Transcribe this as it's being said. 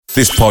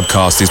This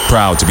podcast is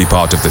proud to be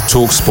part of the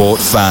TalkSport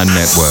Fan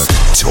Network.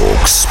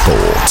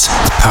 TalkSport.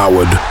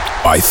 Powered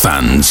by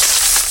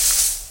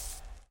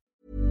fans.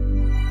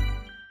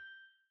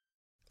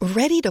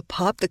 Ready to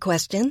pop the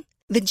question?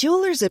 The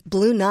jewelers at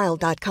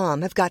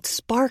BlueNile.com have got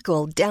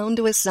sparkle down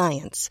to a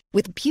science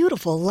with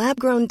beautiful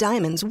lab-grown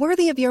diamonds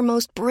worthy of your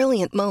most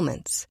brilliant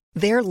moments.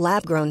 Their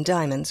lab-grown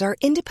diamonds are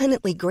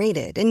independently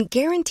graded and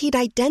guaranteed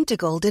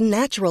identical to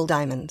natural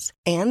diamonds.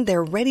 And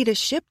they're ready to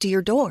ship to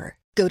your door.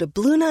 Go to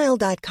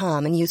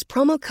BlueNile.com and use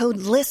promo code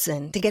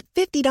LISTEN to get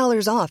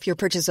 $50 off your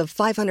purchase of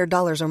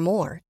 $500 or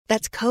more.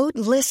 That's code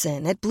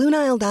LISTEN at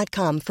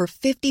BlueNile.com for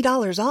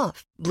 $50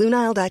 off.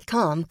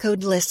 BlueNile.com,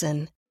 code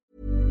LISTEN.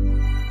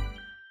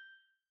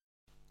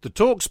 The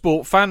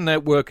TalkSport Fan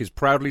Network is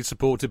proudly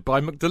supported by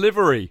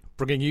McDelivery,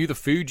 bringing you the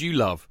food you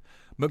love.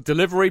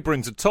 McDelivery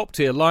brings a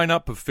top-tier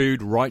lineup of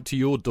food right to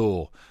your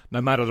door.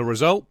 No matter the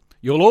result,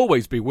 you'll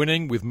always be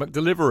winning with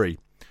McDelivery.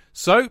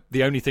 So,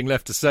 the only thing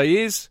left to say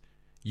is,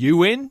 you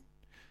win?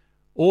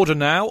 Order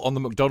now on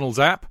the McDonald's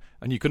app,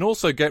 and you can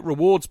also get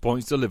rewards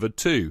points delivered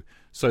too,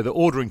 so that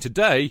ordering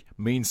today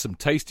means some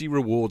tasty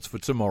rewards for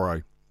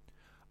tomorrow.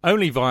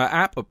 Only via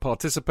app at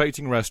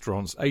participating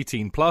restaurants.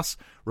 18 plus.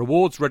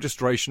 Rewards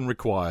registration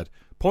required.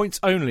 Points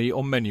only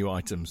on menu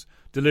items.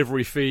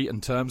 Delivery fee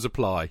and terms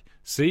apply.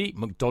 See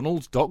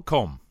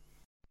mcdonalds.com.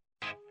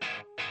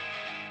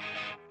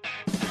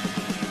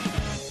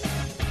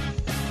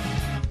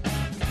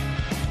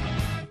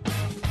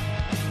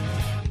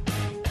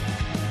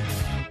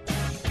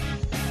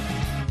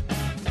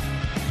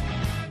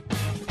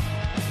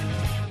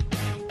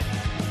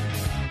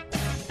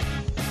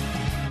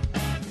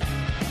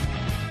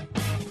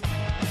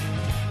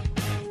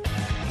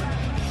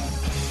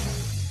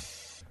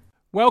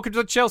 Welcome to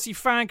the Chelsea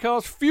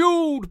Fancast,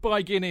 fueled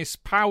by Guinness,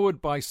 powered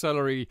by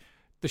Celery,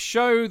 the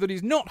show that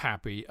is not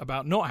happy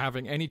about not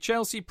having any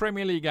Chelsea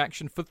Premier League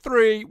action for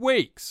 3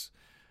 weeks.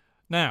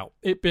 Now,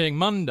 it being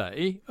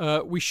Monday,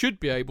 we should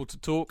be able to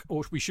talk,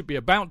 or we should be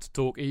about to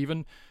talk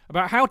even,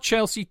 about how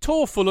Chelsea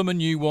tore Fulham a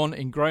new one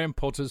in Graham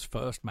Potter's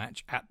first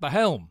match at the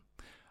helm.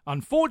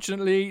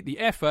 Unfortunately, the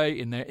FA,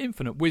 in their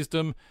infinite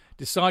wisdom,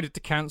 decided to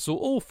cancel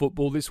all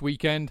football this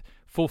weekend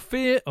for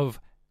fear of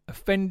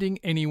offending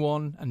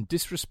anyone and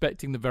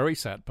disrespecting the very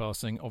sad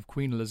passing of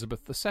Queen Elizabeth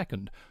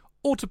II,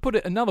 or to put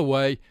it another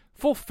way,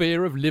 for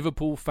fear of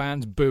Liverpool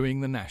fans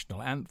booing the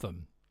national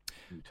anthem.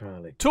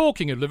 Entirely.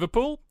 Talking of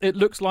Liverpool, it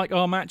looks like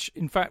our match,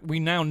 in fact we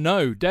now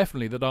know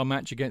definitely that our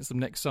match against them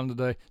next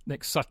Sunday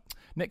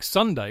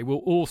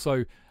will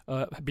also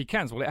be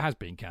cancelled. Well, it has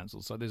been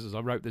cancelled, so this is,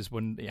 I wrote this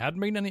when it had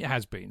been and it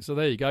has been, so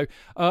there you go.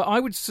 I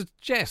would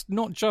suggest,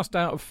 not just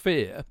out of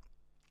fear,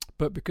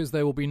 but because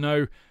there will be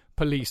no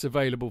police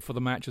available for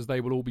the match, as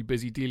they will all be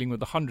busy dealing with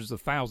the hundreds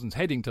of thousands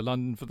heading to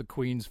London for the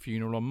Queen's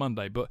funeral on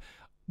Monday. But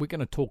we're going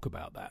to talk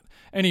about that.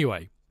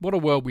 Anyway, what a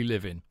world we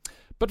live in.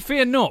 But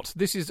fear not,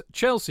 this is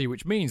Chelsea,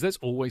 which means there's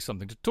always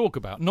something to talk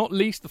about, not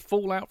least the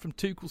fallout from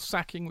Tuchel's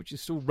sacking, which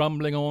is still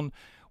rumbling on.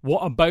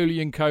 What are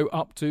Bowley and co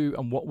up to,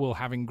 and what will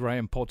having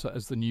Graham Potter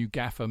as the new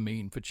gaffer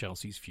mean for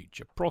Chelsea's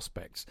future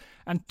prospects?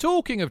 And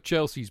talking of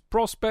Chelsea's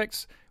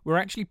prospects, we're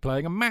actually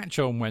playing a match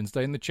on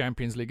Wednesday in the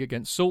Champions League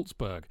against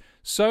Salzburg.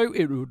 So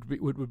it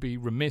would be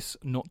remiss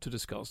not to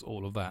discuss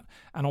all of that.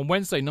 And on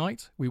Wednesday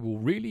night, we will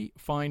really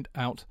find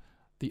out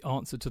the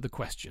answer to the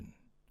question.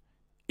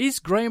 Is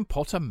Graham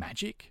Potter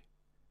magic?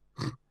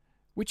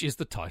 Which is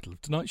the title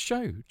of tonight's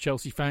show.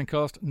 Chelsea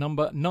Fancast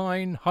number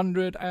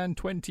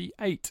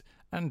 928.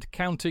 And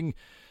counting.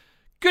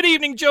 Good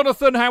evening,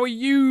 Jonathan. How are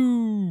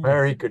you?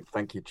 Very good,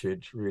 thank you,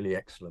 Chidge. Really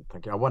excellent,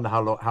 thank you. I wonder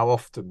how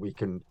often we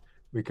can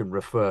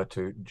refer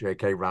to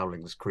J.K.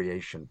 Rowling's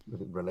creation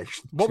in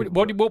relation.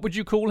 What would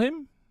you call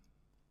him?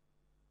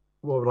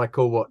 What would I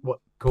call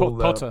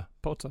Potter?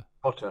 Potter.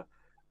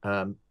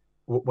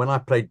 When I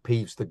played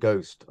Peeves the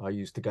Ghost, I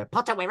used to go,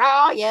 Potter, where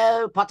are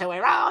you? Potter,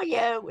 where are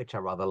you? Which I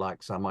rather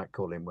like, so I might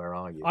call him, Where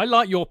are you? I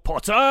like your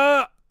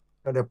Potter.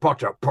 And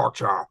Potter.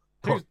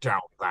 Put down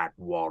that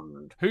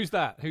wand. Who's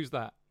that?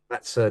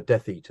 That's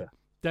Death Eater.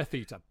 Death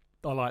Eater.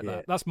 I like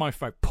that. That's my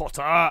favourite.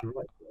 Potter. Right.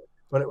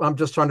 Well, I'm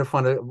just trying to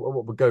find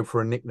what would go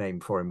for a nickname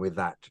for him with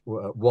that.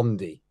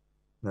 Wendy.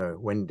 We'll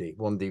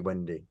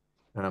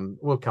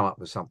come up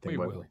with something. We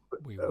will.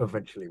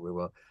 Eventually we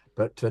will.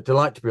 But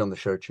delight to be on the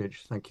show,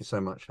 Chidge. Thank you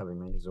so much for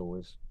having me, as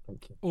always.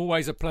 Thank you.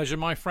 Always a pleasure,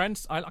 my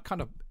friends. I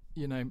kind of,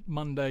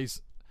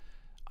 Mondays,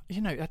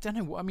 I don't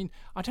know. I mean,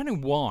 I don't know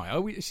why. I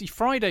always see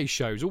Friday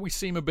shows always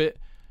seem a bit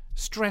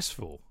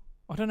stressful.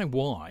 I don't know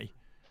why.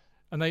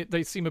 And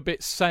they seem a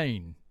bit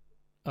sane.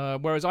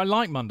 Whereas I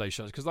like Monday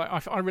shows because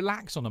I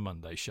relax on a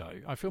Monday show.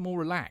 I feel more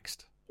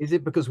relaxed. Is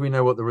it because we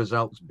know what the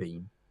result's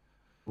been?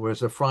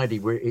 Whereas a Friday,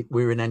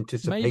 we're in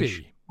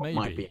anticipation of what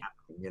might be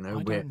happening.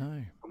 I don't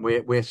know.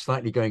 We're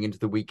slightly going into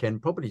the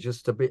weekend, probably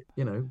just a bit,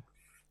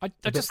 I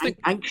just think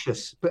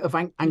anxious, bit of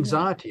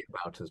anxiety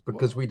about us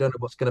because we don't know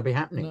what's going to be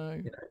happening.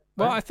 No.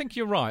 Well, I think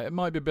you're right. It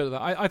might be a bit of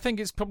that. I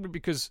think it's probably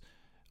because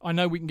I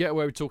know we can get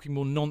away with talking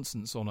more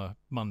nonsense on a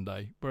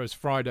Monday, whereas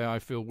Friday I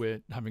feel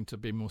we're having to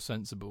be more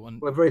sensible.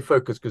 And we're very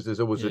focused because there's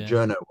always a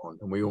journo on,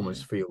 and we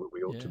almost feel that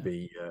we ought to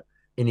be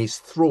in his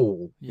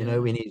thrall, you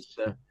know, in his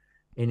I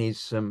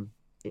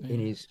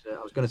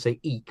was going to say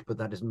eek, but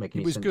that doesn't make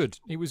any sense.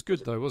 He was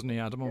good though, wasn't he,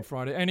 Adam, on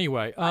Friday?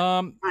 Anyway,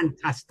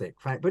 fantastic,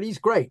 but he's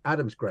great.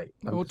 Adam's great.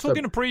 Well,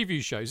 talking of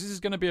preview shows, this is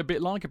going to be a bit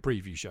like a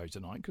preview show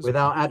tonight.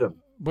 Without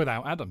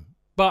Adam.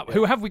 But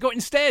who have we got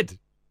instead?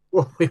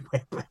 Well,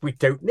 we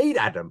don't need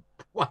Adam.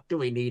 What do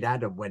we need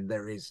Adam when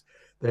there is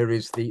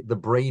the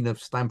brain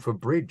of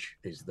Stamford Bridge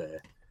is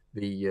there,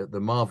 the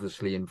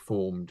marvelously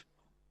informed,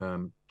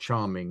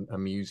 charming,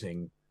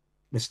 amusing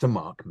Mr.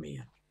 Mark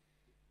Meehan.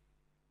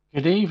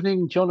 Good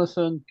evening,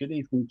 Jonathan. Good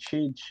evening,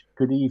 Chidge.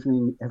 Good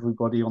evening,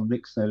 everybody on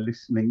Mixer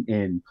listening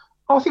in.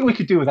 I think we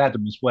could do with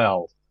Adam as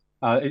well.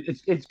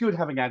 It's good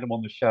having Adam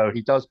on the show.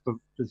 He does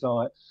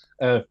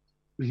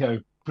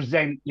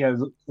present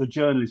the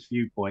journalist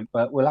viewpoint,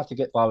 but we'll have to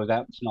get by with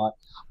that tonight.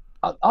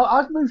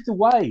 I've moved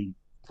away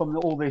from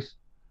all this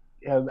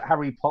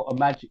Harry Potter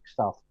magic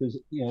stuff because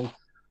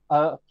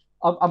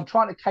I'm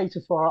trying to cater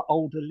for our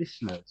older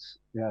listeners.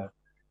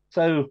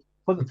 So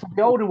for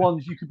the older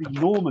ones, you could be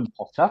Norman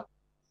Potter.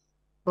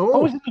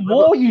 Oh, is it the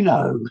war?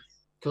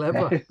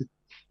 Clever.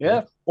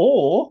 Yeah.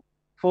 Or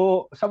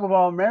for some of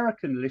our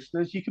American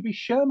listeners, you could be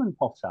Sherman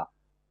Potter.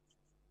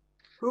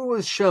 Who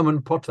was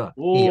Sherman Potter?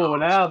 Oh,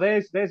 now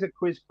there's a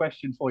quiz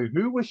question for you.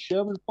 Who was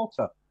Sherman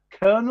Potter?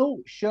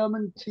 Colonel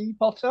Sherman T.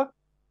 Potter?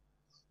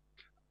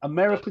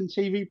 American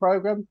TV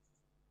program?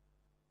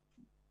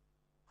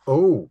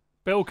 Oh.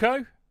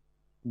 Bilko?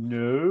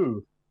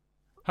 No.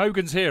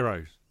 Hogan's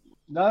Heroes?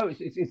 No,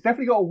 it's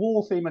definitely got a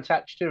war theme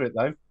attached to it,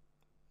 though.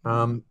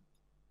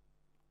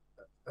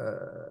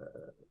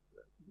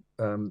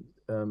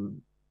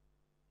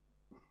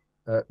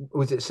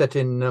 Was it set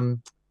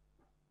in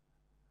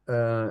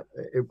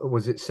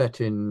was it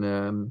set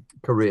in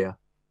Korea?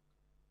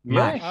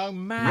 Yes. Oh,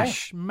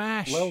 MASH.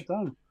 Well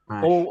done.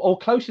 MASH. Or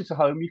closer to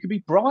home, you could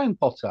be Brian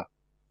Potter,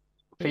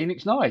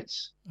 Phoenix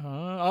Knights.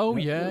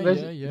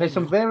 There's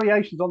some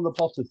variations on the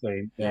Potter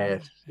theme.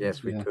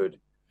 Yes, we could.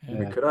 Yeah.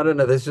 We could. I don't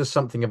know. There's just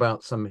something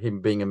about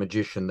him being a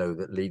magician, though,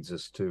 that leads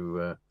us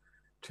to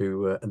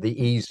the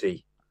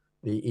easy.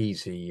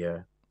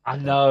 I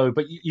know,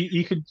 but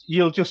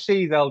you'll just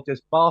see they'll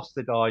just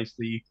bastardize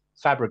the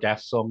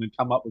Fabregas song and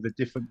come up with a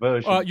different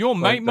version. Your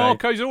mate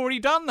Marco's already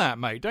done that,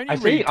 mate. Don't you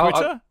read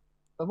Twitter?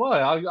 I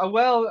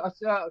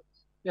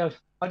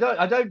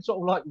don't sort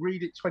of like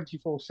read it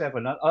 24/7,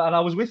 and I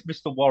was with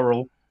Mr.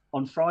 Worrell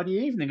on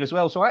Friday evening as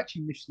well, so I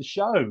actually missed the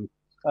show.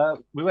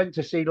 We went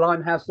to see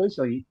Limehouse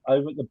Lizzie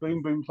over at the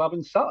Boom Boom Club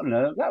in Sutton.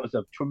 That was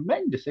a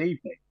tremendous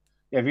evening.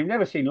 Yeah, if you've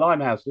never seen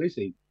Limehouse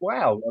Lizzie,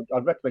 wow,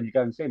 I'd recommend you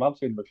go and see them. I've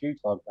seen them a few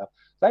times now.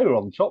 They were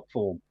on top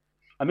form.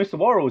 And Mr.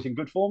 Worrell was in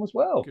good form as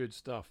well. Good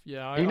stuff.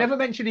 Yeah, he never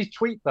mentioned his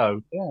tweet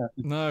though. Yeah.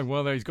 No,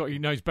 well, he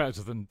knows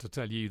better than to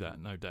tell you that,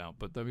 no doubt.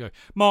 But there we go.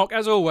 Mark,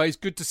 as always,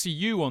 good to see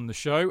you on the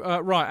show.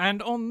 Right,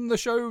 and on the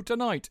show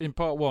tonight in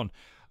part one,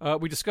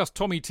 we discussed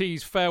Tommy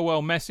T's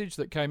farewell message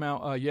that came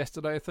out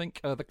yesterday. I think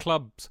the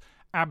club's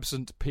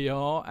absent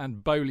PR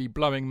and Bowley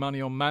blowing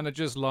money on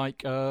managers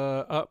like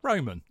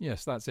Roman.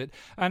 Yes, that's it.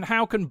 And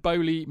how can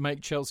Bowley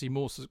make Chelsea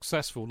more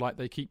successful like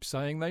they keep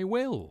saying they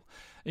will?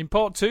 In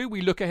part two,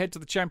 we look ahead to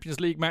the Champions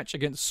League match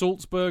against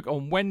Salzburg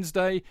on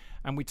Wednesday,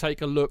 and we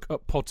take a look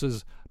at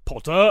Potter's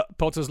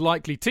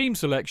likely team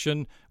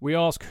selection. We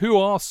ask who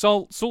are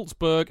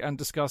Salzburg and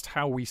discussed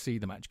how we see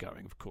the match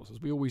going, of course,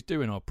 as we always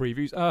do in our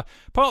previews.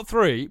 Part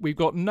three, we've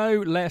got no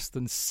less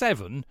than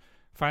 7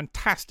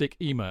 fantastic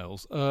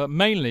emails,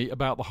 mainly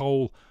about the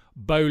whole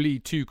Bowley,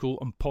 Tuchel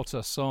and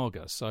Potter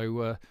saga.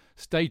 So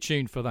stay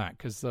tuned for that,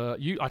 because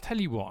I tell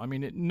you what, I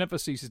mean, it never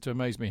ceases to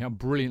amaze me how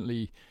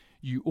brilliantly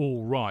you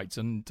all write,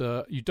 and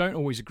you don't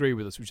always agree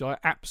with us, which I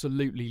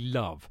absolutely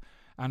love.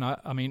 And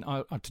I mean,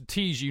 to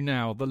tease you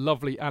now, the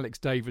lovely Alex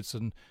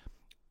Davidson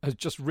has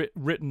just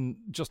written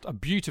just a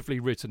beautifully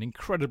written,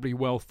 incredibly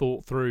well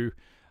thought through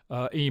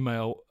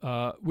email,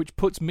 which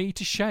puts me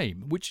to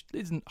shame, which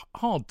isn't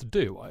hard to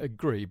do, I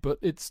agree, but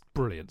it's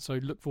brilliant. So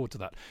look forward to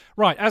that.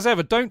 Right, as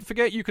ever, don't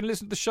forget you can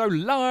listen to the show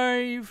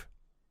live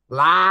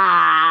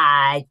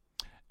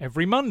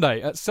every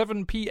Monday at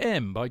 7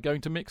 p.m. by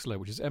going to Mixlr,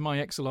 which is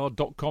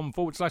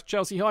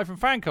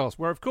mixlr.com/Chelsea-fancast,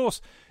 where, of course,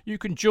 you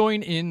can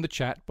join in the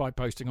chat by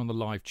posting on the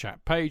live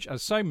chat page,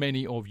 as so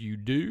many of you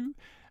do.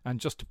 And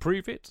just to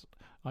prove it,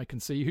 I can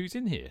see who's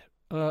in here.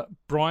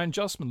 Brian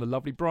Justman, the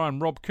lovely Brian,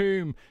 Rob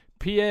Coombe,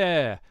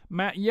 Pierre,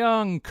 Matt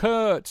Young,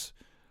 Kurt.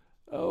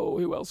 Oh,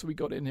 who else have we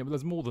got in here? Well,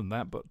 there's more than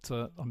that, but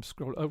I'm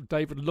scrolling. Oh,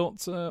 David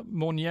Lotz,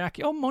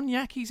 Moniaki. Oh,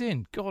 Moniaki's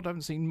in. God, I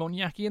haven't seen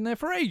Moniaki in there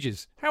for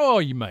ages. How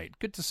are you, mate?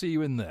 Good to see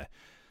you in there.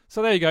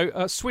 So there you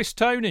go. Swiss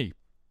Tony.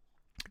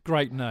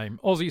 Great name.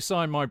 Aussie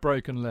signed my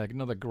broken leg.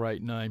 Another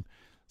great name.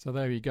 So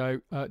there you go.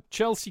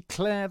 Chelsea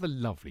Claire, the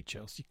lovely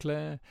Chelsea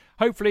Claire.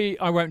 Hopefully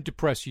I won't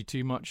depress you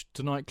too much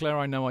tonight, Claire.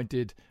 I know I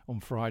did on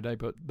Friday,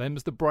 but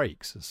them's the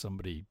breaks, as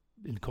somebody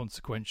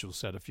inconsequential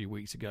said a few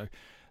weeks ago.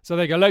 So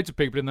there you go, loads of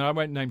people in there. I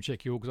won't name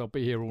check you all because I'll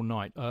be here all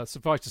night.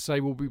 Suffice to say,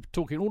 we'll be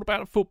talking all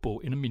about football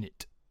in a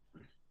minute.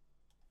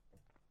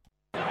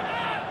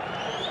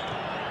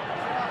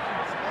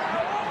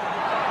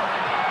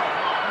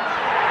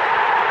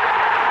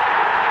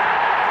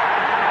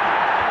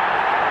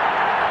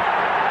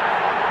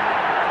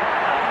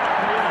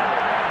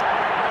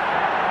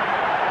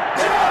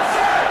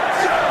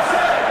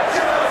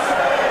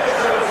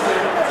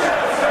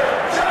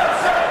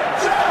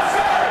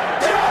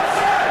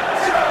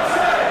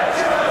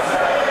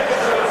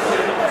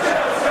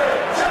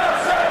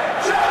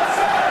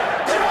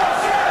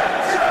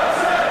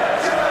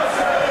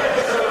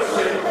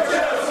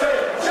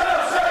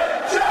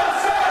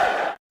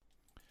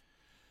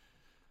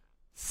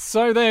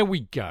 So there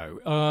we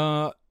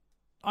go.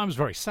 I was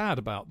very sad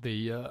about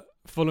the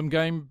Fulham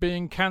game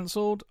being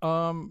cancelled.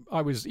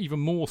 I was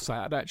even more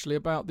sad, actually,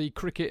 about the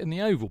cricket in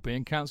the Oval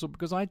being cancelled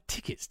because I had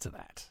tickets to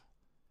that.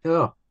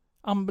 Oh.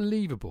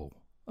 Unbelievable.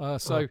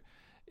 It's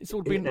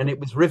all been... And it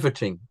was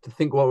riveting to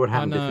think what would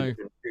happen if it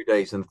was in 2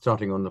 days and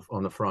starting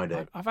on the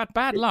Friday. I've had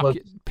bad luck.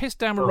 It pissed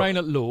down with rain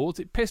at Lords.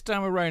 It pissed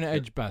down with rain at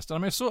Edgbaston. I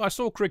mean, I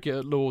saw cricket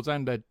at Lords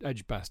and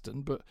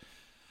Edgbaston, but...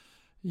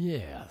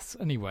 Yes.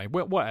 Anyway,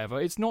 whatever.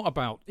 It's not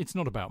about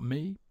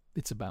me.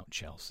 It's about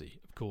Chelsea,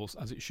 of course,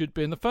 as it should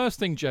be. And the first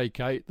thing,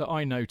 JK, that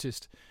I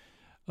noticed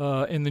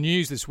in the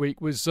news this week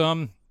was,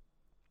 oh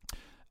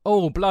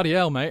bloody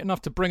hell, mate!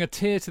 Enough to bring a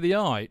tear to the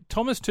eye.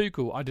 Thomas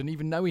Tuchel. I didn't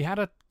even know he had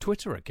a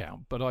Twitter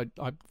account, but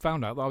I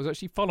found out that I was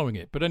actually following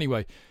it. But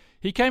anyway,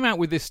 he came out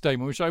with this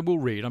statement, which I will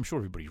read. I'm sure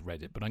everybody's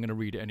read it, but I'm going to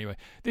read it anyway.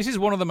 This is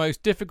one of the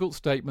most difficult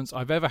statements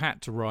I've ever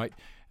had to write,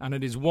 and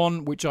it is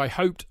one which I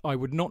hoped I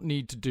would not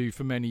need to do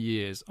for many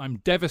years. I'm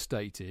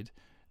devastated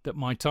that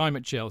my time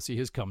at Chelsea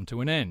has come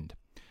to an end.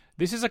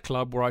 This is a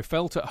club where I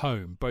felt at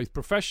home, both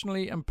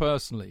professionally and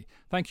personally.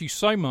 Thank you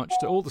so much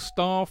to all the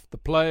staff, the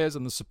players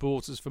and the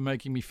supporters for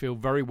making me feel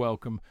very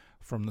welcome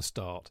from the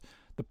start.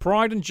 The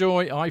pride and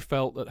joy I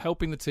felt at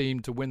helping the team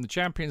to win the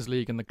Champions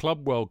League and the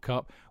Club World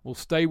Cup will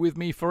stay with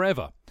me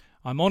forever.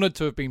 I'm honoured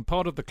to have been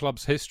part of the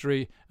club's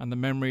history, and the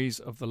memories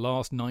of the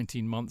last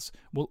 19 months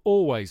will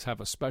always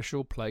have a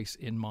special place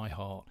in my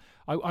heart.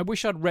 I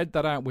wish I'd read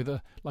that out with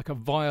a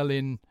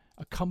violin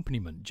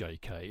accompaniment,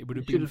 JK. It would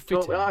have been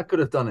fitting. I could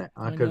have done it.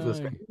 I could have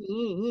just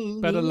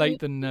better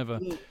late than never.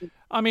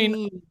 I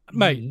mean,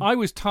 mate, I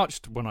was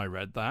touched when I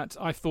read that.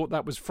 I thought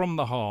that was from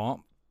the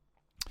heart.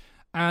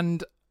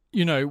 And,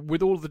 you know,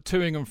 with all the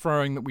toing and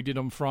froing that we did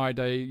on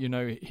Friday, you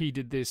know, he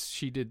did this,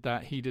 she did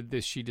that, he did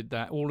this, she did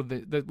that, all of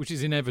the which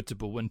is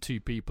inevitable when two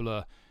people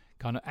are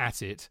kind of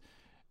at it.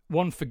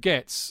 One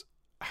forgets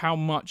how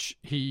much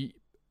he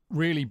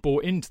really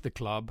bought into the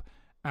club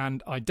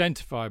and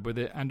identified with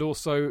it, and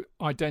also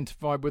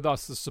identified with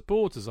us as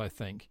supporters, I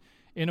think,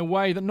 in a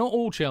way that not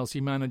all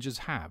Chelsea managers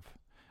have.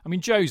 I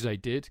mean, Jose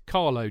did,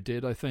 Carlo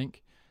did, I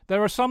think.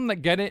 There are some that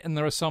get it and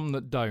there are some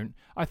that don't.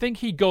 I think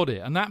he got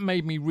it, and that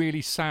made me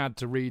really sad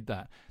to read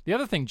that. The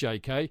other thing,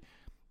 JK,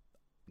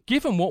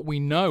 given what we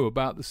know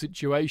about the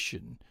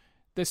situation,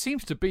 there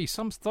seems to be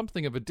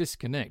something of a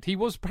disconnect. He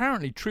was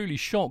apparently truly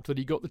shocked that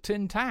he got the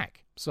tin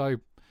tack. So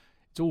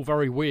it's all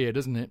very weird,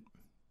 isn't it?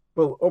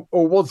 Well,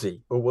 or was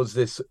he? Or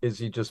is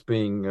he just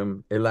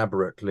being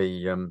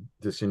elaborately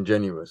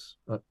disingenuous?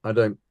 I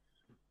don't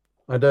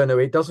know.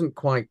 It doesn't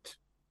quite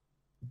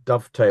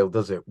dovetail,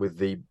 does it, with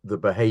the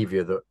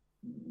behaviour that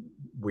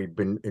we've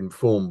been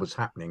informed was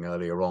happening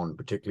earlier on,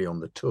 particularly on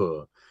the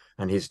tour,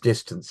 and his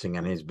distancing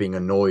and his being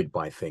annoyed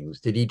by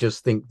things. Did he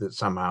just think that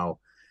somehow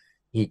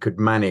he could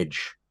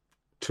manage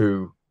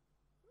to...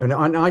 And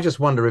I just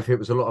wonder if it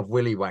was a lot of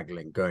willy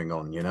waggling going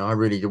on, you know? I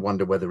really do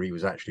wonder whether he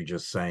was actually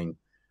just saying,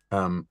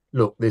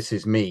 look, this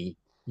is me,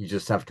 you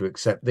just have to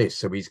accept this.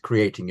 So he's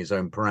creating his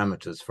own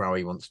parameters for how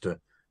he wants to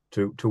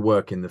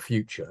work in the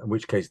future, in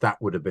which case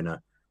that would have been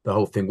the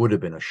whole thing would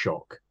have been a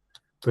shock.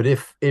 But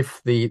if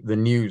the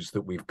news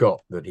that we've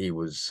got that he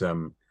was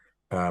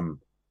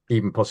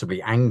even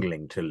possibly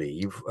angling to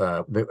leave,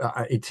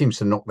 it seems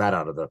to knock that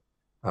out of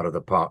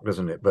the park,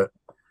 doesn't it? But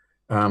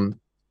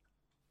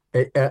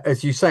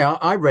as you say,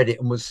 I read it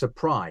and was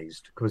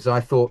surprised, because I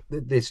thought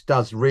that this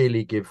does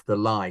really give the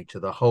lie to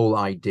the whole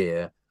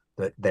idea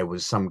that there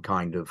was some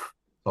kind of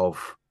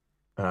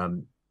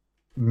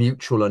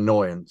mutual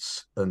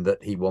annoyance and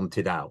that he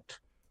wanted out.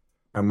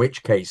 In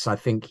which case, I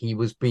think he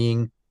was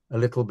being a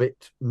little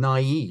bit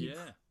naive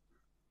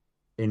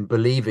in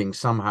believing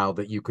somehow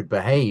that you could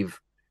behave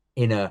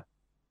in a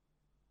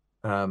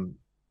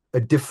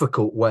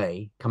difficult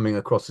way, coming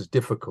across as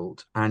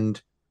difficult,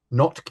 and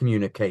not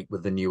communicate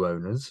with the new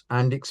owners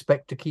and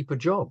expect to keep a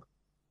job.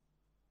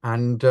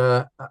 And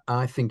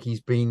I think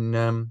he's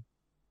been...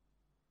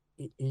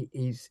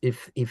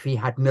 if he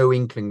had no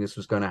inkling this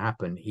was going to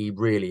happen, he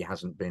really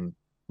hasn't been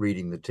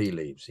reading the tea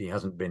leaves. He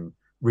hasn't been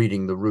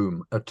reading the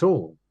room at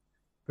all,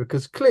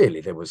 because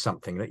clearly there was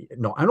something that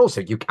not. And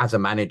also, you as a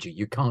manager,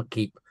 you can't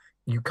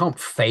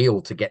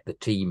fail to get the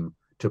team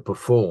to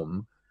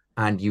perform,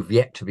 and you've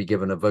yet to be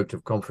given a vote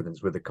of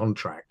confidence with a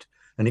contract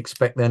and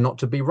expect there not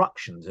to be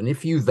ructions. And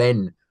if you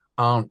then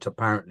aren't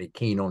apparently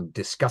keen on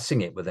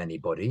discussing it with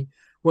anybody,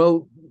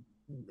 well,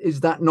 is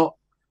that not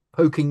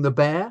poking the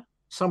bear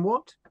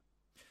somewhat?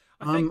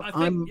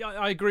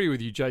 I agree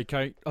with you,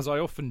 JK, as I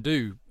often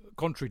do,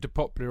 contrary to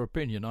popular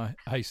opinion, I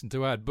hasten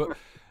to add. But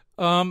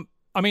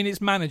I mean,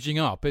 it's managing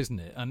up, isn't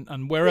it?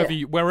 And wherever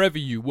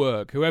you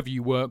work, whoever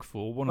you work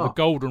for, one of the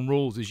golden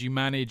rules is you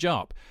manage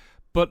up.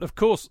 But of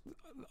course,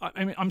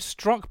 I mean, I'm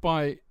struck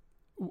by.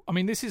 I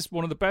mean, this is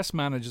one of the best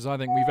managers I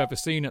think we've ever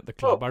seen at the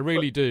club. I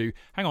really do.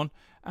 Hang on,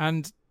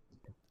 and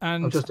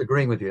I'm just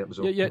agreeing with you. That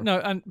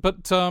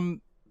was all.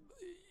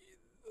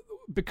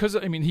 Because,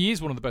 I mean, he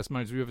is one of the best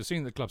managers we've ever seen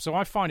at the club. So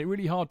I find it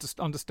really hard to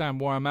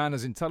understand why a man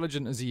as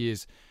intelligent as he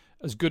is,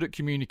 as good at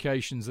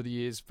communications that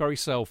he is, very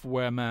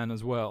self-aware man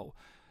as well,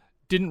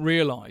 didn't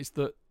realise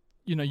that,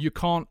 you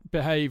can't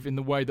behave in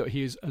the way that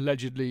he is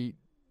allegedly,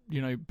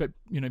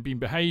 been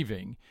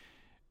behaving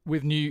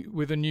with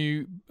a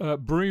new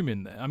Broom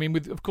in there. I mean,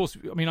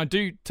 I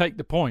do take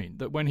the point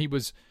that when he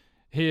was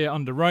here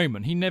under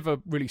Roman, he never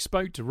really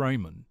spoke to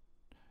Roman.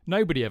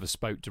 Nobody ever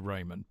spoke to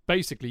Roman.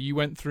 Basically, you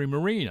went through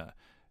Marina,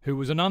 who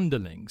was an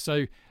underling.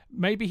 So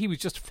maybe he was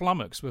just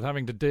flummoxed with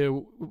having to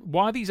deal.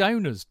 Why are these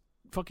owners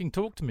fucking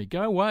talk to me?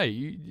 Go away.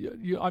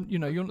 You're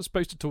not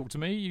supposed to talk to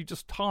me. You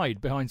just hide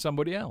behind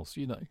somebody else.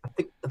 I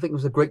think there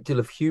was a great deal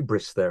of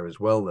hubris there as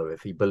well, though.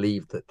 If he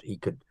believed that he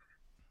could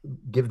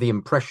give the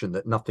impression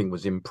that nothing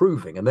was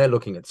improving, and they're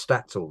looking at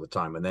stats all the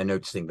time, and they're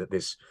noticing that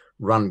this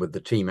run with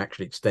the team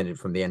actually extended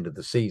from the end of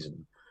the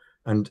season,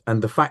 and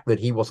the fact that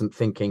he wasn't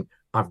thinking,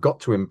 I've got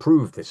to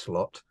improve this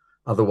lot.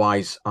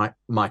 Otherwise,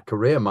 my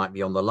career might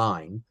be on the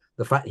line.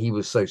 The fact he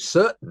was so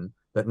certain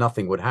that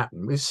nothing would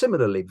happen is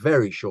similarly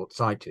very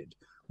short-sighted,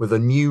 with a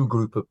new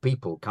group of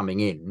people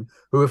coming in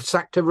who have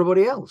sacked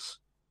everybody else.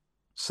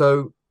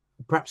 So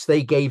perhaps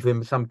they gave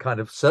him some kind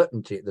of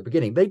certainty at the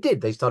beginning. They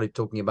did. They started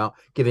talking about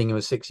giving him a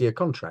 6-year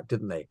contract,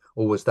 didn't they?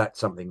 Or was that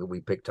something that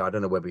we picked? I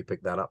don't know where we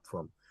picked that up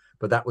from.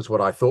 But that was what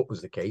I thought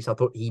was the case. I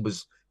thought he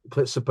was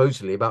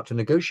supposedly about to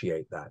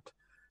negotiate that.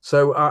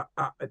 So,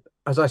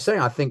 as I say,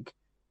 I think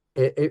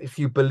if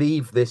you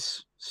believe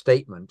this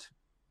statement,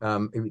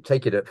 if you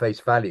take it at face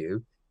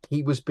value,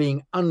 he was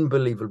being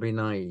unbelievably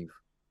naive.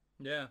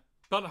 Yeah,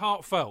 but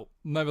heartfelt,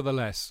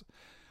 nevertheless.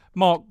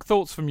 Mark,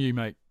 thoughts from you,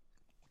 mate?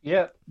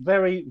 Yeah,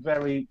 very,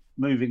 very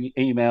moving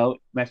email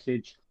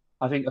message.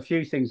 I think a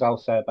few things I'll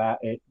say about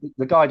it.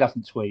 The guy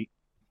doesn't tweet,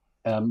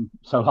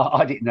 so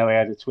I didn't know he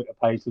had a Twitter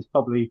page. There's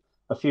probably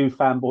a few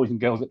fanboys and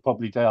girls that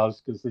probably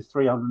does, because there's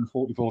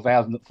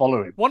 344,000 that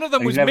follow him. One of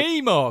them was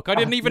me, Mark. I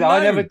didn't even know.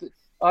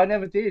 I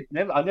never did.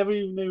 I never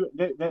even knew.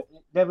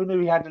 Never knew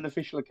he had an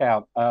official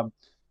account.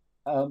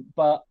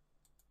 But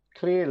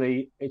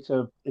clearly, it's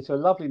a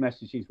lovely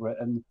message he's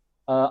written.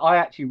 I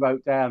actually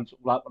wrote down,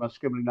 like when I was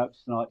scribbling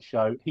notes tonight's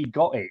show, he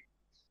got it,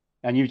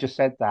 and you just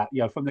said that.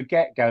 From the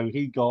get-go,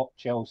 he got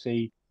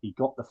Chelsea. He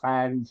got the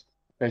fans.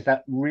 There's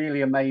that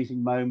really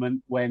amazing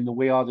moment when the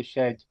We Are the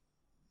Shed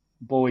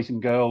boys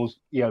and girls,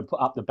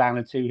 put up the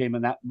banner to him,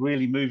 and that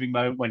really moving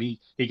moment when he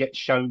gets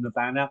shown the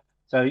banner.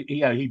 So,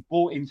 he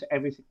bought into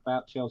everything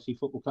about Chelsea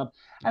Football Club.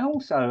 And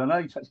also, I know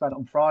you talked about it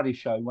on Friday's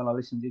show when I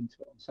listened into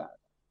it on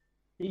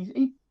Saturday.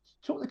 He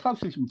took the club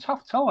through some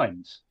tough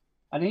times.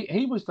 And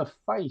he was the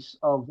face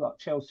of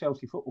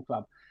Chelsea Football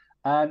Club.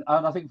 And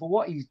I think for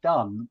what he's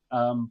done,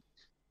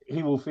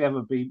 he will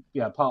forever be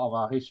part of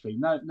our history.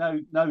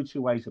 No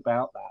two ways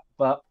about that.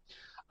 But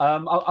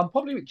I'm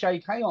probably with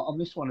JK on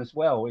this one as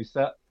well, is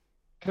that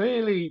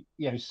clearly,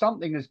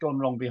 something has gone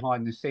wrong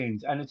behind the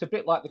scenes. And it's a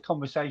bit like the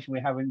conversation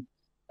we're having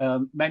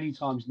many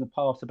times in the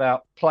past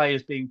about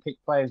players being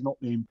picked, players not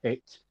being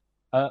picked.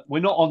 We're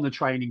not on the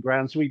training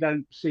ground, so we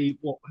don't see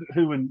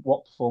who and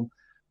what perform.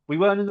 We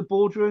weren't in the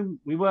boardroom.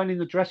 We weren't in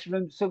the dressing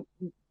room. So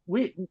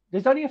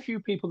there's only a few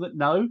people that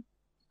know.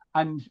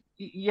 And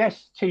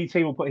yes, TT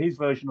will put his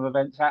version of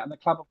events out, and the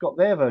club have got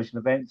their version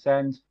of events.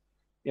 And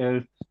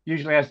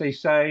usually, as they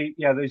say,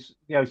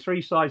 there's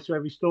three sides to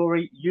every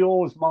story: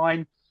 yours,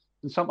 mine,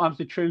 and sometimes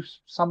the truth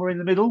somewhere in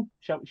the middle.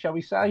 Shall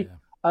we say?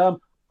 Yeah.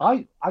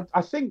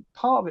 I think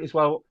part of it as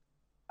well.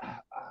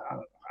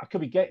 I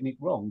could be getting it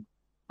wrong.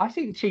 I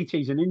think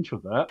TT's an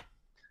introvert,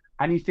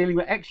 and he's dealing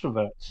with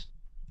extroverts.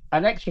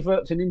 And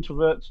extroverts and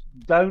introverts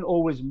don't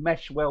always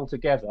mesh well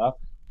together.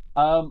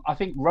 I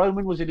think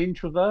Roman was an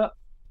introvert,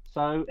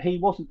 so he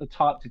wasn't the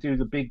type to do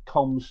the big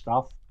comms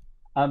stuff.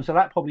 So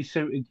that probably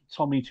suited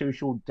Tommy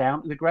Tuchel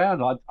down to the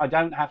ground. I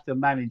don't have to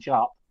manage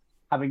up,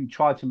 having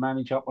tried to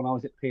manage up when I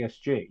was at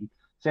PSG.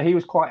 So he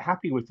was quite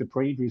happy with the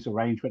previous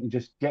arrangement and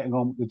just getting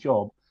on with the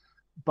job.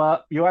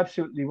 But you're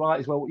absolutely right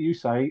as well what you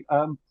say.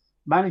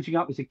 Managing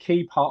up is a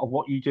key part of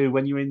what you do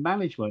when you're in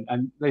management.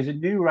 And there's a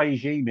new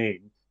regime in,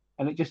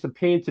 and it just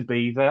appeared to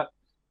be that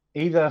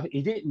either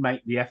he didn't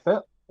make the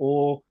effort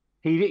or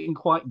he didn't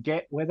quite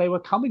get where they were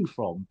coming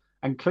from.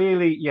 And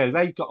clearly,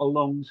 they've got a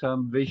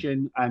long-term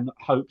vision and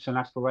hopes and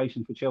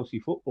aspirations for Chelsea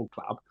Football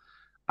Club.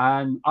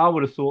 And I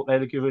would have thought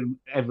they'd have given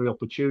every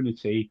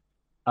opportunity.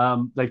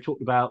 They've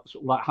talked about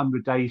sort of like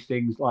 100 days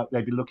things, like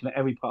they've been looking at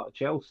every part of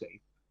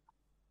Chelsea.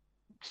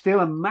 still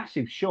a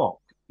massive shock,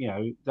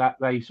 that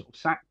they sort of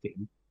sacked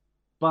him.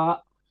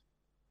 But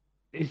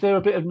is there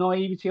a bit of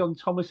naivety on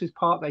Thomas's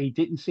part that he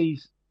didn't see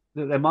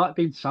that there might have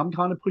been some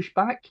kind of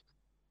pushback?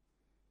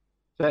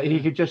 That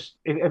he could just,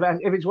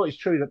 if it's what is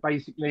true, that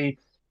basically,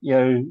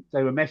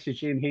 they were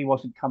messaging, he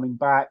wasn't coming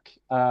back.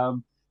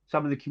 Some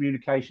of the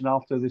communication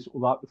after this,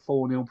 like the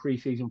 4-0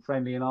 pre-season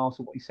friendly and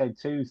Arsenal, what he said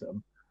to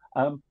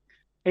them,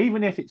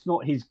 even if it's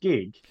not his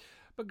gig.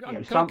 But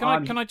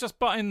can I just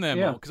butt in there,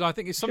 Mark? Because I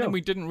think it's something Sure.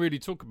 we didn't really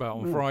talk about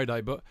on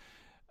Friday. But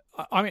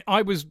I mean,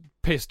 I was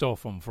pissed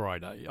off on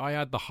Friday. I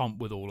had the hump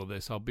with all of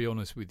this. I'll be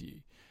honest with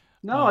you.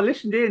 No, I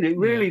listened in. It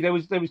really there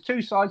was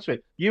two sides to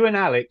it. You and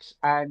Alex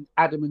and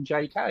Adam and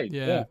JK.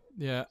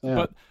 Yeah.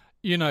 But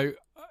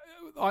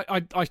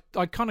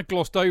I kind of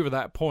glossed over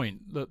that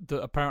point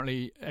that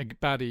apparently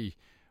Egbadi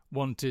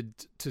wanted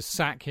to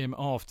sack him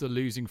after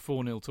losing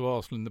 4-0 to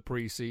Arsenal in the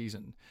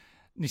pre-season.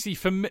 And you see,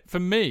 for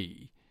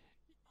me,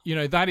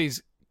 that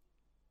is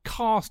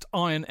cast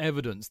iron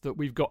evidence that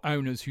we've got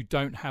owners who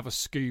don't have a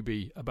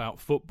Scooby about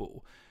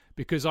football.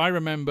 Because I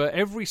remember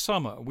every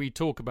summer we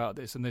talk about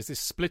this, and there's this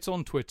split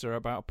on Twitter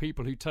about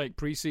people who take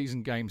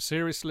pre-season games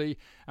seriously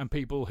and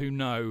people who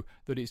know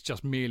that it's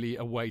just merely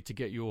a way to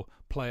get your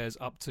players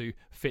up to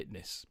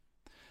fitness.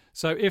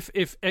 So if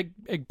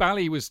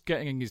Egbali was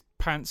getting his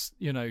pants,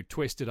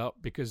 twisted up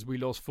because we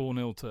lost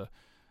 4-0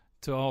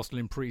 to Arsenal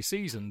in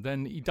pre-season,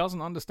 then he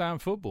doesn't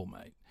understand football,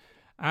 mate.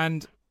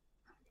 And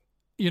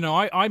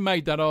I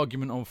made that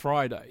argument on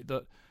Friday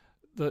that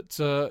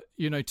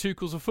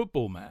Tuchel's a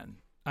football man.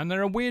 And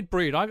they're a weird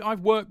breed. I've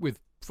worked with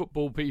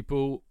football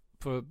people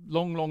for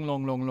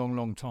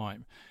long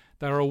time.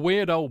 They're a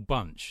weird old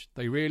bunch.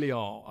 They really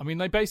are. I mean,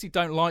 they basically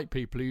don't like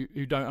people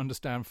who don't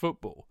understand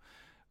football.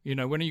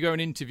 When you go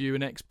and interview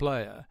an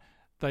ex-player,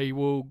 they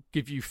will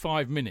give you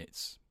 5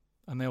 minutes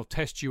and they'll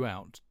test you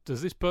out.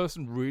 Does this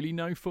person really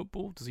know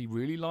football? Does he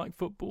really like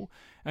football?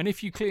 And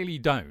if you clearly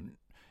don't,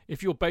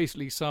 if you're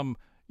basically some,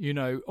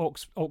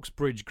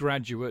 Oxbridge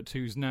graduate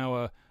who's now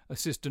a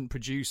assistant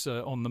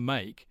producer on the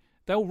make,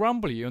 they'll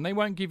rumble you and they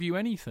won't give you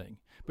anything.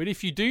 But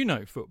if you do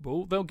know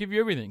football, they'll give you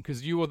everything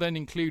because you are then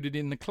included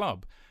in the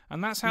club.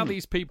 And that's how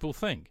these people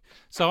think.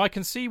 So I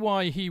can see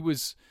why he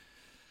was,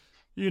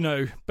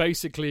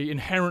 basically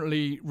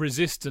inherently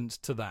resistant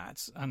to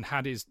that and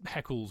had his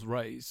heckles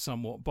raised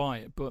somewhat by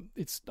it. But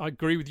I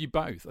agree with you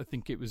both. I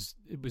think it was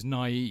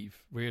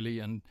naive, really.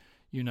 And,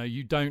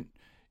 you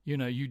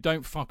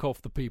don't fuck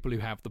off the people who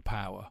have the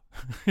power.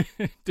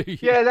 Do you?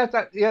 Yeah,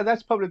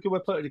 that's probably a good way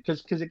of putting it.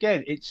 Because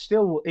again, it's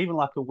still, even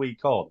like a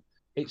week on,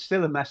 it's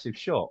still a massive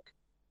shock.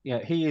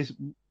 He is,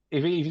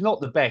 if he's not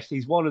the best,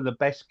 he's one of the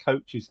best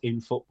coaches in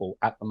football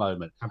at the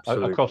moment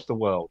across the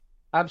world.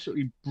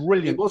 Absolutely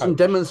brilliant. It wasn't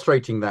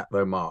demonstrating that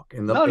though, Mark.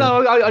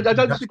 I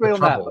don't disagree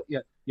on that. But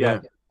yeah.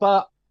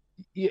 But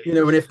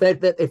and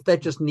if they're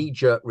just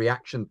knee-jerk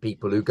reaction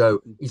people who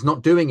go, he's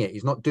not doing it,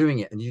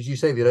 and you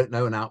say they don't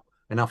know enough,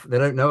 they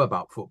don't know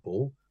about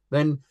football,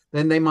 then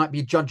they might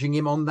be judging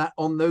him on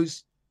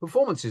those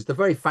performances. The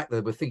very fact that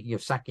they were thinking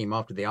of sacking him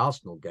after the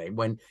Arsenal game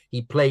when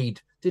he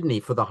played, didn't he,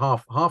 for the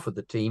half of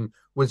the team,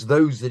 was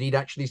those that he'd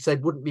actually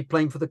said wouldn't be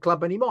playing for the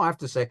club anymore. I have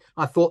to say,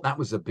 I thought that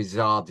was a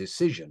bizarre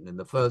decision in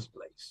the first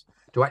place,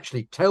 to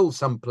actually tell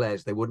some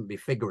players they wouldn't be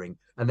figuring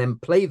and then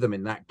play them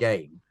in that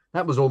game.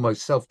 That was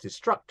almost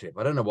self-destructive.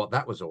 I don't know what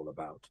that was all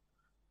about.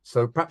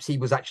 So perhaps he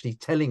was actually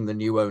telling the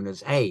new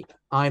owners, hey,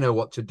 I know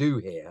what to do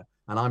here,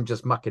 and I'm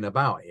just mucking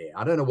about here.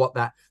 I don't know what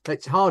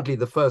that's hardly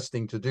the first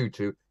thing to do,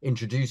 to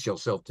introduce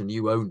yourself to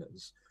new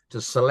owners, to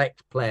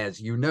select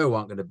players you don't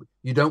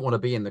want to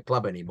be in the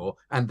club anymore,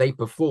 and they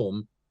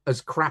perform as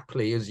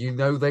crappily as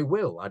they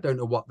will. I don't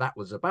know what that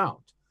was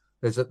about.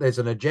 There's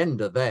an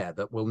agenda there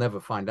that we'll never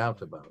find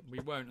out about.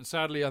 We won't. And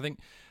sadly, I think,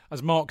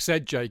 as Mark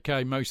said,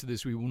 JK, most of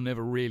this we will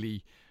never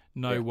really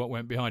know what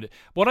went behind it.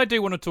 What I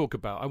do want to talk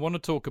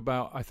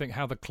about, I think,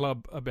 how the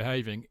club are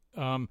behaving.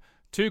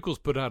 Tuchel's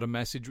put out a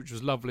message which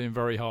was lovely and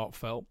very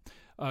heartfelt.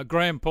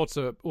 Graham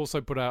Potter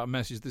also put out a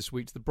message this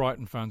week to the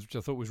Brighton fans, which I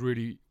thought was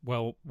really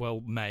well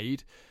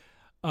made.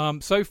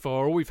 So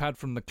far, all we've had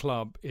from the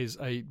club is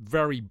a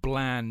very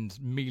bland,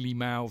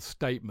 mealy-mouthed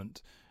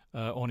statement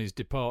on his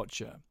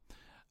departure.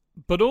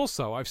 But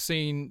also, I've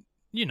seen,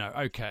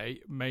 okay,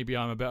 maybe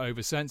I'm a bit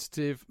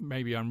oversensitive,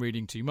 maybe I'm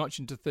reading too much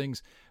into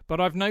things, but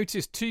I've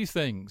noticed two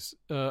things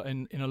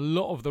in a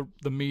lot of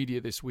the media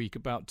this week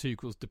about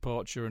Tuchel's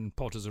departure and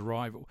Potter's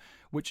arrival,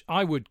 which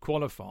I would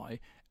qualify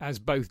as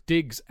both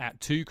digs at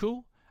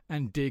Tuchel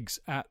and digs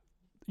at,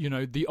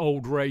 the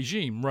old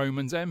regime,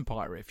 Roman's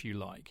Empire, if you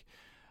like.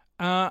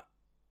 And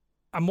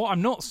what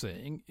I'm not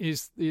seeing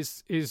is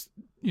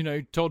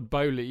Todd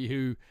Boehly,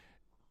 who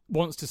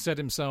wants to set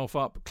himself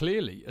up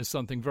clearly as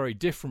something very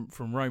different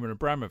from Roman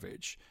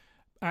Abramovich,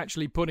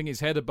 actually putting his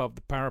head above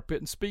the parapet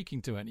and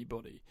speaking to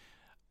anybody.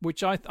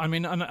 Which I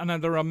mean,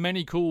 and there are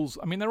many calls.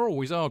 I mean, there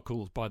always are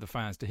calls by the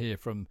fans to hear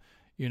from,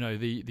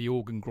 the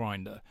organ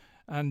grinder,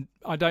 and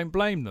I don't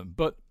blame them.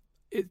 But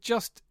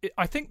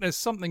I think there's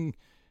something,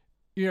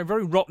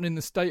 very rotten in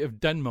the state of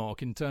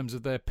Denmark in terms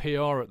of their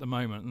PR at the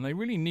moment, and they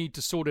really need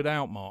to sort it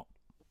out, Mark.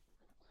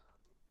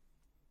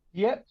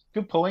 Yeah,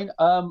 good point.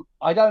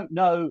 I don't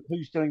know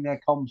who's doing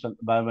their comms at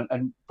the moment,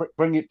 and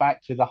bring it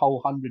back to the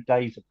whole 100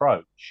 days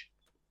approach,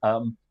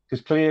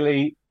 because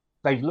clearly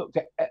they've looked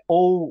at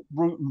all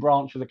root and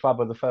branch of the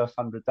club of the first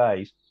 100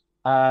 days,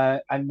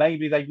 and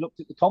maybe they've looked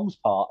at the comms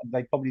part, and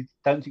they probably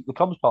don't think the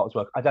comms part has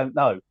worked. I don't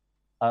know.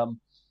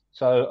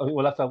 So I think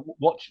we'll have to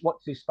watch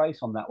this space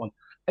on that one.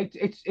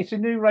 It's a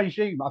new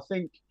regime. I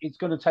think it's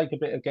going to take a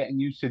bit of getting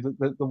used to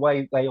the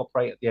way they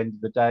operate at the end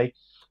of the day.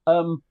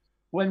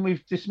 When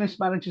we've dismissed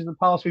managers in the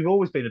past, we've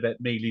always been a bit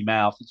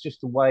mealy-mouthed. It's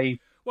just the way.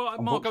 Well,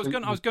 Mark, I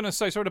was going to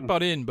say, sorry to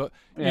butt in, but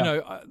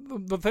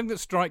the thing that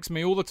strikes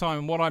me all the time,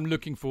 and what I'm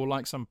looking for,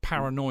 like some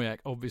paranoiac,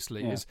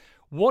 obviously, is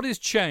what has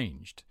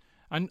changed.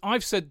 And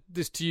I've said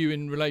this to you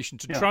in relation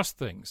to trust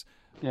things.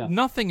 Yeah.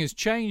 Nothing has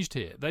changed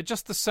here. They're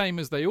just the same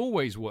as they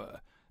always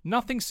were.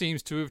 Nothing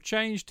seems to have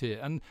changed here.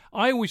 And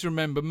I always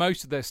remember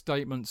most of their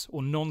statements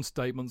or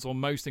non-statements on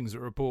most things that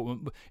report.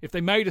 If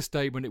they made a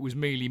statement, it was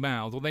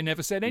mealy-mouthed, or they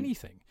never said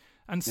anything.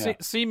 And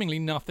seemingly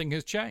nothing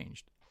has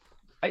changed.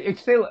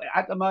 It's still,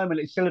 at the moment,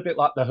 it's still a bit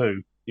like the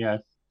Who. Yeah.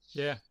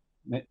 Yeah.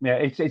 Yeah,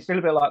 it's still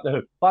a bit like the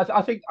Who. But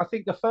I think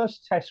the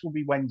first test will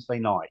be Wednesday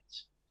night.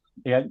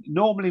 Yeah.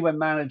 Normally when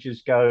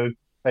managers go,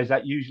 there's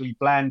that usually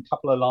bland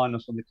couple of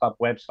liners on the club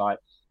website.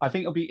 I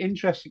think it'll be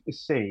interesting to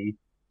see,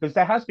 because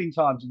there has been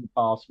times in the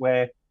past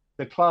where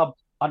the club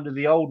under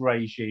the old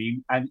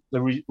regime and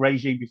the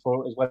regime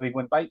before it as well,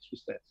 when Bates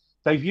was there,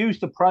 they've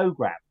used the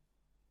programme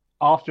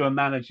after a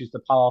manager's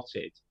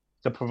departed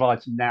to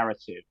provide some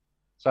narrative.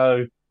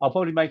 So I'll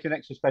probably make an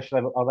extra special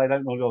level, or they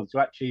don't know, to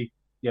actually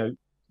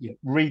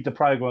read the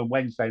programme on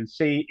Wednesday and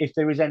see if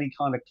there is any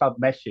kind of club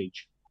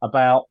message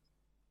about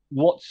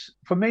what's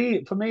for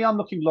me. I'm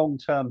looking long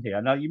term here.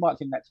 I know you might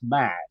think that's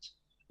mad,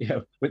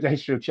 with the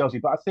history of Chelsea,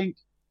 but I think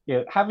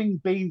having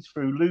been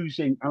through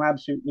losing an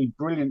absolutely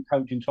brilliant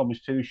coach in Thomas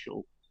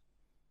Tuchel,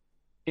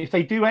 if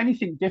they do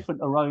anything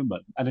different to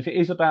Roman, and if it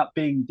is about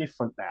being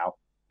different now,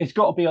 it's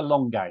got to be a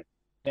long game.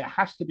 It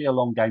has to be a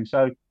long game.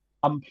 So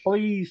I'm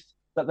pleased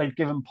that they've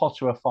given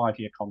Potter a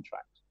 5-year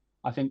contract.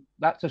 I think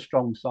that's a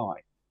strong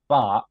sign.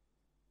 But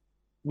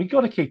we've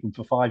got to keep him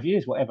for 5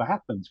 years, whatever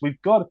happens.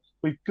 We've got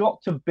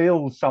to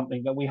build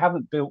something that we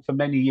haven't built for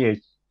many years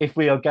if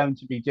we are going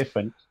to be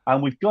different.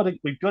 And we've got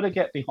to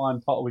get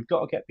behind Potter. We've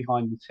got to get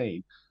behind the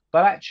team.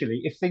 But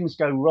actually, if things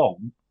go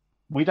wrong,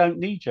 we don't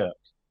knee-jerk,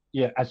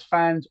 as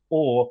fans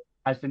or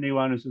as the new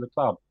owners of the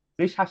club.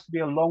 This has to be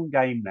a long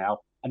game now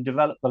and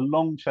develop the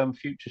long-term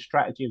future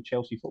strategy of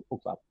Chelsea Football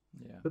Club.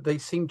 Yeah. But they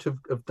seem to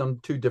have done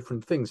two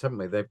different things, haven't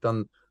they? They've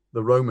done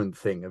the Roman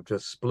thing of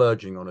just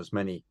splurging on as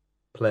many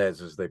players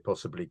as they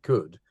possibly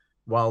could,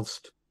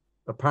 whilst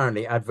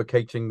apparently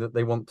advocating that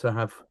they want to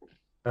have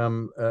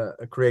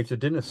create a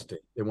dynasty.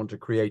 They want to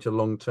create a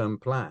long-term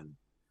plan,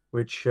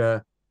 which,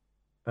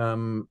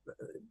 according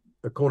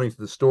to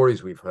the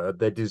stories we've heard,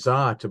 their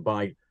desire to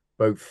buy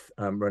both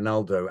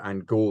Ronaldo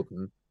and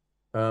Gordon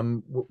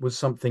was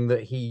something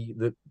that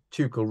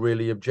Tuchel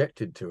really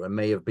objected to, and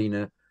may have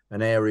been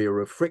an area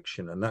of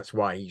friction, and that's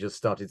why he just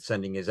started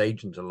sending his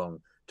agent along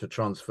to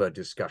transfer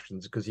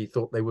discussions, because he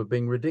thought they were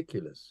being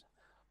ridiculous.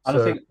 And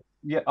I think,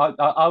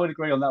 I would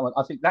agree on that one.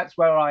 I think that's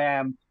where I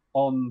am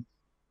on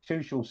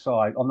Tuchel's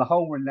side on the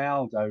whole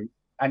Ronaldo,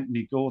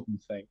 Anthony Gordon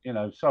thing.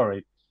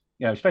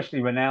 Especially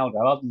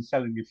Ronaldo. Other than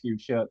selling a few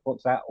shirts,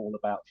 what's that all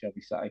about? Shall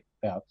we say?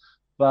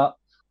 But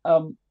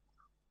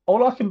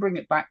all I can bring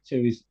it back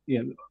to is,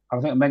 I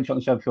think I mentioned on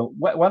the show before,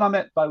 when I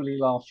met Bowley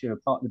last year,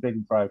 part of the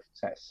bidding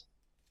process,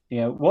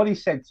 what he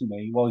said to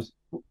me was,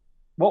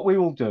 what we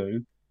will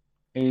do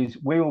is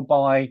we will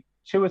buy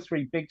 2 or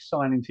 3 big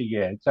signings a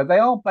year. So they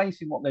are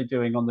basing what they're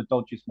doing on the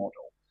Dodgers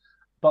model.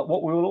 But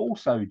what we will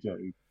also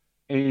do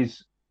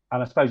is,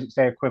 and I suppose it's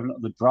their equivalent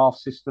of the draft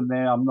system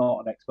there. I'm not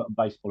an expert on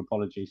baseball,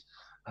 apologies.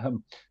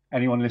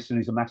 Anyone listening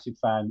who's a massive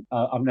fan,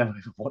 I've never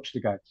even watched a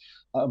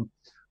game.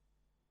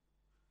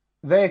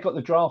 They've got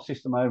the draft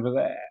system over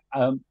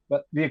there.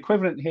 But the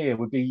equivalent here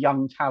would be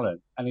young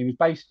talent. And he was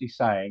basically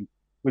saying,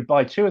 we'd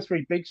buy 2 or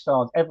 3 big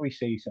stars every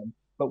season,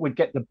 but we'd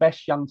get the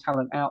best young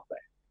talent out there.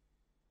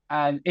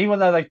 And even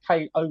though they've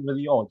paid over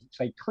the odds, which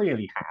they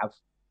clearly have,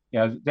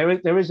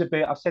 there is a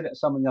bit. I said it to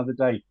someone the other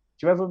day.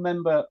 Do you ever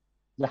remember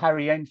the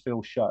Harry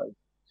Enfield show?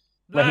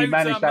 Where he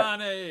managed that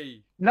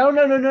money. No.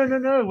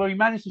 Where he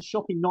managed to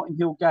shop in Notting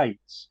Hill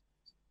Gates.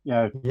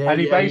 And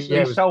he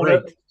basically sold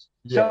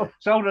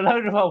sold a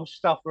load of old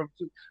stuff.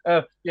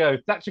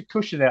 That's a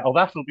cushion there. Oh,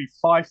 that'll be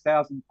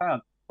 £5,000.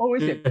 Oh,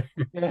 is it?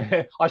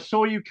 Yeah, I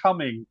saw you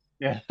coming.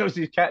 Yeah, that was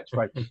his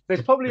catchphrase.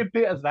 There's probably a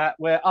bit of that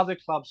where other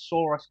clubs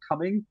saw us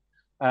coming,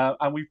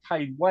 and we've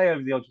paid way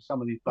over the odds of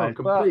some of these players.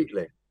 Oh,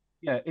 completely.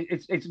 But,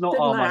 it's not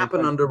Didn't our that money.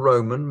 happen under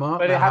Roman, Mark?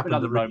 But it happened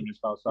under Roman as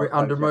well.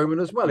 Under Roman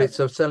as well. It's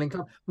a selling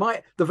club.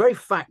 The very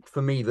fact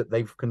for me that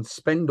they can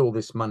spend all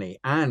this money,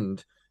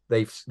 and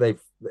they've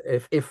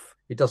if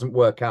it doesn't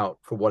work out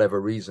for whatever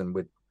reason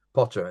with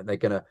Potter, they're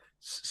going to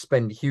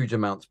spend huge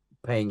amounts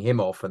paying him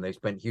off, and they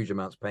spent huge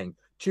amounts paying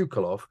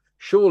Tuchel,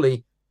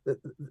 surely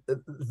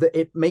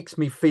it makes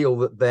me feel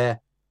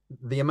that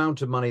the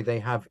amount of money they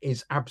have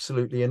is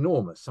absolutely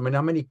enormous. I mean,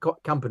 how many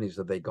companies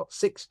have they got?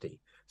 60.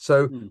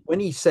 So when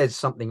he says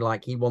something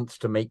like he wants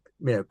to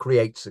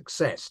create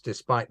success,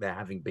 despite there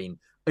having been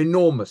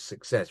enormous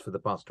success for the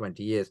past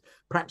 20 years,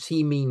 perhaps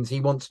he means he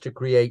wants it to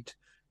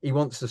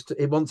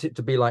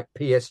be like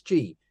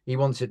PSG. He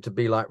wants it to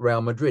be like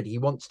Real Madrid. He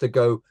wants to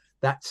go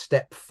that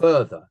step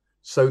further.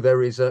 So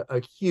there is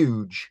a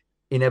huge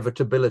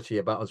inevitability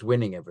about us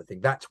winning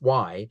everything. That's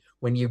why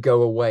when you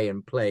go away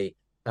and play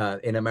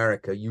in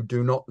America, you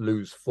do not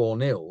lose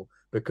 4-0,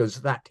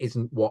 because that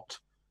isn't what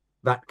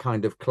that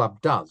kind of club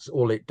does.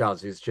 All it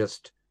does is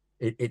just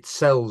it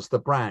sells the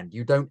brand.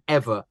 You don't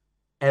ever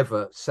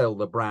sell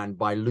the brand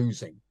by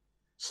losing.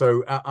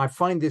 So I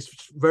find this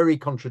very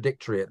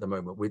contradictory at the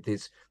moment with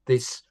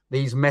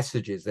these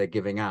messages they're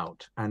giving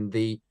out, and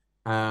the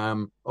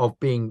of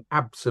being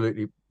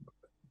absolutely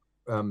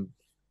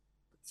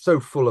so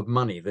full of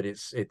money that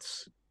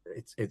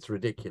it's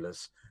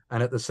ridiculous.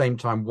 And at the same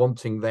time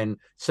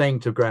saying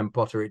to Graham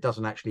Potter, it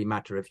doesn't actually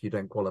matter if you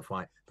don't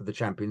qualify for the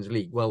Champions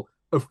League. Well,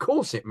 of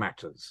course it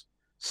matters.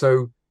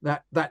 So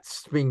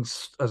that's being,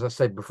 as I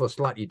said before,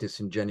 slightly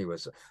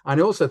disingenuous. And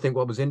I also think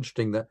what was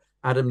interesting that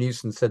Adam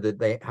Newson said that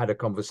they had a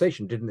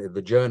conversation, didn't they,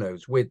 the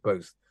journos, with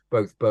both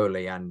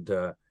Bowley and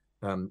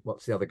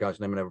what's the other guy's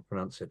name? I never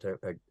pronounce it.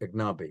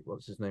 Ignabi.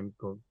 What's his name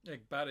called?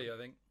 Igbadi, I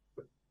think.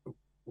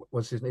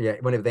 What's his name? Yeah,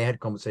 whenever they had a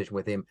conversation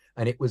with him,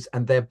 and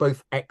they're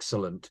both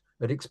excellent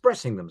at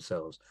expressing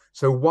themselves.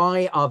 So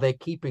why are they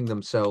keeping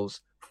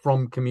themselves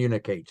from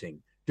communicating,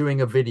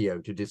 doing a video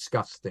to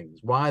discuss things?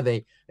 Why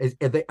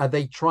are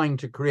they trying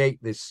to create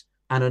this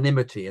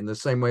anonymity in the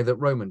same way that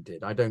Roman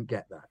did? I don't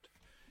get that.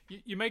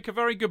 You make a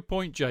very good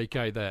point,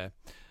 JK, there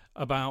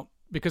about,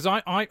 because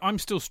I'm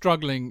still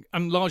struggling,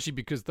 and largely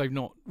because they've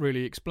not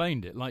really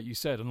explained it, like you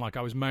said, and like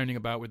I was moaning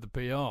about with the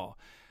PR.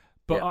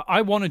 But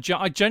yeah.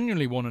 I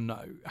genuinely want to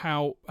know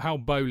how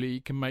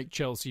Bowley can make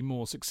Chelsea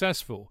more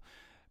successful.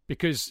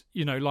 Because,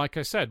 like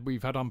I said,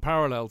 we've had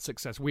unparalleled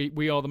success.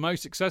 We are the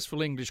most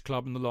successful English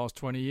club in the last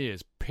 20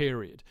 years,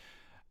 period.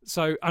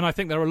 So, and I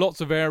think there are lots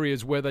of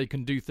areas where they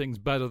can do things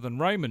better than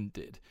Roman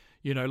did.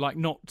 Like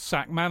not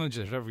sack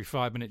managers every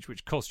 5 minutes,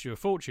 which costs you a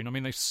fortune. I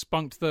mean, they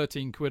spunked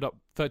 13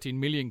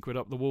 million quid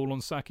up the wall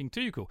on sacking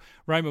Tuchel.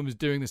 Roman was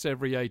doing this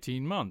every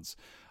 18 months.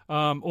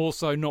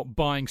 Also, not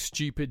buying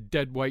stupid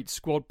deadweight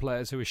squad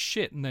players who are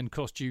shit and then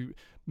cost you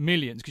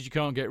millions because you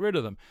can't get rid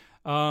of them.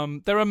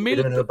 There are millions.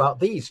 We don't know about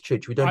these,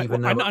 Chidge. We don't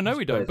even know. I know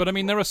we don't. But I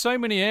mean, there are so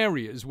many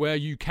areas where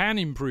you can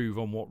improve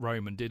on what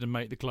Roman did and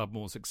make the club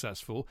more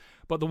successful.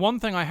 But the one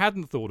thing I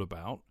hadn't thought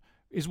about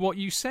is what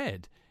you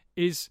said,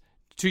 is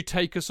to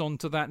take us on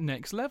to that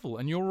next level.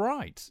 And you're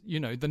right.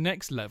 The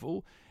next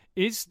level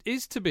is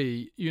to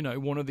be,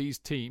 one of these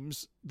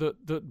teams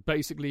that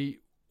basically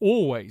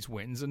always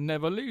wins and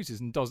never loses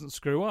and doesn't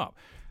screw up.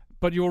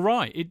 But you're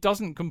right. It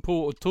doesn't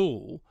comport at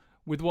all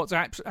with what's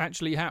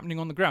actually happening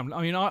on the ground.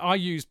 I mean, I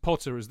used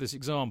Potter as this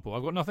example.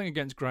 I've got nothing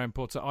against Graham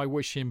Potter. I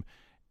wish him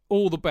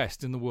all the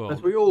best in the world.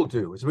 As we all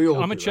do.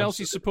 I'm a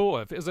Chelsea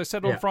supporter. As I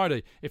said on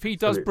Friday, if he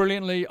does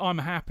brilliantly, I'm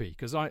happy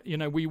because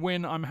we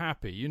win. I'm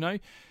happy.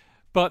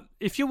 But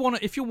if you're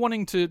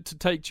wanting to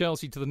take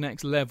Chelsea to the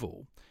next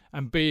level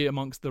and be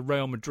amongst the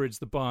Real Madrids,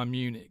 the Bayern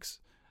Munichs,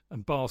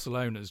 and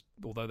Barcelona's,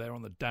 although they're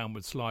on the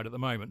downward slide at the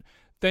moment,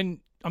 then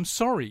I'm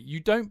sorry, you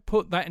don't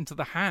put that into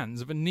the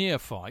hands of a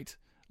neophyte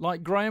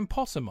like Graham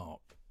Potter,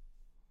 Mark.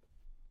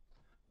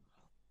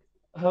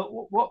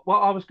 What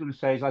I was going to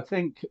say is, I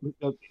think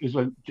is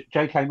when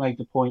JK made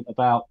the point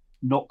about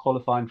not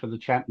qualifying for the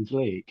Champions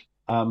League.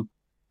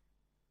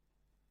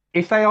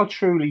 If they are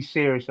truly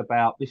serious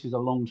about this is a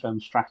long-term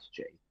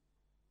strategy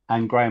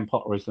and Graham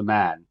Potter is the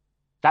man,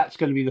 that's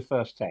going to be the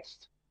first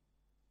test.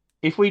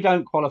 If we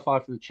don't qualify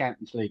for the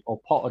Champions League or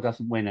Potter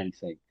doesn't win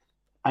anything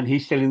and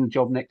he's still in the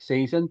job next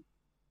season,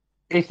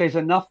 if there's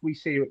enough we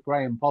see at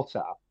Graham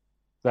Potter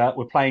that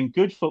we're playing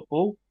good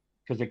football,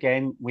 because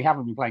again, we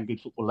haven't been playing good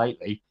football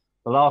lately.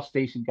 The last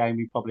decent game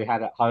we probably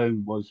had at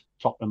home was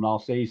Tottenham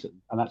last season,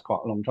 and that's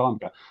quite a long time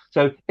ago.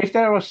 So if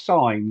there are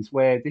signs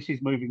where this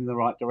is moving in the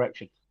right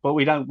direction, but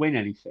we don't win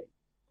anything,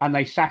 and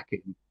they sack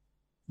him,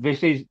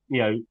 this is,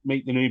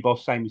 meet the new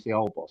boss, same as the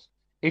old boss.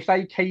 If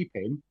they keep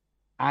him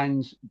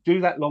and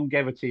do that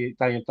longevity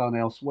they have done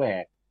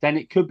elsewhere, then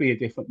it could be a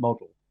different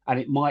model, and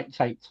it might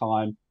take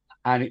time,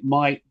 and it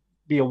might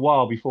be a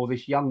while before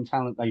this young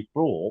talent they've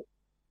brought,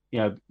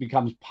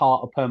 becomes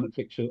part of permanent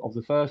fixture of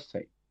the first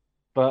team.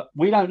 But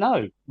we don't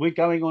know. We're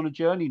going on a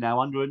journey now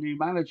under a new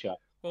manager,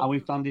 and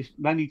we've done this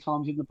many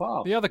times in the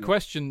past. The other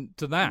question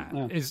to that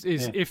is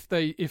if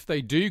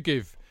they do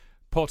give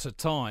Potter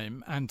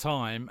time and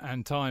time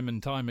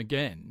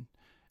again,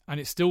 and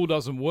it still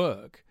doesn't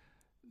work,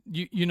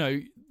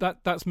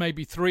 that's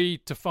maybe 3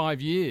 to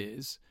 5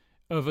 years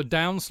of a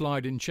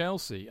downslide in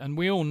Chelsea, and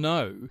we all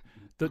know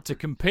that to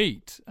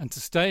compete and to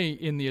stay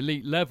in the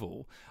elite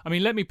level, I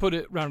mean, let me put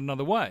it round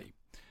another way.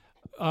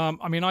 I'll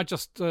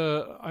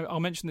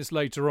mention this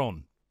later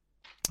on.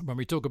 when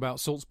we talk about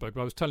Salzburg,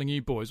 but I was telling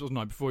you boys, wasn't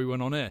I, before we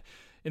went on air,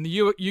 in the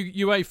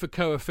UEFA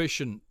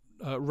coefficient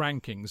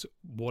rankings,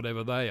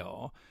 whatever they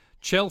are,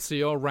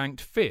 Chelsea are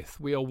ranked 5th.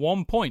 We are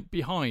 1 point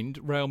behind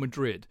Real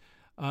Madrid.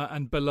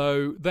 And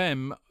below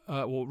them,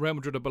 Real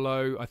Madrid are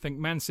below, I think,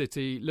 Man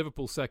City,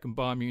 Liverpool second,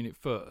 Bayern Munich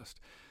first.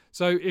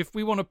 So if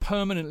we want to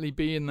permanently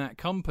be in that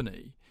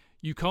company,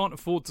 you can't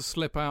afford to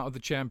slip out of the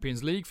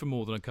Champions League for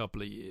more than a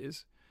couple of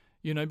years,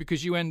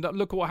 because you end up,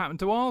 look at what happened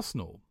to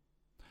Arsenal.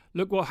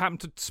 Look what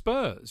happened to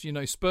Spurs.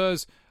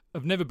 Spurs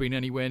have never been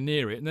anywhere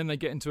near it, and then they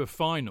get into a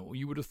final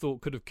you would have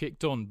thought could have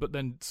kicked on, but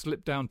then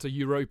slipped down to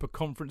Europa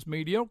Conference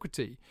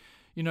mediocrity.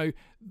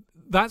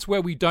 That's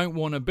where we don't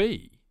want to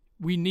be.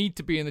 We need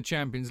to be in the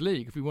Champions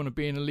League if we want to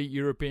be an elite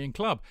European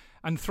club.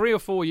 And 3 or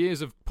 4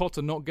 years of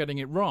Potter not getting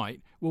it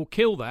right will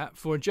kill that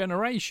for a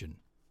generation.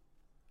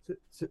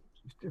 Can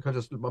I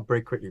just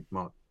very quickly,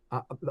 Mark?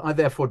 I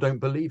therefore don't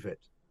believe it.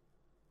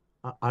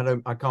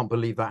 I can't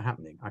believe that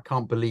happening. I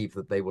can't believe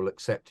that they will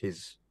accept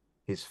his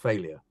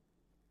failure,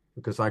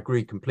 because I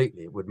agree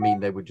completely. It would mean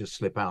they would just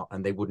slip out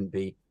and they wouldn't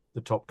be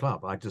the top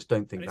club. I just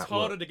don't think and that it's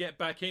harder works. to get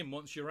back in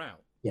once you're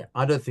out. Yeah,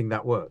 I don't think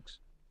that works.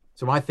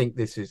 So I think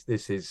this is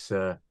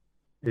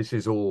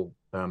all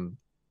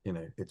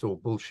it's all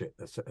bullshit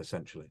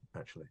essentially,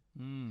 actually.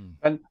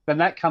 And then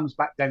that comes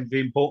back then to the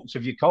importance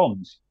of your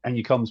comms and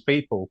your comms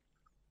people.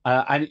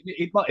 And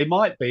it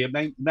might be, it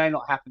may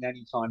not happen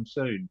anytime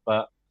soon,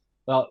 but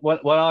when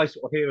I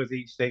sort of hear of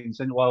these things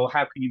and, well,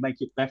 how can you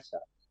make it better?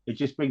 It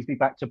just brings me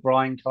back to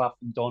Brian Clough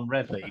and Don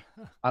Revie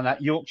and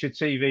that Yorkshire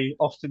TV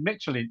Austin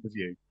Mitchell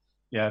interview.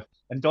 Yeah.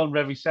 And Don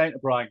Revie saying to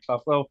Brian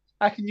Clough, well,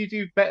 how can you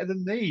do better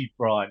than me,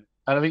 Brian?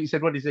 And I think he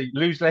said, what is he?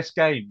 Lose less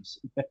games.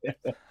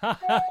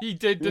 He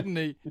did, didn't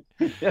he?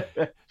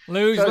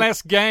 Lose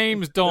less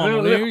games,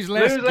 Don. Lose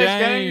less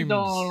games.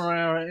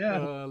 Don.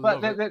 Yeah.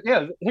 But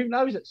who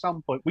knows at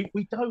some point?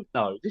 We don't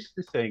know. This is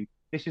the thing.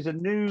 This is a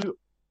new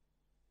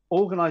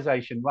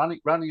organisation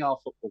running our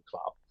football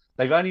club.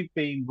 They've only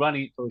been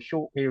running it for a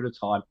short period of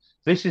time.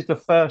 This is the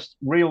first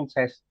real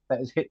test that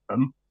has hit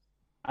them.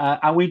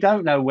 And we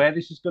don't know where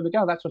this is going to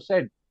go. That's what I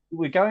said.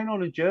 We're going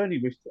on a journey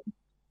with them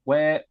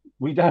where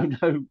we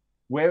don't know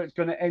where it's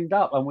going to end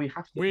up, and we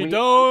have to. We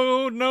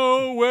don't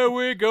know where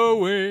we're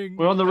going.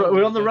 We're on the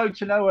road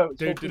to nowhere.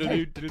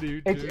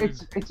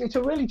 It's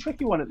a really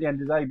tricky one at the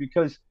end of the day,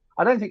 because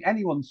I don't think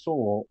anyone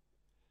saw.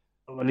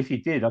 Well, if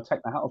you did, I'll take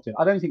my hat off to you.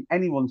 I don't think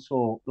anyone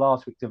saw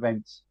last week's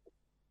events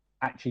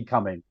actually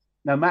coming.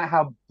 No matter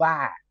how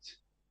bad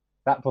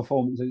that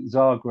performance at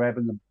Zagreb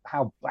and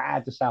how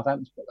bad the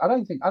Southampton. I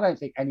don't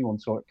think anyone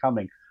saw it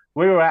coming.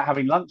 We were out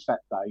having lunch that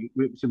day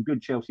with some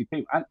good Chelsea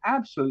people, and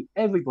absolutely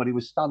everybody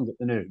was stunned at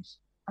the news.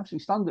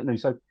 Absolutely stunned at the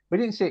news. So we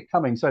didn't see it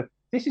coming. So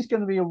this is going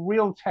to be a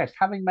real test.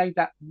 Having made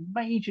that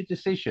major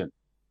decision,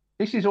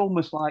 this is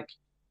almost like,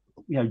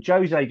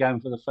 Jose going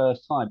for the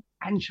first time,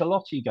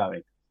 Ancelotti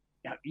going.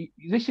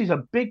 This is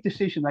a big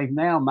decision they've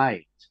now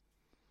made.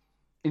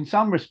 In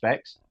some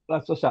respects,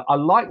 like I said, I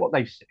like what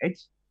they've said.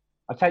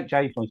 I take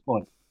Jason's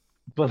point,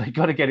 but they've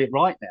got to get it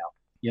right now.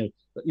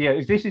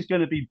 If this is going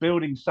to be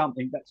building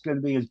something that's going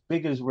to be as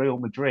big as Real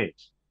Madrid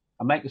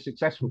and make it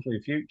successful for the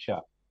future,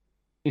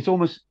 it's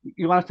almost,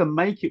 you have to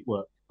make it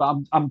work. But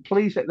I'm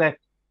pleased that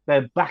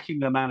they're backing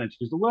the manager,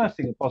 because the worst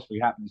thing that possibly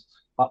happens,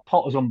 like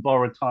Potter's on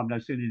borrowed time no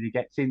sooner as he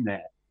gets in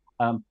there.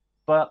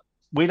 But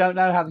we don't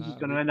know how this is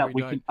going to end up.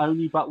 We can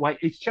only but wait.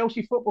 It's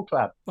Chelsea Football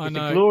Club.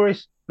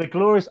 It's the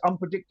glorious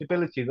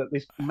unpredictability that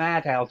this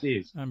madhouse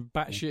is. And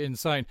batshit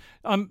insane.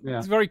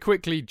 Very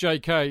quickly,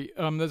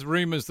 JK, there's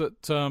rumours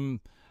that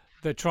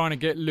they're trying to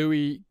get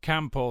Luis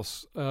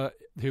Campos,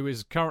 who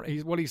is currently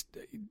he's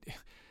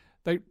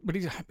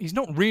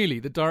not really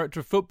the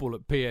director of football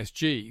at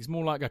PSG. He's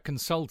more like a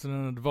consultant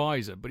and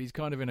advisor, but he's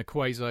kind of in a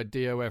quasi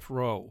DOF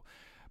role.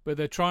 But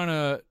they're trying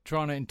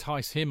to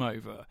entice him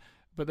over.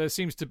 But there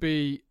seems to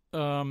be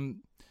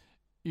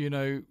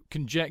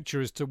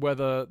conjecture as to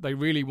whether they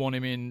really want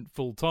him in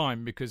full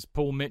time, because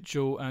Paul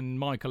Mitchell and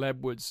Michael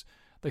Edwards,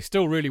 they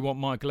still really want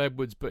Michael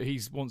Edwards, but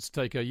he wants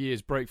to take a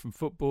year's break from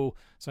football,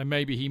 so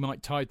maybe he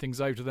might tide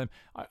things over to them.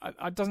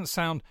 It doesn't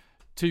sound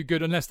too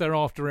good unless they're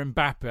after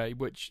Mbappe,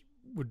 which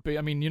would be,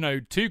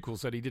 Tuchel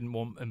said he didn't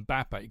want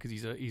Mbappe because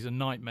he's a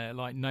nightmare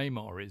like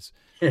Neymar is.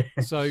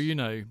 So,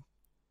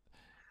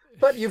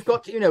 But you've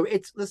got,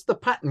 it's the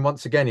pattern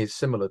once again is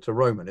similar to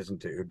Roman,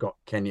 isn't it? Who got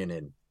Kenyon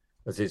in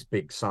as his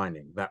big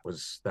signing. That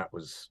was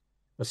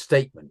a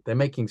statement. They're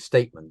making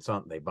statements,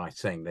 aren't they, by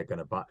saying they're going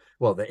to buy.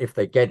 Well, if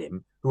they get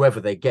him,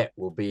 whoever they get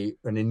will be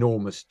an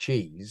enormous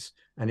cheese,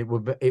 and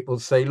it will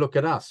say, "Look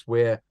at us,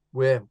 we're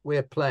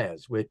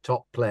players, we're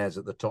top players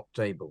at the top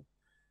table."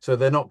 So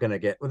they're not going to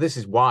get. Well, this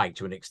is why,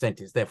 to an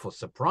extent, it's therefore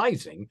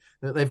surprising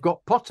that they've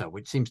got Potter,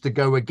 which seems to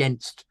go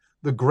against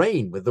the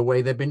grain with the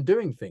way they've been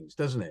doing things,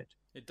 doesn't it?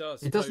 It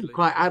does. It doesn't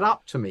quite add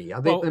up to me. I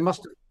think they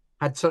must have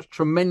had such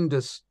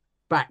tremendous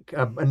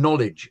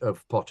knowledge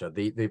of Potter.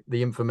 The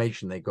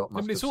information they got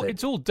must have said.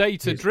 It's all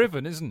data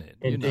driven, isn't it?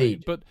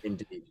 Indeed, But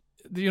indeed.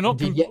 You're not.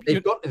 Indeed,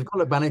 they've got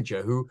a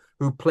manager who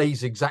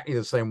plays exactly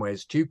the same way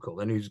as Tuchel,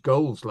 and whose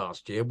goals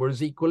last year were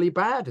as equally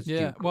bad as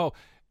Tuchel. Well,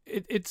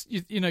 it's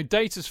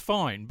data's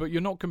fine, but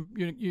you're not.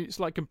 It's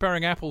like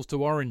comparing apples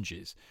to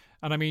oranges.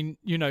 And I mean,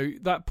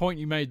 that point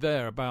you made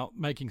there about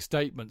making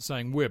statements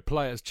saying we're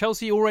players.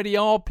 Chelsea already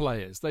are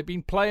players. They've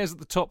been players at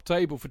the top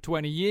table for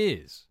 20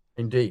 years.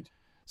 Indeed.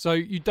 So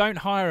you don't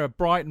hire a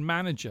Brighton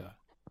manager.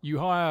 You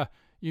hire,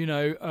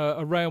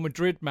 a Real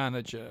Madrid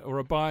manager or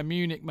a Bayern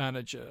Munich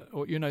manager,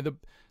 or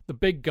the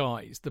big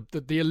guys, the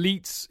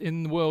elites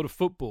in the world of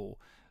football.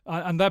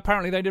 And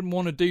apparently they didn't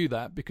want to do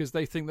that because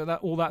they think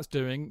that all that's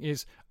doing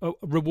is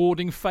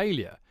rewarding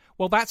failure.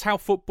 Well, that's how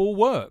football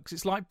works.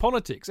 It's like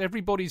politics.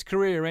 Everybody's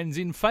career ends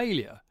in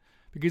failure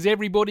because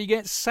everybody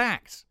gets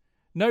sacked.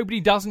 Nobody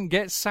doesn't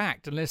get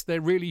sacked unless they're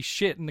really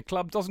shit and the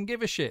club doesn't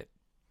give a shit.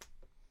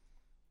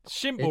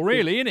 Simple,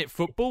 really, isn't it,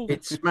 football?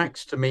 It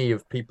smacks to me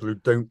of people who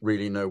don't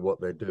really know what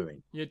they're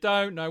doing. You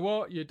don't know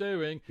what you're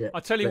doing. Yeah,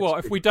 I tell you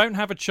what, if we don't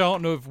have a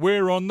chant of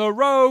we're on the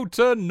road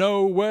to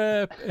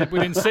nowhere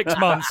within 6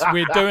 months,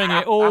 we're doing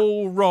it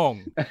all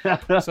wrong.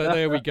 So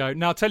there we go.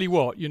 Now, I'll tell you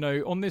what,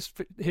 on this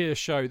here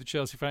show, the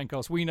Chelsea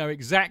Fancast, we know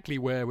exactly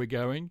where we're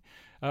going.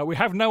 We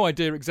have no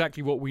idea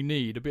exactly what we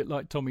need, a bit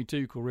like Tommy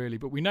Tuchel, really,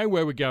 but we know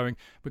where we're going.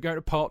 We're going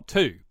to part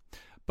 2.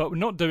 But we're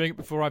not doing it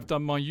before I've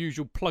done my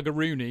usual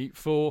plug-a-rooney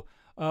for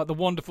the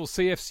wonderful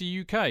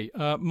CFC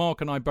UK.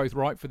 Mark and I both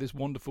write for this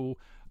wonderful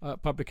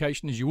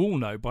publication, as you all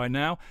know by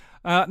now.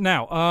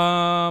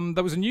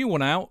 There was a new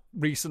one out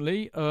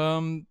recently,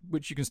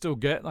 which you can still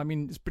get. I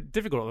mean, it's pretty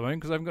difficult at the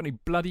moment because I haven't got any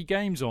bloody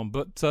games on,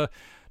 but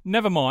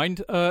never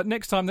mind.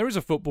 Next time there is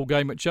a football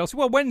game at Chelsea.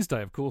 Well,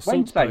 Wednesday, of course.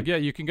 Wednesday. Salzburg. Yeah,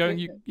 you can go and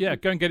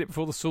go and get it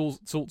before the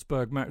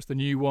Salzburg match, the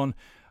new one.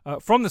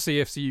 From the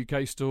CFC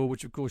UK store,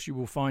 which of course you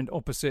will find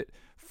opposite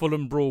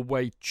Fulham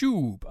Broadway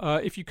Tube.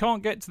 If you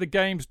can't get to the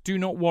games, do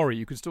not worry.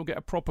 You can still get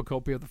a proper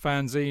copy of the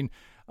fanzine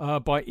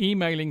by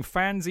emailing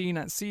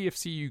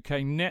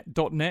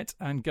fanzine@cfcuknet.net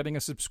and getting a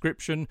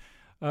subscription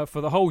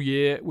for the whole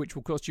year, which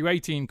will cost you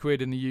 18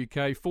 quid in the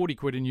UK, 40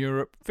 quid in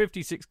Europe,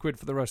 56 quid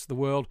for the rest of the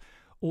world.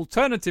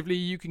 Alternatively,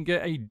 you can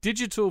get a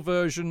digital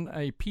version,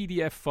 a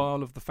PDF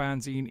file of the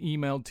fanzine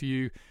emailed to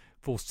you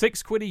for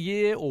 6 quid a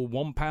year or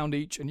 £1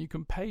 each, and you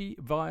can pay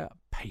via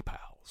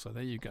PayPal. So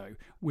there you go.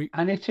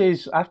 And it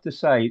is, I have to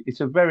say,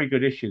 it's a very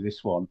good issue,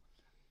 this one.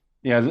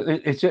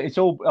 It's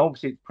all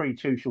obviously it's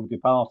pre-Tuchel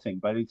departing,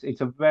 but it's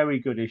a very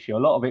good issue. A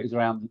lot of it is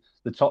around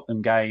the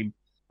Tottenham game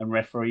and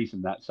referees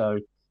and that. So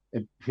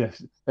the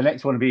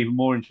next one will be even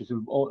more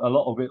interesting. A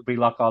lot of it will be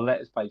like our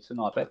letters page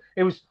tonight. But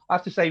it was, I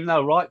have to say,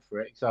 no right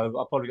for it. So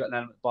I probably got an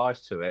element of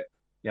bias to it.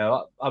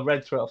 I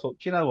read through it. I thought,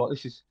 do you know what?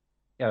 This is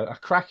a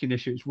cracking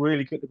issue. It's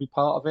really good to be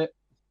part of it.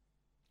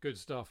 Good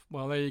stuff.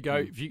 Well, there you go.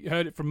 If you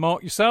heard it from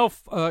Mark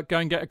yourself, go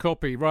and get a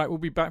copy. Right, we'll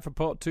be back for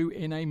part 2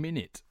 in a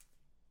minute.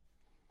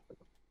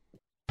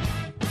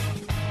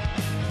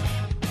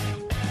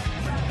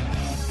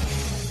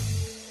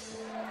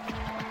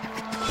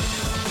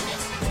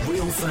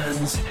 Real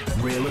fans,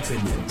 real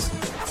opinions.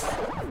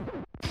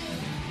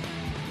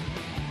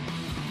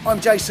 I'm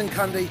Jason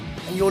Cundy,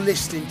 and you're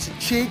listening to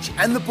Chidge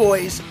and the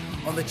boys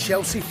on the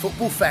Chelsea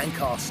Football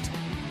Fancast.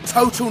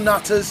 Total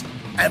nutters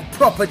and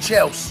proper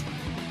Chelsea.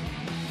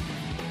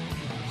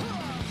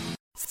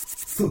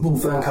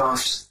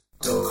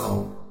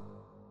 Footballfancast.com.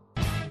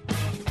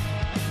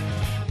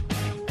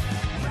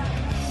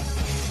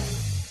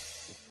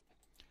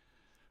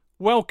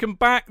 Welcome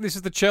back. This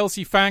is the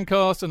Chelsea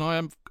Fancast, and I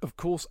am, of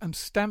course,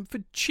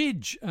 Stamford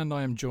Chidge, and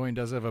I am joined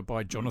as ever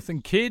by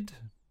Jonathan Kidd.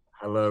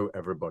 Hello,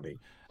 everybody.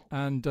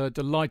 And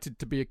delighted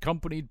to be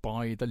accompanied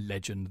by the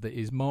legend that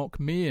is Mark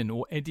Meehan,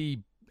 or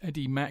Eddie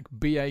Mac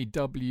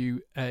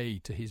BAWA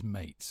to his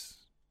mates.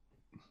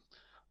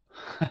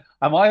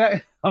 Am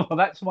I? Oh,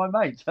 that's my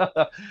mate.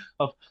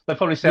 They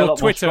probably say a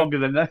lot more stronger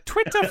than that.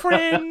 Twitter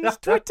friends.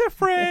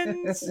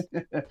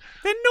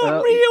 They're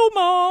not real,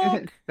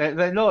 Mark.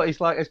 They're not. It's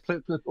like,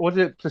 what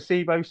did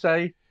placebo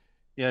say?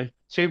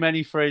 Too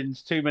many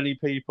friends, too many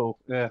people.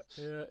 Yeah.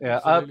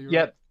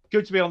 Right.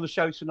 Good to be on the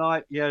show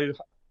tonight.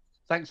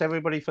 Thanks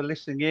everybody for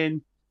listening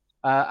in.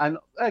 And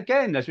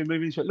again, as we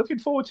move into it, looking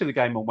forward to the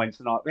game on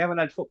Wednesday night. We haven't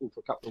had football for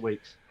a couple of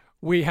weeks.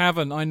 We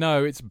haven't. I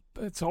know it's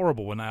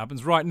horrible when that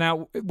happens. Right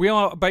now, we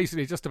are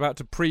basically just about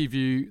to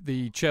preview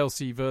the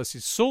Chelsea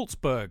versus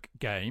Salzburg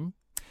game,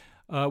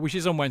 which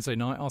is on Wednesday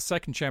night, our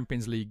second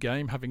Champions League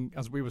game, having,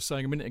 as we were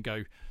saying a minute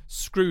ago,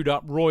 screwed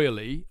up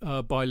royally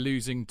by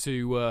losing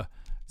to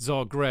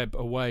Zagreb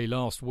away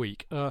last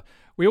week.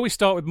 We always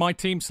start with my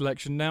team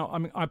selection. Now, I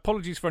mean,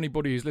 apologies for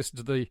anybody who's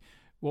listened to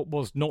what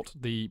was not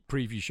the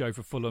preview show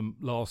for Fulham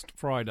last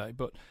Friday,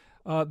 but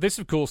this,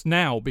 of course,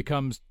 now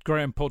becomes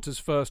Graham Potter's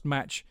first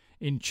match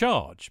in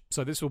charge.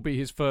 So this will be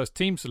his first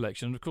team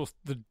selection. And of course,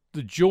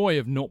 the joy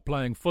of not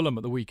playing Fulham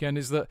at the weekend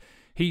is that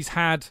he's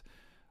had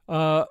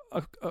quite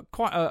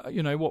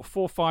a 4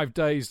 or 5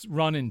 days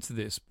run into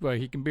this, where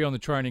he can be on the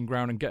training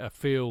ground and get a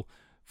feel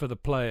for the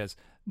players.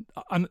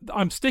 And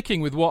I'm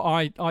sticking with what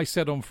I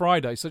said on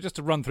Friday. So just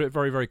to run through it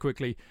very, very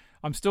quickly,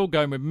 I'm still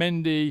going with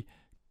Mendy,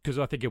 because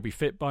I think he'll be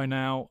fit by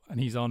now, and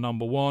he's our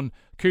number one.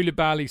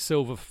 Koulibaly,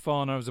 Silva,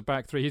 Fofana as a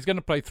back three. He's going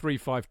to play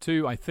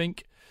 3-5-2, I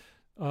think.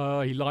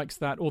 He likes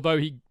that, although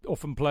he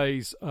often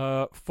plays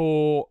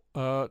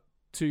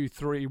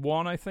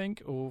 4-2-3-1, I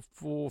think, or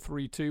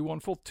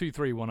 4-3-2-1,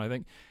 4-2-3-1, I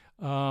think,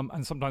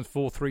 and sometimes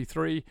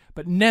 4-3-3,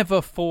 but never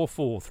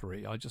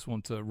 4-4-3. I just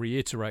want to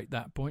reiterate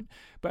that point.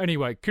 But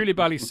anyway,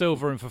 Koulibaly,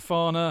 Silva and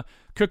Fofana,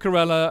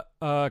 Cucurella,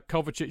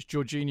 Kovacic,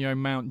 Jorginho,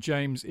 Mount,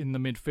 James in the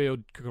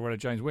midfield, Cucurella,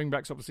 James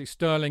wing-backs, obviously,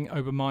 Sterling,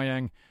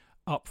 Aubameyang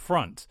up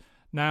front.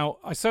 Now,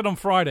 I said on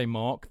Friday,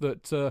 Mark,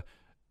 that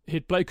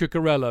he'd play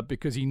Cucurella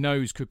because he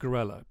knows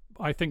Cucurella.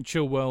 I think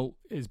Chilwell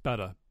is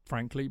better,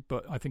 frankly,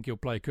 but I think he'll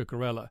play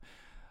Cucurella.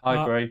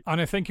 I agree. And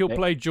I think he'll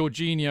play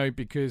Jorginho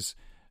because,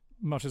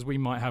 much as we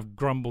might have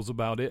grumbles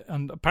about it,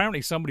 and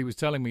apparently somebody was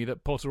telling me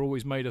that Potter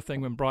always made a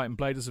thing when Brighton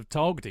played us of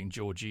targeting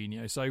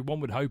Jorginho, so one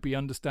would hope he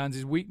understands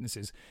his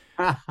weaknesses.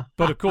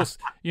 But of course,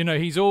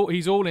 he's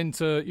all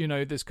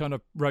into, this kind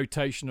of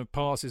rotation of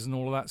passes and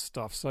all of that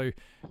stuff. So,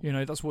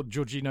 that's what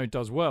Jorginho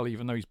does well,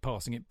 even though he's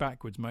passing it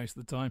backwards most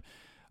of the time.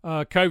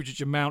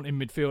 Kovacic and Mount in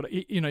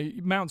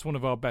midfield. Mount's one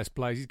of our best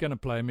players. He's going to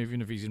play him even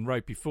if he's in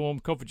ropey form.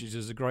 Kovacic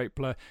is a great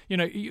player.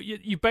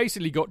 You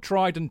basically got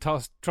tried and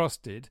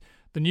trusted.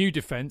 The new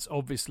defence,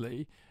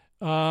 obviously,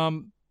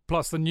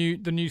 plus the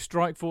new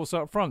strike force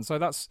up front. So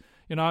that's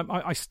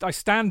I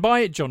stand by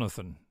it,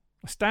 Jonathan.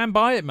 I stand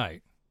by it,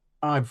 mate.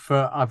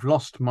 I've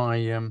lost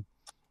my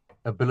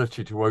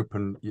ability to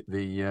open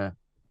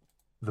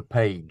the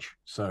page,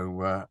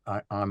 so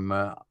I don't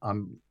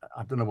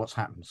know what's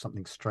happened.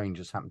 Something strange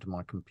has happened to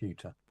my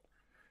computer.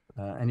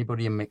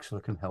 Anybody in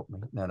Mixler can help me?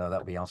 No,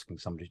 that'll be asking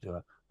somebody to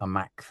do a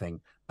Mac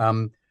thing.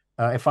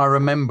 If I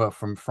remember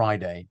from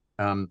Friday,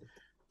 I'm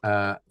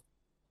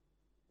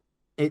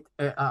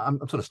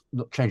sort of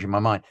not changing my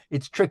mind.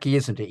 It's tricky,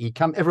 isn't it?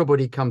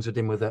 Everybody comes at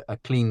him with a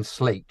clean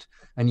slate,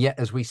 and yet,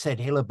 as we said,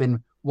 he'll have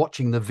been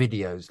watching the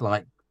videos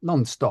like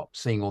non-stop,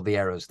 seeing all the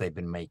errors they've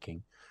been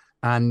making,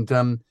 and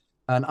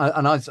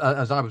as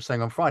I was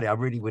saying on Friday, I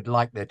really would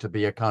like there to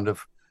be a kind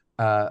of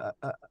a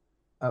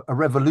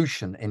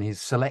revolution in his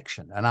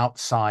selection. An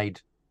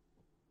outside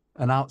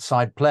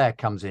player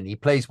comes in. He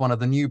plays one of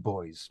the new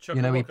boys. He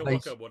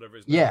plays whatever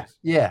his name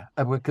is.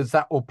 Because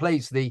that or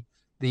plays the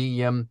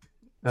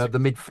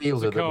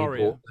midfielder that we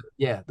bought.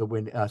 Yeah, the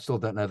win. I still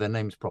don't know their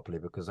names properly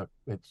because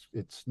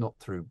it's not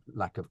through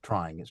lack of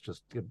trying. It's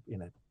just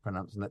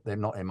pronouncing that they're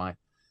not in my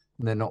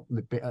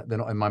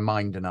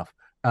mind enough.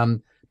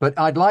 But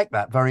I'd like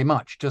that very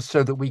much, just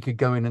so that we could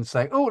go in and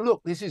say, "Oh,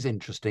 look, this is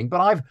interesting."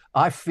 But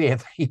I fear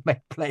that he may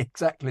play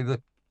exactly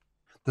the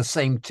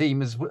same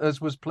team as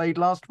was played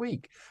last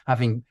week.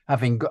 Having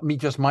got me,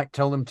 just might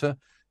tell them to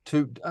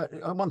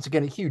once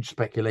again, a huge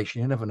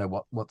speculation. You never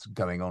know what's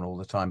going on all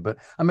the time. But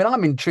I mean,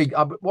 I'm intrigued.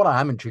 What I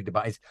am intrigued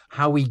about is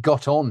how he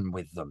got on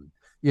with them.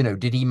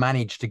 Did he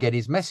manage to get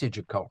his message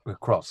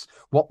across?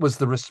 What was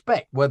the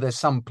respect? Were there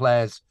some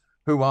players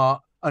who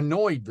are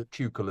annoyed that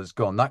Tuchel has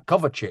gone? That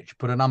Kovacic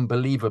put an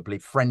unbelievably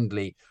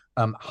friendly,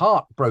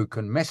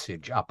 heartbroken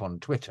message up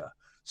on Twitter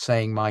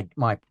saying, my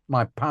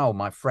pal,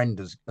 my friend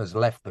has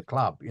left the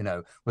club,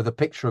 with a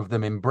picture of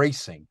them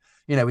embracing.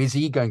 Is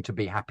he going to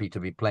be happy to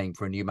be playing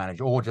for a new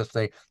manager, or just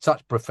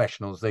such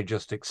professionals, they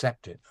just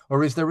accept it?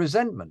 Or is there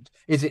resentment?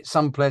 Is it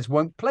some players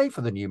won't play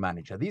for the new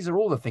manager? These are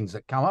all the things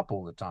that come up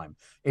all the time.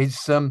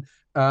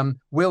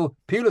 Will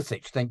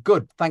Pulisic think,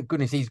 good, thank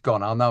goodness he's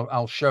gone.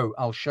 I'll show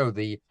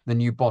the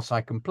new boss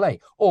I can play.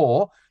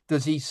 Or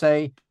does he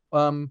say,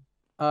 I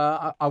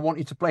want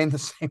you to play in the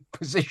same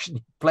position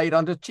you played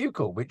under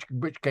Tuchel,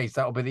 which case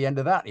that'll be the end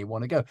of that. You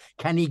want to go.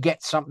 Can he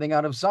get something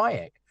out of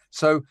Ziyech?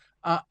 So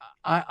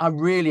I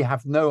really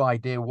have no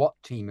idea what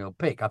team he'll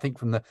pick. I think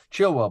from the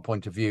Chilwell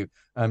point of view,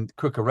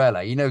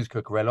 Cucurella, he knows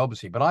Cucurella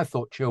obviously, but I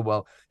thought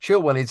Chilwell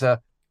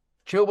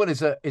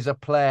is a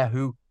player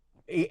who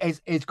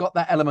he's got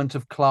that element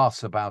of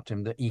class about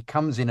him, that he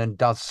comes in and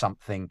does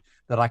something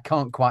that I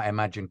can't quite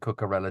imagine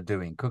Cucurella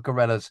doing.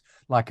 Cucurella's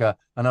like an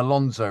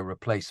Alonso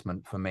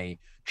replacement for me.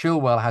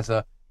 Chilwell has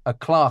a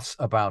class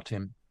about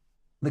him.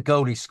 The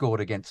goal he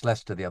scored against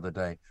Leicester the other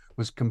day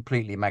was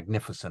completely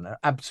magnificent,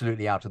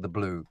 absolutely out of the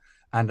blue,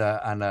 and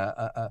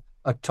a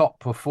top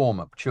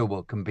performer.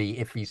 Chilwell can be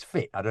if he's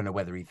fit. I don't know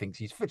whether he thinks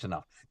he's fit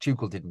enough.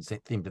 Tuchel didn't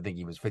seem to think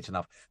he was fit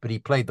enough, but he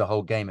played the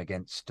whole game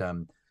against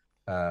Zagreb,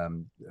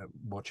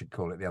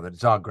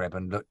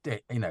 and looked,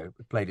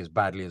 played as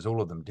badly as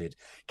all of them did.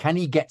 Can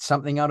he get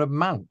something out of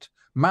Mount?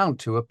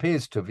 Mount, who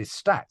appears to have his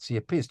stats, he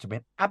appears to be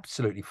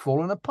absolutely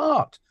fallen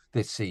apart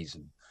this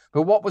season.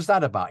 But what was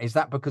that about? Is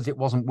that because it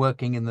wasn't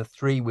working in the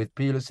three with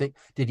Pulisic?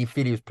 Did he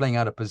feel he was playing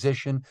out of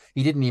position?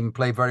 He didn't even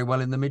play very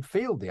well in the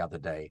midfield the other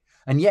day.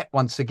 And yet,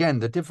 once again,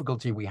 the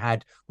difficulty we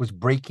had was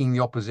breaking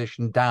the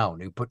opposition down,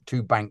 who put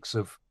two banks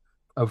of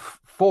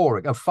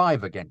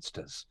five against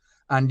us.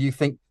 And you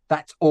think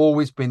that's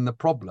always been the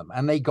problem.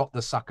 And they got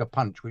the sucker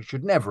punch, which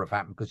should never have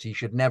happened, because he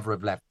should never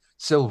have left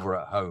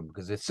Silva at home,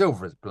 because if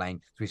Silva is playing,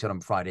 as we said on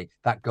Friday,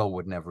 that goal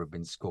would never have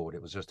been scored.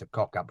 It was just a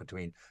cock-up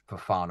between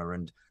Fofana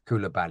and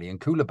Koulibaly.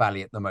 And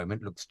Koulibaly at the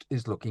moment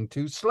is looking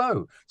too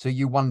slow. So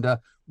you wonder,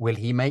 will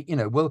he make,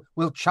 will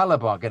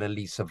Chalobah get a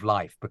lease of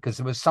life? Because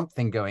there was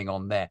something going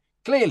on there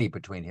clearly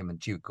between him and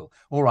Tuchel.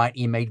 All right,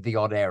 he made the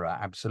odd error,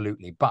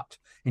 absolutely. But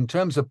in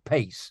terms of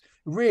pace,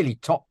 really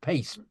top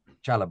pace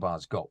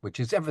Chalobah's got, which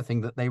is everything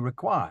that they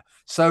require.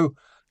 So,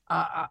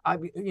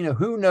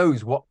 who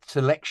knows what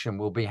selection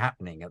will be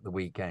happening at the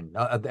weekend,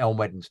 on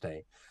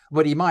Wednesday.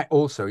 But he might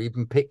also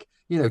even pick,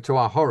 to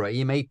our horror,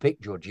 he may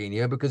pick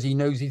Jorginho because he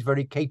knows he's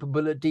very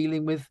capable at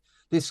dealing with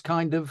this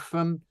kind of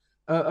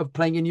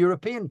playing in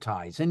European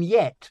ties. And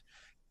yet,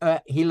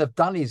 he'll have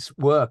done his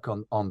work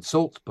on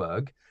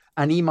Salzburg,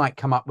 and he might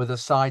come up with a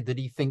side that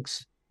he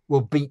thinks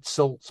will beat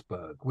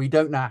Salzburg. We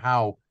don't know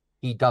how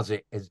he does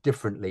it as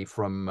differently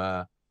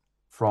from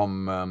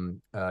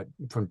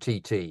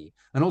TT.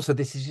 And also,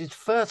 this is his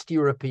first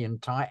European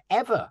tie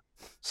ever.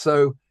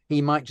 So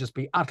he might just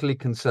be utterly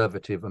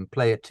conservative and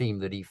play a team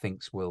that he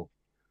thinks will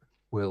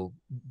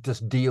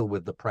just deal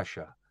with the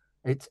pressure.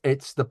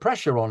 It's the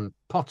pressure on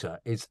Potter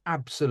is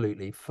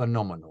absolutely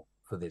phenomenal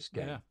for this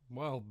game. Yeah,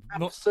 well,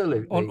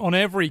 absolutely on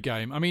every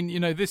game. I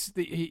mean,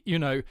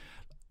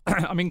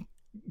 I mean,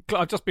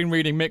 I've just been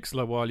reading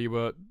Mixlr while you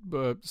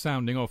were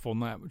sounding off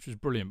on that, which was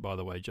brilliant, by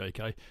the way,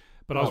 JK.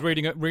 But I was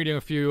reading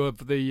a few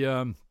of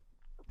the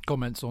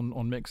comments on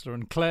Mixlr,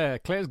 and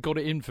Claire's got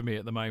it in for me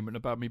at the moment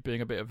about me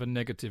being a bit of a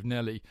negative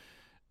Nelly.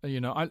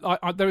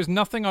 There is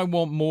nothing I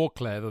want more,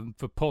 Claire, than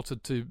for Potter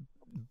to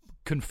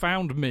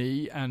confound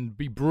me and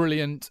be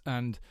brilliant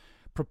and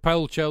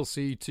propel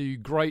Chelsea to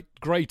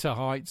greater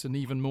heights and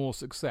even more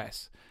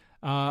success.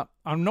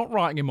 I'm not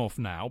writing him off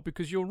now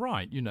because you're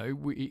right.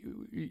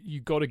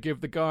 You got to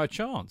give the guy a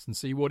chance and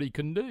see what he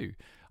can do.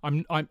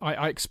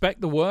 I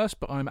expect the worst,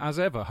 but I'm as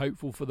ever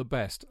hopeful for the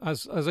best.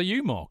 As are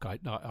you, Mark?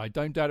 I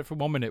don't doubt it for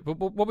 1 minute. But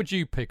what would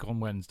you pick on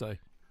Wednesday?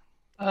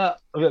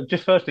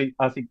 Just firstly,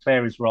 I think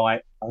Claire is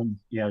right.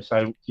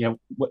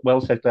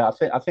 Well said, Claire.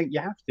 I think you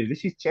have to.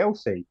 This is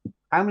Chelsea.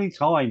 How many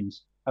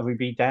times have we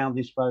been down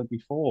this road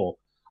before?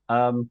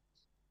 I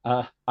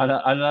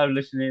know.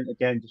 Listening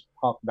again, just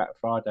harking back to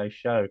Friday's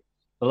show.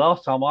 The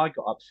last time I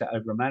got upset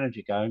over a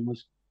manager going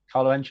was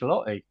Carlo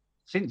Ancelotti.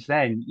 Since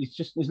then,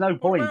 there's no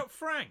point. What about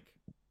Frank?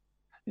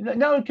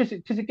 No, because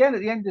again,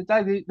 at the end of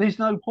the day, there's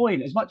no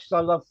point. As much as I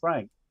love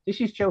Frank, this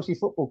is Chelsea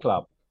Football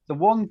Club. The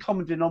one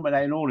common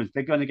denominator in all is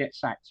they're going to get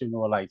sacked sooner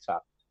or later.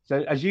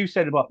 So, as you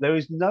said there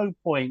is no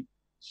point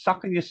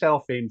sucking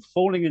yourself in,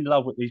 falling in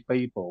love with these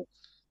people,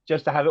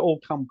 just to have it all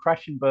come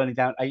crashing, burning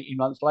down 18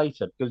 months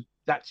later. Because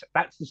that's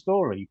the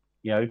story.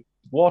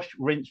 Wash,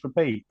 rinse,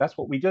 repeat. That's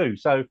what we do.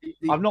 So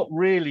I've not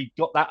really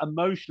got that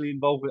emotionally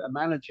involved with a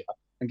manager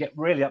and get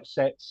really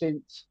upset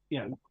since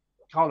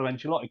Carlo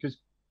Ancelotti, because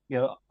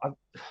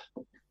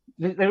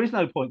there is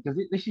no point, because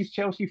this is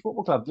Chelsea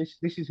Football Club. This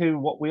is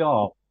what we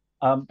are.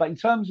 But in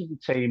terms of the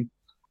team,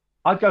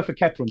 I'd go for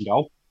Kepa in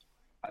goal.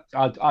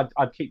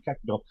 I'd keep Kepa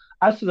in goal.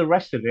 As for the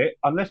rest of it,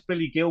 unless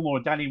Billy Gilmore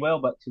or Danny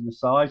Welbeck's in the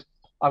side,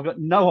 I've got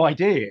no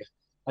idea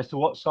as to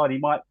what side he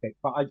might pick.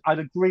 But I'd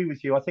agree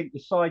with you. I think the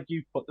side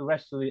you put, the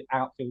rest of the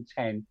outfield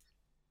 10,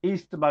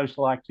 is the most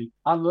likely,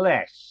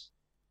 unless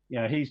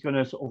he's going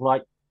to sort of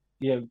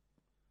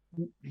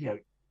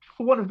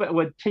for want of a better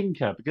word,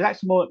 tinker, because that's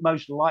the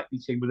most likely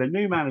team. With a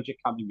new manager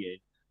coming in,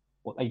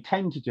 what they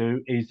tend to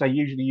do is they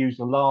usually use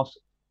the last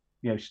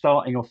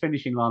starting or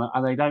finishing lineup,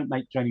 and they don't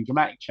make any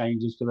dramatic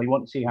changes because they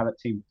want to see how that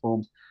team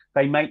performs.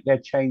 They make their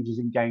changes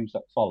in games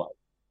that follow.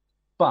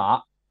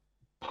 But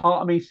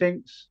part of me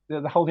thinks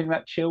the whole thing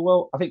about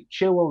Chilwell, I think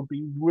Chilwell would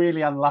be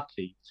really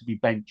unlucky to be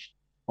benched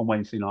on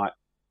Wednesday night.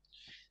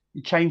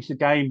 He changed the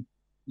game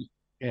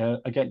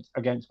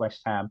against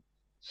West Ham.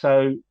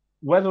 So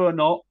whether or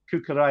not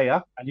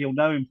Cucurella, and you'll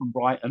know him from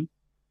Brighton,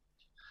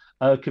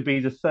 could be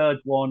the third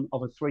one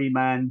of a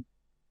three-man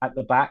at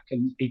the back,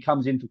 and he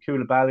comes in for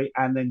Koulibaly,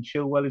 and then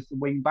Chilwell is the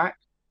wing back.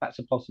 That's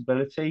a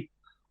possibility.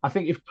 I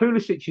think if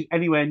Pulisic is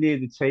anywhere near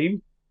the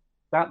team,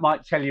 that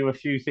might tell you a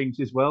few things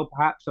as well,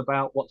 perhaps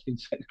about what's been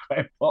said to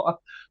Graham Potter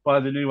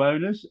by the new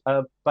owners.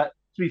 But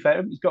to be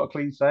fair, he's got a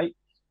clean slate.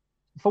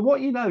 For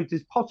what you know,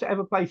 does Potter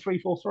ever play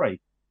 3-4-3?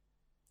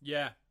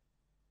 Yeah.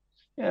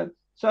 Yeah.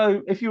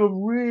 So if you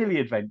were really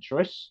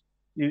adventurous,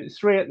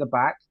 three at the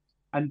back,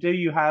 and do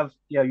you have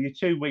your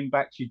two wing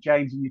backs, your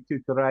James and your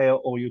Cucurella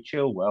or your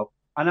Chilwell,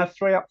 and have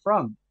three up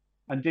front?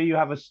 And do you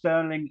have a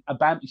Sterling, a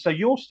Bam? So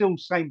you're still the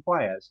same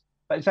players,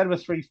 but instead of a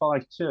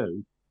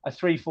 3-5-2, a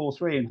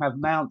 3-4-3, and have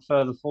Mount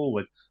further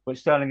forward, but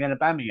Sterling and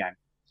Aubameyang,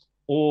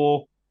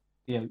 or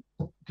because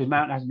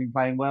Mount hasn't been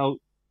playing well,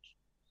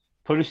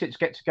 Pulisic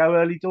gets to go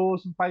early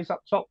doors and plays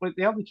up top with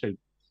the other two.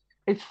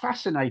 It's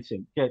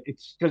fascinating. Yeah,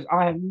 it's because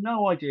I have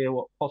no idea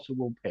what Potter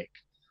will pick.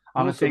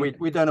 And also,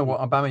 we don't know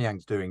what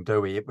Aubameyang's doing, do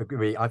we?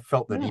 I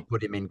felt that he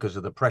put him in because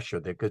of the pressure,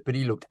 but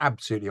he looked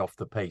absolutely off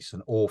the pace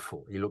and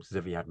awful. He looked as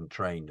if he hadn't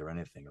trained or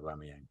anything,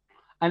 Aubameyang.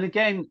 And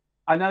again,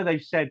 I know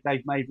they've said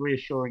they've made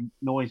reassuring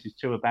noises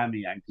to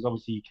Aubameyang because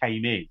obviously he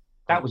came in.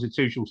 that was a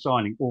Tuchel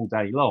signing all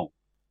day long.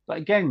 But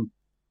again,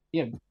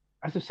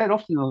 as I said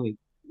often,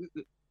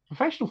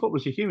 professional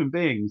footballers are human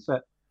beings.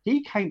 That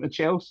he came to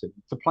Chelsea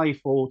to play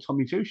for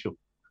Tommy Tuchel.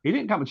 He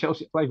didn't come to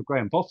Chelsea to play for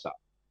Graham Potter.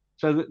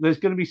 So there's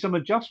going to be some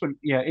adjustment,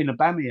 in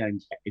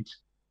Aubameyang's head,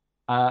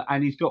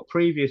 and he's got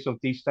previous of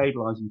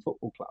destabilising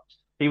football clubs.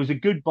 He was a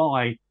good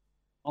buy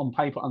on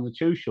paper under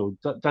Tuchel.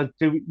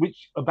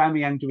 Which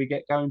Aubameyang do we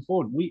get going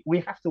forward? We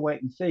have to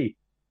wait and see.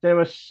 There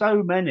are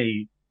so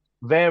many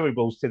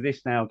variables to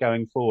this now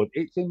going forward.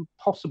 It's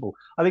impossible.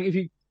 I think if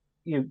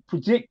you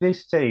predict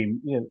this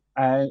team,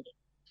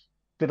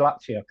 good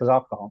luck to you, because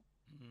I can't.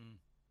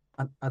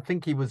 I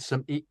think he was.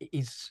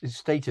 He's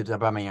stated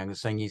Aubameyang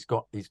as saying he's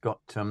got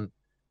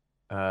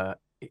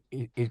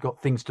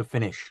things to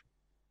finish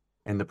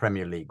in the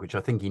Premier League, which I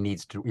think he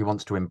needs to. He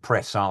wants to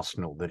impress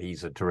Arsenal that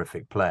he's a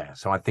terrific player.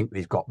 So I think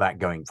he's got that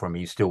going for him.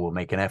 He still will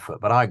make an effort,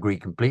 but I agree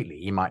completely.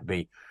 He might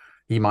be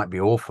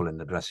awful in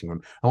the dressing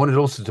room. I wanted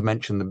also to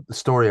mention the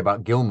story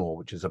about Gilmour,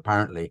 which is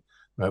apparently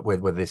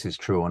whether this is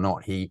true or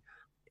not. He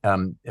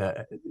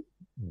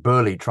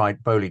Bowley tried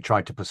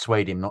to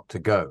persuade him not to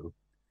go.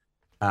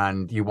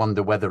 And you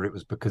wonder whether it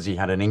was because he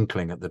had an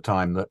inkling at the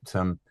time that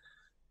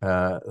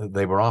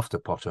they were after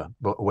Potter,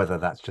 but whether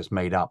that's just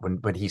made up.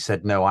 But he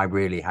said, no, I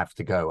really have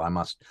to go. I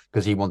must,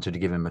 because he wanted to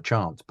give him a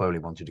chance. Bowley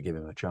wanted to give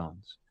him a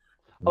chance.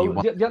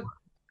 The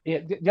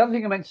other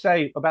thing I meant to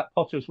say about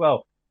Potter as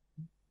well,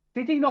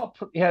 did he not,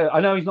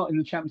 I know he's not in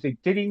the Champions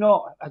League, did he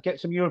not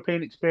get some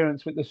European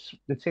experience with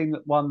the team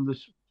that won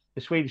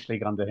the Swedish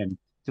league under him?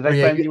 Did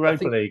they play in the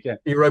Europa League? Yeah.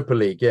 Europa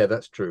League, yeah,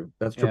 that's true.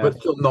 That's true, but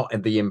still not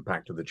in the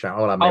impact of the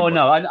challenge. I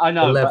know.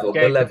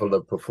 The level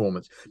of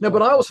performance. No,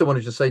 but I also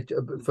wanted to say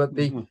for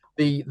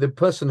the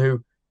person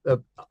who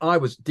I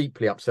was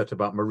deeply upset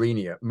about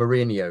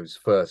Mourinho's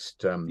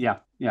first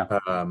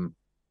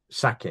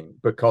sacking,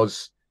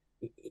 because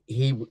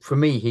for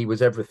me he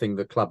was everything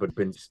the club had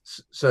been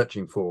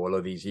searching for all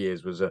of these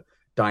years. Was a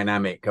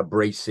dynamic,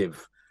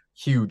 abrasive,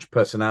 huge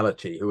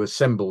personality who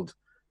assembled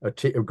a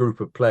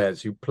group of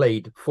players who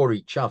played for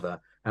each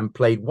other and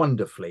played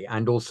wonderfully,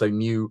 and also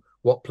knew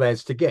what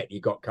players to get. He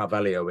got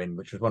Carvalho in,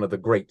 which was one of the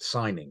great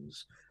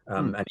signings,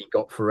 and he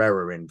got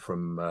Ferreira in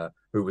from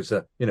who was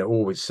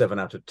always 7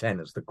 out of 10,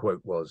 as the quote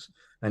was.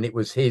 And it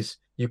was his.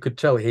 You could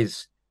tell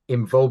his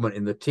involvement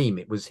in the team.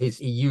 It was his.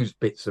 He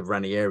used bits of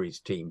Ranieri's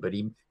team, but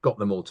he got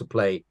them all to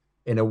play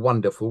in a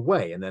wonderful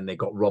way. And then they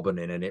got Robben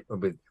in, and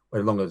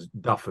as long as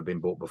Duff had been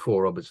bought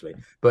before, obviously.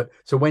 But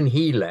so when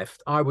he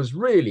left, I was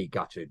really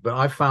gutted. But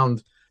I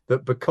found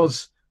that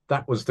because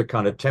that was the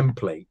kind of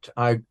template,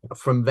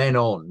 from then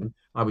on,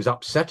 I was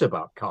upset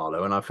about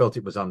Carlo, and I felt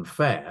it was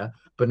unfair.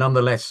 But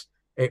nonetheless,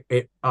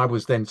 I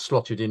was then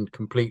slotted in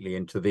completely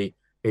into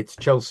it's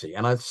Chelsea.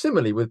 And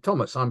similarly with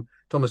Thomas, I'm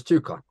Thomas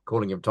Tuchel,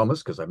 calling him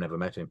Thomas because I've never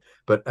met him.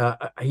 But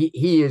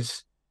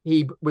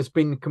he was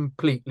been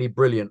completely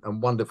brilliant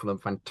and wonderful and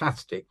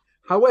fantastic.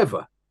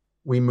 However,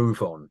 we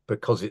move on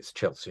because it's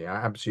Chelsea. I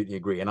absolutely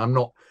agree, and I'm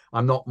not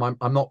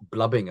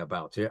blubbing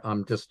about it.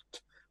 As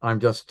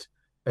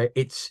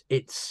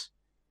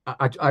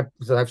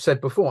I've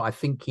said before, I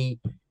think he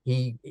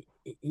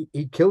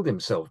killed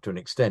himself to an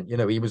extent.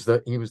 He was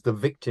the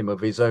victim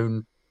of his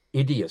own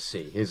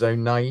idiocy, his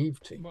own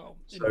naivety. Well,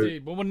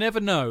 indeed. Well, we'll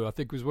never know. I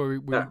think was where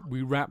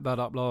we wrapped that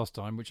up last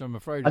time, which I'm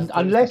afraid is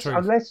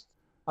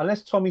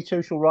unless Tommy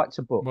Tuchel writes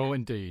a book. Well,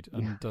 indeed.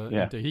 And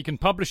indeed. He can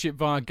publish it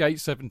via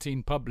Gate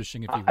 17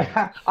 Publishing if he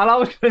wants. And I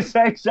was going to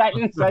say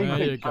exactly the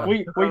same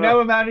thing. We know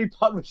a man who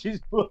publishes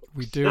books.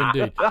 We do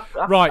indeed.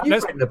 Right.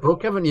 You've written a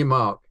book, haven't you,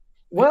 Mark?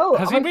 Well,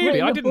 has he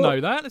really? I didn't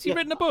know that. Has he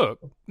written a book?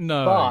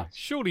 No, but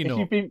surely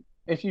not.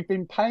 If you've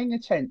been paying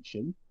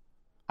attention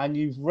and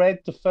you've read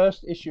the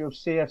first issue of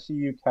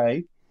CFC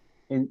UK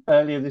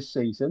earlier this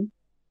season,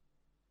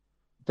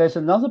 there's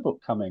another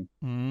book coming.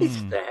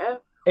 It's there.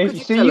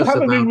 You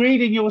haven't been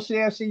reading your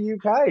CFC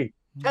UK.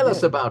 Tell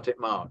us about it,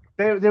 Mark.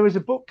 There is a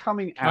book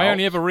coming out. I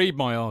only ever read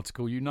my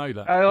article. You know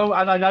that. Oh,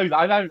 and I know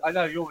that. I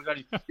know. You're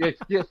only.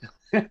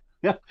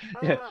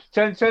 Yeah.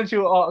 Turn to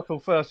your article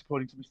first,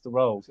 according to Mr.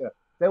 Rolls. Yeah.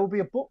 There will be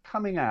a book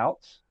coming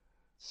out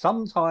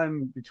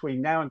sometime between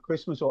now and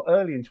Christmas or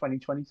early in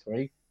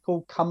 2023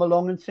 called "Come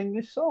Along and Sing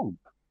This Song,"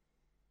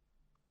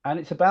 and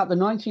it's about the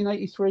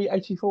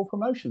 1983-84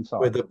 promotion side.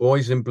 With the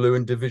boys in blue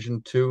in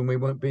Division 2, and we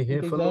won't be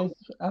here for long.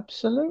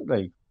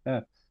 Absolutely.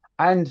 Yeah.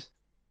 And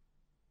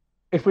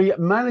if we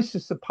manage to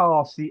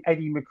surpass the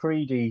Eddie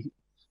McCready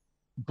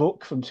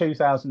book from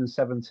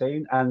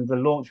 2017 and the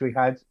launch we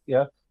had,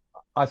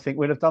 I think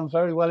we'd have done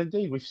very well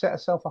indeed. We've set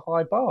ourselves a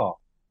high bar,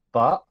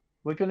 but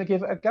we're going to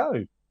give it a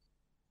go.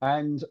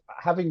 And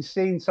having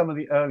seen some of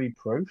the early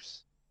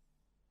proofs,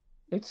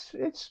 it's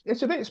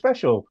a bit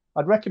special.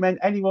 I'd recommend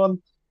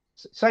anyone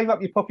save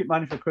up your pocket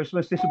money for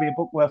Christmas. This will be a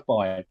book worth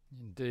buying.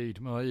 Indeed.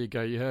 Well, there you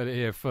go. You heard it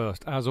here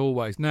first, as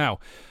always. Now,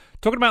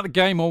 talking about the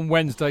game on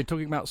Wednesday,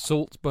 talking about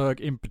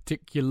Salzburg in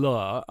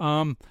particular.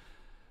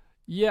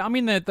 Yeah, I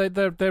mean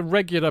they're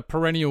regular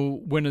perennial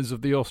winners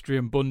of the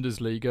Austrian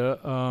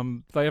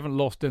Bundesliga. They haven't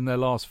lost in their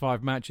last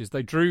 5 matches.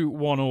 They drew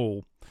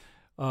 1-1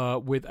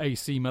 with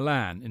AC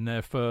Milan in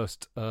their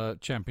first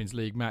Champions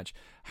League match.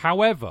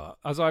 However,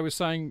 as I was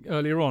saying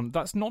earlier on,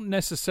 that's not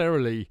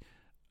necessarily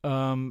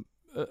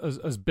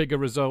as big a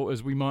result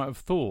as we might have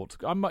thought.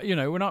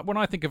 When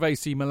I think of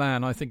AC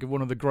Milan, I think of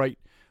one of the great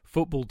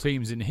football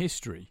teams in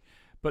history.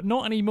 But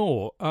not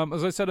anymore.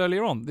 As I said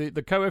earlier on,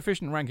 the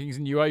coefficient rankings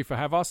in UEFA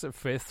have us at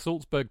 5th,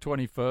 Salzburg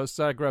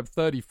 21st, Zagreb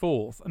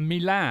 34th, and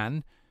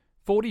Milan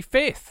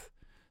 45th.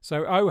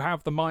 So, how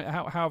have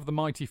the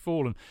mighty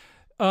fallen?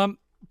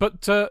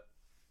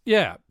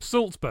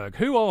 Salzburg,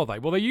 who are they?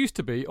 Well, they used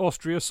to be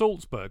Austria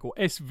Salzburg, or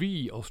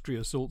SV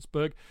Austria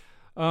Salzburg.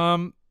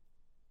 And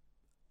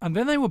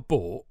then they were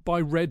bought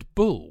by Red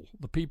Bull,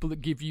 the people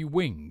that give you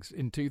wings,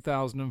 in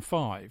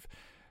 2005,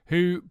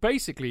 who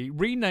basically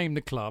renamed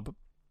the club,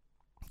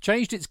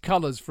 changed its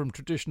colours from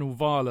traditional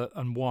violet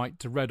and white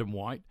to red and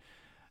white,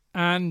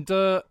 and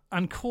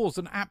caused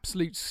an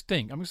absolute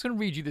stink. I'm just going to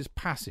read you this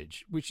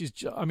passage, which is,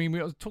 we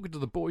were talking to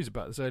the boys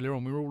about this earlier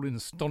on. We were all in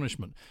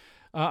astonishment.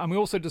 And we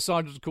also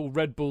decided to call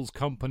Red Bull's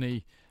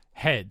company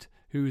head,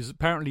 who is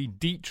apparently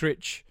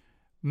Dietrich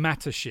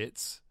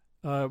Mateschitz.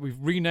 We've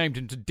renamed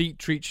him to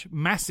Dietrich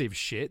Massive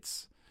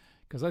Shits,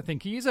 because I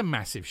think he is a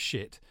massive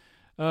shit.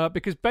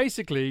 Because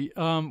basically,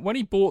 when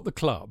he bought the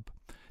club,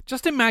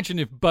 just imagine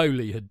if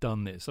Bowley had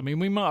done this. I mean,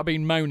 we might have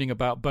been moaning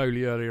about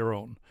Bowley earlier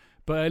on,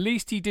 but at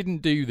least he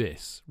didn't do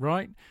this,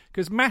 right?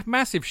 Because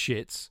Massive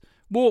Shits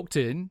walked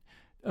in,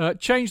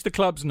 changed the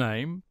club's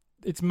name,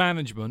 its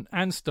management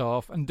and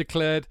staff, and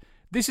declared,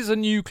 this is a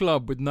new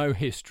club with no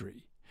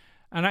history.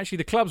 And actually,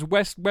 the club's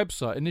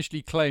website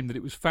initially claimed that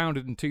it was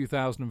founded in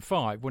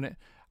 2005, when it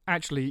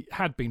actually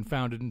had been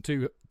founded in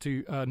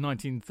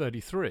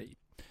 1933.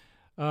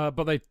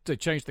 But they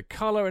changed the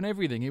colour and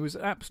everything. It was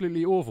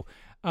absolutely awful.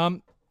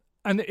 And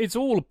it's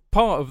all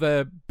part of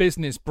their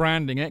business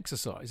branding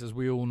exercise, as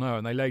we all know.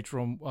 And they later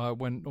on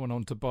went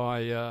on to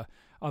buy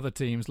other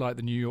teams like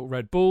the New York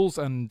Red Bulls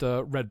and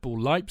Red Bull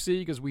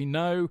Leipzig, as we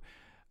know.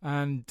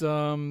 And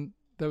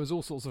there was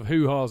all sorts of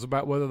hoo-has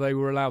about whether they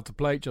were allowed to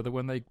play each other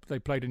when they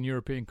played in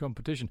European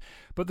competition.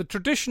 But the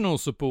traditional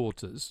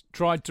supporters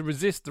tried to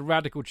resist the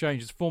radical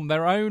changes, formed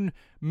their own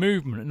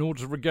movement in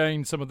order to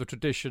regain some of the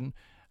tradition.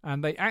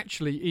 And they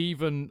actually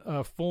even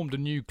formed a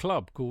new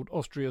club called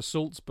Austria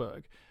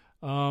Salzburg.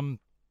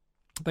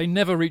 They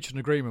never reached an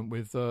agreement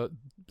with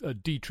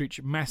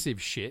Dietrich Massive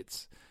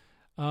Shits,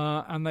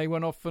 and they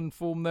went off and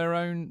formed their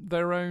own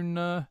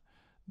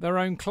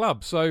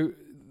club. So,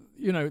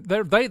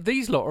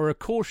 these lot are a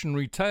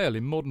cautionary tale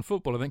in modern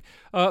football, I think.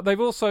 They've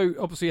also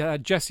obviously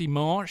had Jesse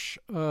Marsch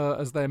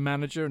as their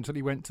manager until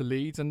he went to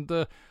Leeds, and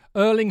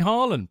Erling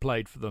Haaland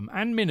played for them,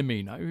 and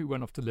Minamino, who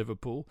went off to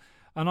Liverpool.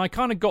 And I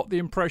kind of got the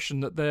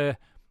impression that they're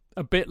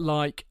a bit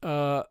like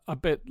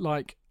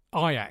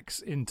Ajax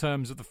in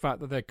terms of the fact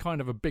that they're kind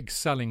of a big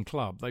selling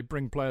club. They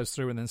bring players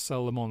through and then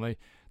sell them on. They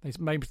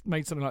made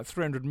something like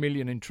 300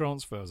 million in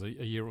transfers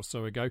a year or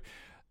so ago.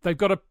 They've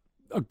got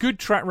a good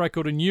track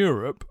record in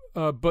Europe,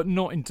 but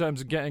not in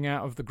terms of getting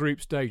out of the group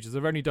stages.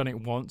 They've only done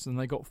it once, and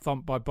they got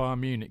thumped by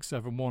Bayern Munich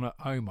 7-1 at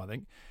home, I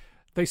think.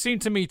 They seem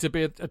to me to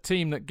be a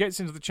team that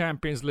gets into the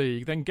Champions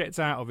League, then gets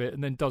out of it,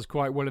 and then does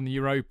quite well in the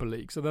Europa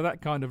League. So they're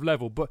that kind of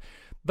level. But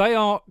they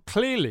are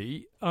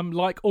clearly,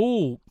 like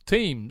all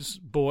teams,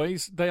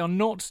 boys, they are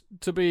not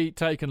to be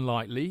taken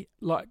lightly,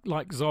 like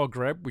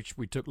Zagreb, which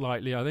we took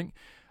lightly, I think.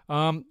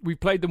 We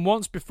played them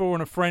once before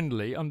in a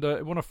friendly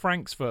under one of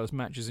Frank's first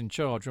matches in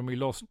charge, when we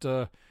lost.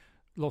 We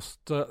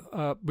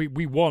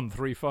won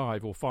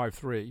 3-5 or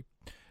 5-3,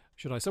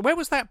 should I say? Where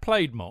was that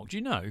played, Mark? Do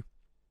you know?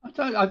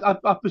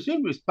 I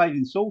presume it was played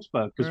in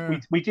Salzburg, because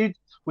we did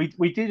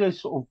a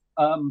sort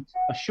of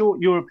a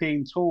short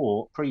European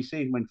tour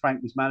pre-season when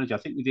Frank was manager. I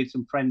think we did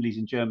some friendlies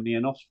in Germany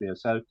and Austria.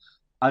 So,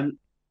 and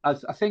I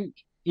think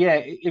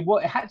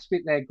it had to be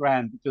their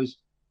ground, because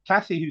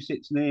Kathy, who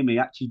sits near me,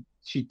 actually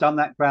she'd done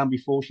that ground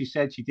before. She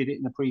said she did it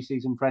in a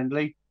pre-season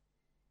friendly,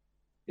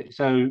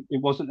 so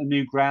it wasn't a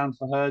new ground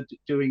for her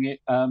doing it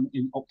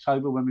in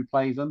October when we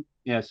played them.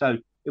 Yeah, so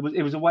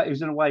it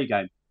was an away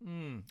game.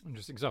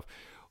 Interesting stuff.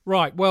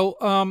 Right. Well,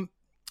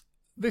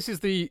 this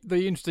is the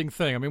interesting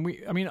thing. I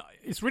mean,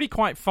 it's really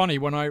quite funny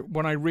when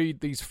I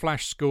read these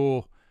flash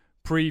score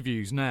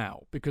previews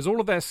now, because all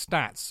of their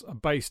stats are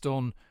based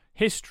on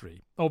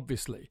history,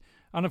 obviously,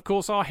 and of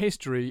course our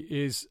history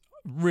is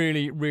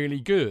really, really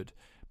good.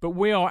 But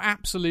we are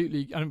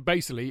absolutely and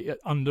basically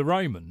under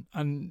Roman,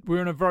 and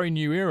we're in a very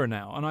new era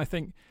now. And I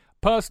think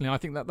personally,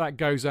 that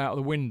goes out of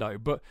the window.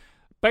 But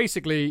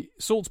basically,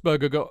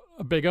 Salzburg have got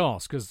a big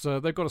arse, because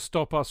they've got to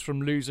stop us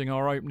from losing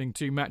our opening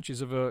 2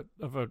 matches of a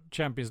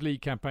Champions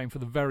League campaign for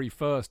the very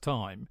first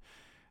time.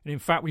 And in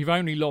fact, we've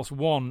only lost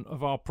 1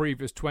 of our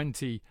previous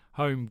 20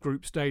 home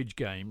group stage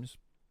games.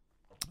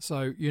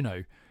 So,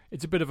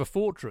 it's a bit of a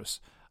fortress.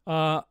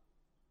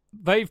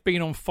 They've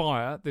been on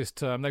fire this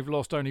term. They've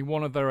lost only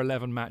 1 of their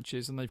 11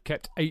 matches, and they've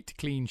kept 8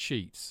 clean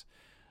sheets.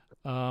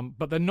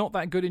 But they're not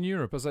that good in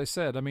Europe, as I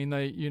said. I mean,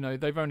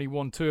 they've only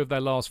won 2 of their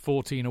last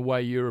 14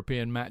 away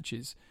European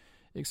matches,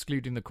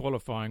 excluding the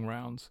qualifying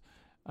rounds.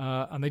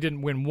 and they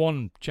didn't win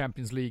one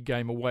Champions League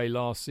game away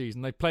last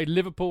season. They played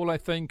Liverpool, I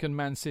think, and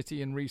Man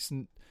City in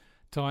recent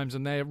times,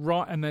 and their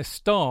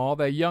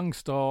young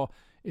star,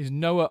 is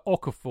Noah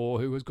Okafor,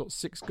 who has got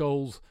 6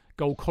 goal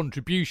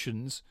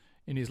contributions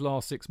in his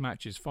last 6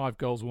 matches, 5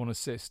 goals, 1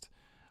 assist,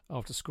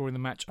 after scoring the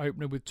match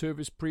opener with 2 of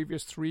his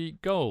previous 3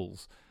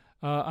 goals.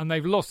 And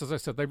they've lost, as I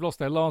said, they've lost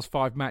their last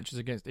 5 matches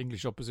against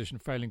English opposition,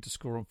 failing to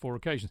score on 4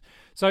 occasions.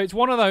 So it's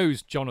one of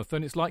those,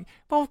 Jonathan, it's like,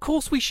 well, of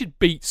course we should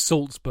beat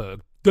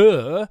Salzburg.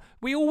 Duh.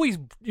 We always,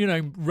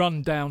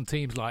 run down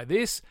teams like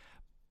this.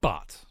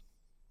 But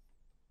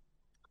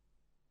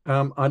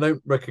I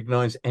don't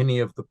recognise any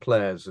of the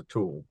players at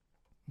all.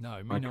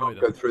 No, me I neither.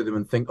 can't go through them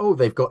and think, oh,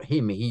 they've got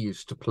him. He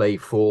used to play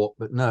for,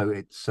 but no,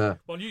 it's. Well,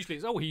 usually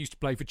it's, he used to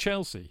play for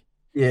Chelsea.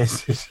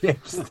 Yes.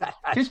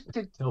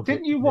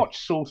 Didn't you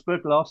watch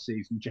Salzburg last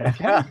season,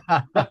 JK?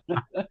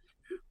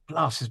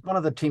 Blast is one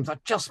of the teams. I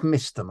just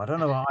missed them. I don't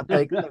know why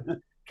they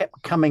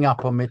kept coming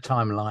up on my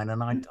timeline,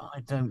 and I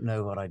don't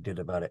know what I did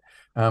about it.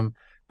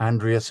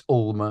 Andreas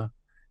Ulmer,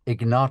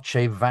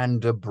 Ignace van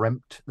der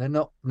Bremt. They're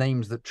not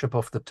names that trip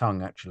off the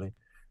tongue, actually.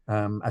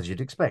 As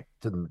you'd expect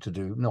them to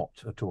do, not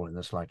at all in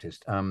the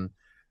slightest. I'm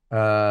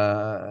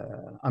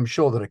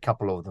sure that a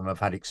couple of them have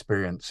had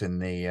experience in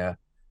the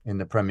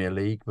Premier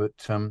League, but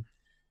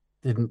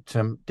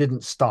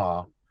didn't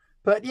star.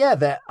 But yeah,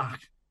 they're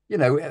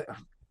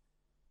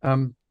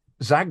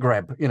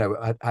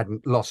Zagreb,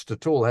 hadn't lost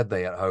at all, had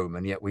they, at home,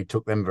 and yet we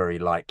took them very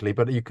lightly.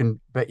 But you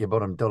can bet your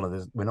bottom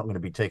dollar we're not going to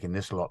be taking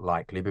this lot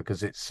lightly,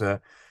 because it's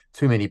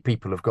too many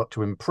people have got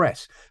to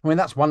impress. I mean,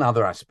 that's one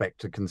other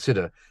aspect to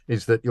consider,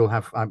 is that you'll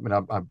have, I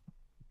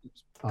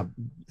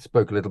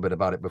spoke a little bit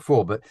about it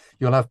before, but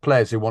you'll have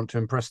players who want to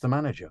impress the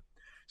manager.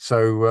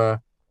 So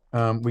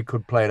we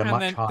could play at a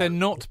much higher. They're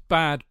not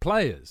bad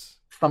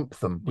players. Thump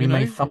them. We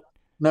may thump.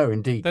 No,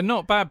 indeed. They're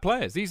not bad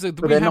players. We have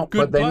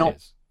good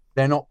players.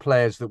 They're not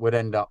players that would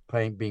end up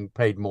being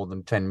paid more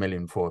than 10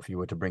 million for if you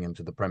were to bring them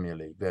to the Premier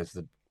League. There's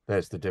the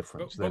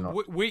difference. They're not.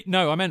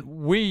 I meant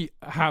we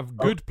have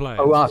good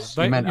players. Oh, us.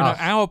 You meant us.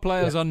 Our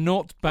players are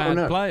not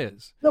bad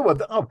players. No,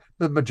 well,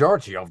 the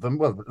majority of them,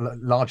 well,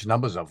 large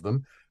numbers of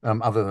them,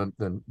 other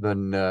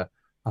than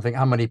I think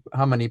how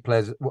many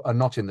players are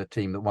not in the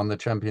team that won the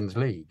Champions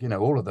League.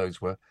 All of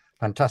those were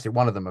fantastic.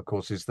 One of them, of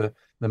course, is the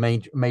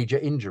major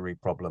injury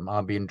problem.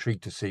 I'll be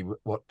intrigued to see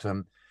what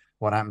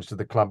happens to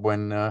the club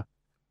when.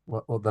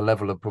 What the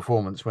level of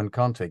performance when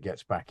Kante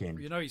gets back in.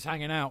 He's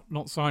hanging out,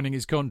 not signing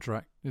his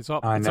contract. It's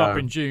up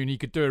in June. He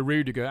could do a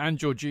Rudiger, and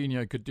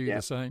Jorginho could do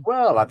the same.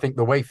 Well, I think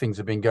the way things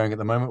have been going at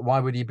the moment, why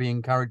would he be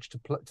encouraged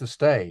to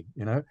stay?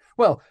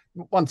 Well,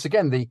 once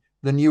again,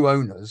 the new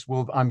owners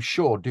will, I'm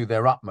sure, do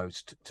their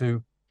utmost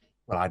to.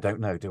 Well, I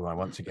don't know, do I?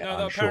 Once again,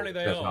 no, apparently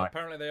they are.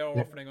 Apparently they are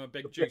offering a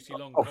big, juicy,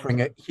 long. Offering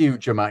contract. A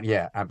huge amount,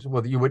 yeah.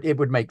 Absolutely. Well, it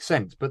would make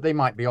sense, but they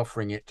might be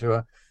offering it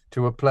to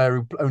a player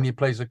who only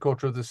plays a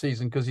quarter of the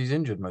season because he's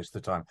injured most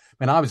of the time.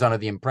 I mean, I was under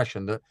the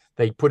impression that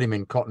they put him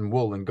in cotton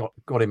wool and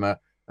got him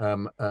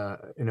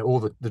all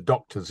the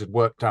doctors had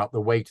worked out the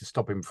way to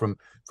stop him from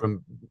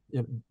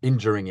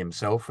injuring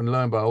himself, and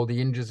lo and behold, he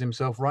injures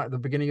himself right at the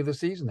beginning of the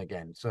season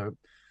again. So,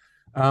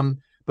 the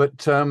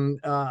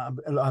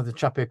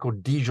chap here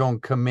called Dijon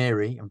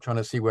Kamiri, I'm trying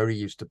to see where he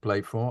used to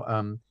play for.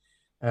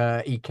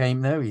 He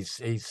came there.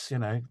 He's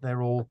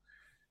they're all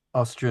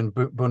Austrian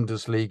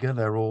Bundesliga.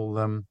 They're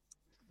all.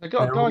 They've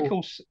got a guy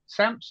called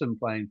Samson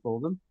playing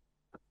for them.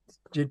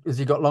 Has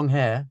he got long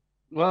hair?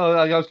 Well,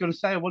 I was going to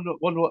say, I wonder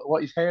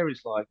what his hair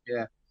is like.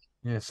 Yeah.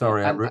 Yeah,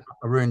 sorry, I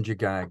ruined your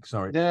gag.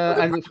 Sorry.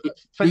 Yeah, and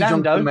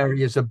Fernando. Dijon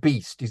is a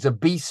beast. He's a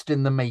beast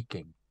in the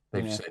making.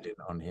 They've said it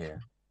on here.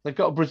 They've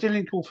got a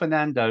Brazilian called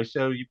Fernando,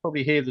 so you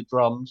probably hear the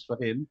drums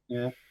for him.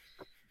 Yeah.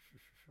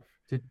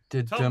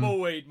 Did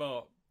Tumbleweed,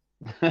 Mark.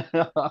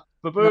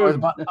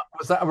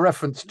 Was that a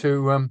reference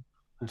to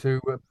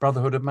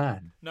Brotherhood of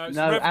Man? No,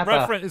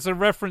 it's a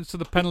reference to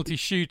the penalty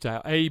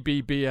shootout,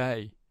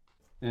 ABBA.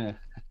 Yeah.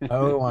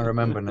 Oh, I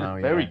remember now.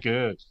 Yeah. Very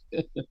good.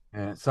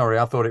 Yeah, sorry,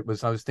 I thought it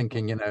was. I was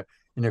thinking,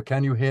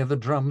 can you hear the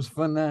drums,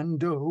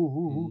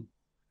 Fernando?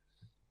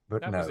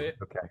 But that no. Was it.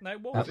 Okay. No,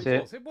 it was. That's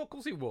it. Of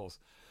course, it was.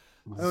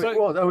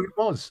 Oh, it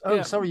was. Oh,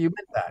 yeah. Sorry, you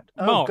meant that.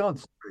 Oh, Mark, God,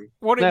 sorry.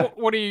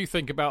 What do you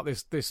think about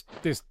this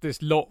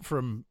lot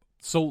from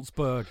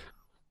Salzburg?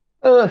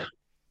 I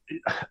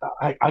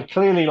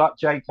clearly, like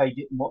JK,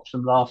 didn't watch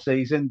them last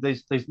season.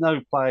 There's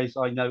no players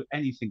I know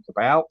anything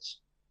about,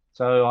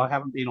 so I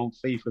haven't been on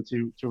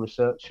FIFA to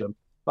research them.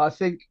 But I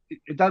think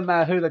it doesn't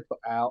matter who they put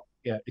out.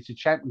 Yeah, it's a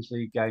Champions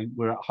League game.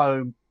 We're at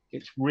home.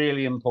 It's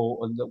really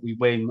important that we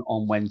win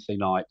on Wednesday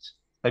night.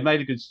 They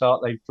made a good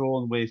start. They've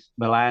drawn with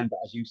Milan, but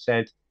as you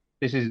said,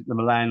 this isn't the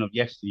Milan of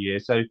yesteryear.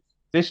 So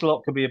this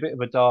lot could be a bit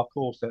of a dark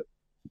horse. That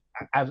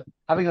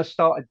having us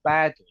started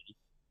badly,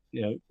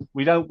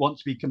 we don't want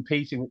to be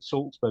competing with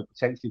Salzburg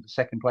potentially for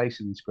second place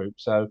in this group.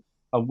 So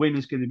a win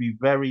is going to be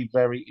very,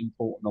 very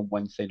important on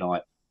Wednesday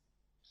night.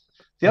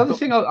 The other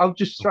thing I'll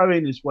just throw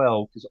in as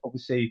well, because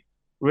obviously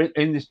we're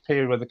in this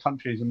period where the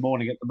country is in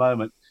mourning at the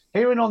moment.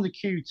 Hearing on the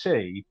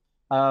QT,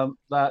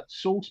 that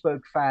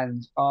Salzburg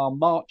fans are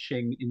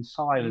marching in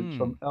silence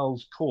from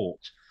Earl's Court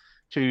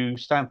to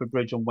Stamford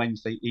Bridge on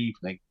Wednesday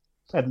evening.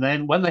 And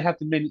then when they have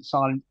the minute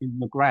silence in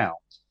the ground,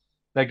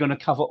 they're going to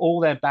cover all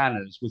their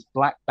banners with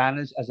black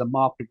banners as a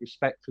mark of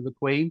respect for the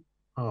Queen.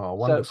 Oh,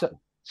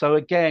 wonderful. So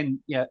again,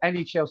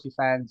 any Chelsea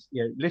fans,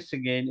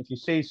 listening in, if you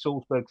see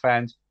Salzburg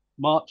fans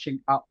marching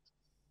up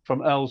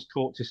from Earl's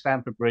Court to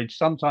Stamford Bridge,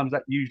 sometimes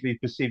that usually is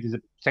perceived as a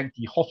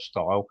potentially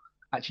hostile.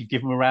 Actually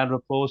give them a round of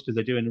applause because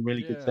they're doing a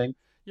really good thing.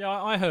 Yeah,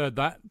 I heard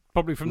that,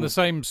 probably from the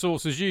same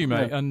source as you,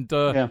 mate. And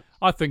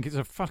I think it's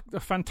a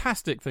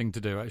fantastic thing to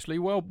do, actually.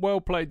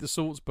 Well played, the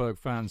Salzburg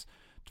fans,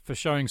 for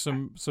showing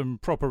some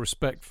proper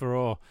respect for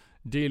our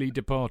dearly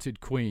departed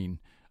Queen.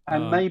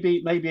 And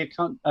maybe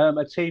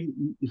a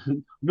team,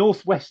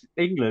 Northwest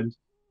England,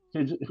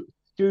 can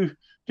do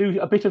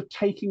a bit of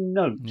taking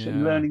notes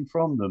and learning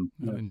from them.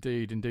 Oh,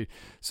 indeed.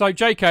 So,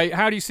 JK,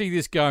 how do you see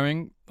this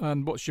going,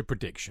 and what's your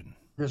prediction?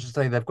 Just to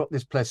say, they've got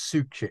this player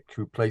Sucic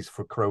who plays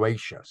for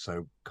Croatia,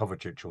 so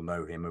Kovacic will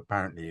know him.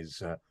 Apparently,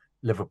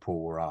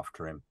 Liverpool were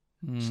after him,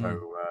 so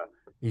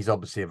he's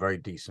obviously a very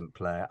decent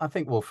player. I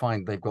think we'll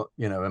find they've got,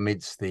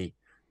 amidst the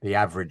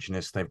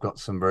averageness, they've got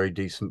some very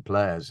decent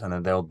players,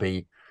 and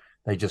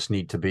they just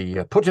need to be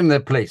put in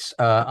their place.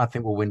 I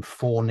think we'll win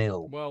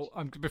 4-0. Well,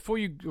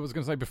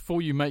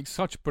 before you make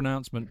such a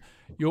pronouncement,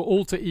 your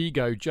alter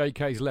ego,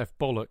 JK's left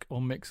bollock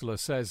on Mixlr,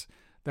 says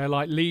they're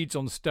like Leeds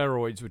on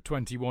steroids with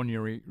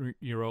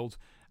 21-year-olds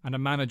and a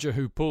manager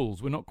who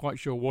pulls. We're not quite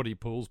sure what he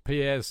pulls.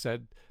 Pierre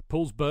said,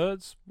 pulls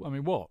birds? I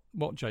mean, what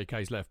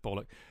JK's left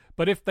bollock?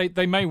 But if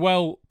they may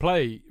well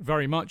play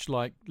very much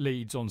like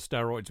Leeds on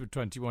steroids with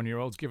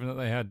 21-year-olds, given that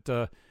they had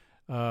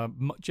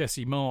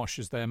Jesse Marsh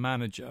as their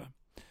manager.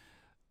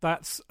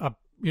 That's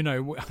we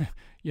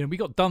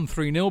got done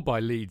 3-0 by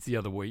Leeds the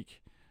other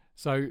week,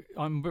 so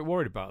I'm a bit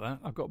worried about that.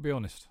 I've got to be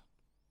honest.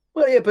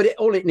 Well, yeah, but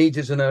all it needs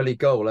is an early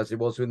goal, as it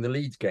was in the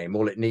Leeds game.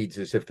 All it needs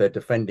is, if they're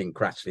defending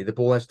crassly, the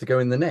ball has to go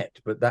in the net.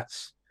 But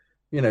that's,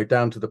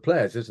 down to the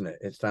players, isn't it?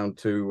 It's down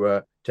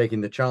to taking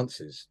the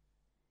chances.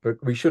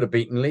 But we should have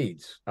beaten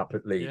Leeds up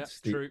at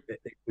Leeds. Yeah, true. It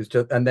was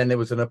just, and then there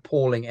was an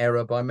appalling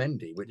error by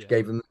Mendy, which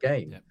gave them the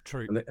game. Yeah,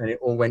 true. And it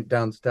all went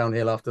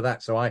downhill after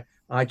that. So I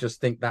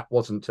just think that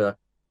wasn't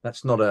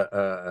that's not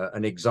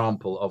an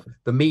example of,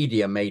 the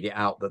media made it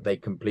out that they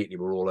completely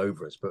were all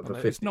over us. But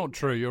it's not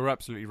true. You're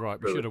absolutely right.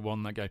 We should have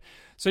won that game.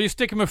 So you're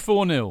sticking with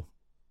 4-0.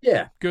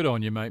 Yeah. Good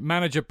on you, mate.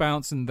 Manager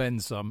bounce and then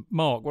some.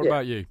 Mark, what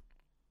about you?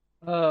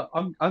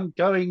 I'm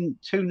going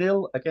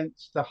 2-0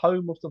 against the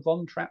home of the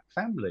Von Trapp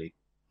family.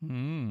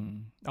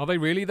 Are they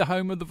really the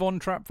home of the Von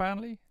Trapp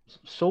family?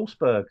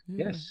 Salzburg,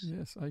 yes.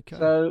 Yes, okay.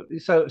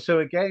 So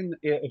again,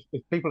 if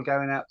people are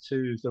going out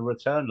to the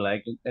return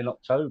leg in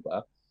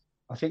October,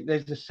 I think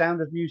there's the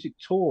Sound of Music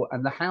tour,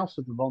 and the house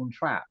of the Von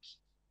Trapps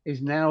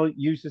is now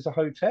used as a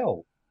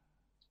hotel.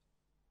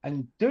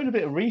 And doing a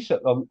bit of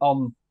research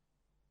on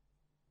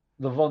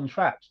the Von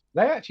Trapps,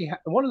 they actually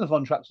one of the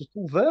Von Trapps was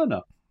called Werner.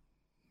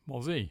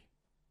 Was he?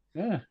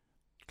 Yeah.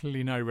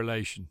 Clearly no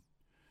relation.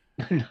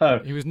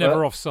 No, he was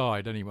never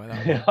offside anyway.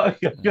 I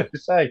was going to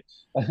say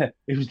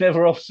he was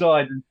never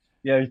offside, and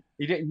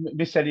he didn't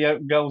miss any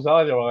open goals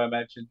either, I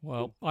imagine.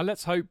 Well,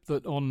 let's hope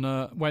that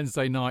on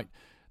Wednesday night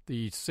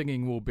the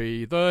singing will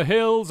be "The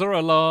Hills Are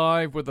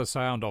Alive" with the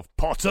sound of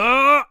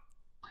Potter.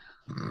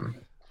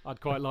 I'd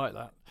quite like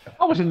that.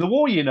 I was in the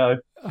war,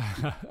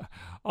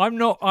 I'm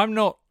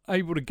not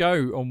able to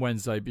go on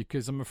Wednesday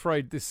because I'm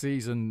afraid this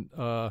season,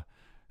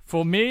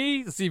 for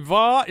me, the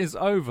war is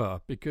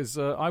over, because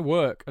I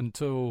work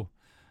until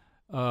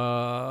 7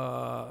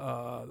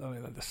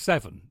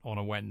 on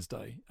a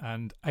Wednesday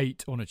and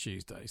 8 on a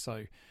Tuesday.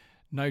 So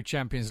no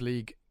Champions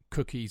League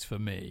cookies for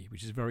me,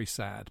 which is very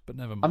sad, but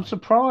never mind. I'm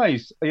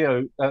surprised,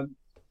 that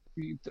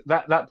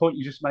point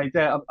you just made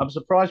there. I'm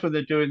surprised when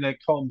they're doing their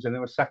comms and they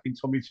were sacking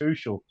Tommy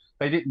Tuchel,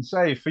 they didn't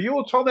say, "For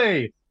your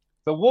Tommy,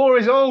 the war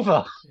is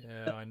over."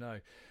 Yeah, I know.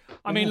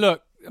 I mean,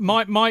 look,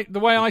 the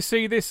way I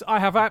see this, I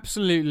have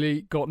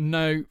absolutely got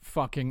no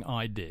fucking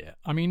idea.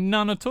 I mean,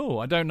 none at all.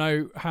 I don't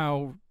know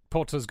how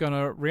Potter's going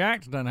to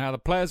react. I don't know how the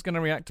player's going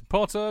to react to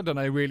Potter. I don't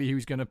know really who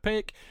he's going to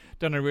pick.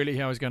 Don't know really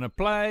how he's going to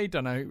play.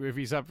 Don't know if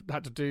he's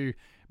had to do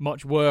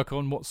much work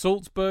on what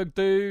Salzburg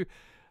do.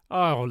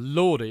 Oh,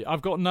 Lordy,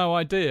 I've got no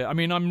idea. I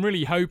mean, I'm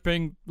really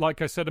hoping,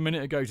 like I said a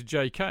minute ago to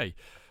JK,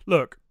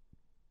 look,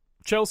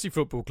 Chelsea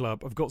Football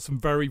Club have got some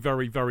very,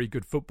 very, very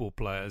good football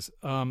players.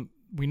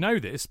 We know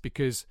this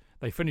because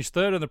they finished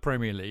third in the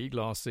Premier League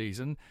last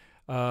season.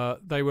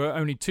 They were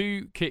only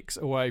 2 kicks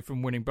away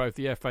from winning both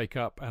the FA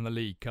Cup and the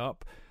League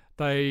Cup.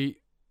 They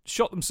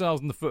shot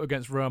themselves in the foot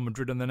against Real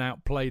Madrid and then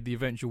outplayed the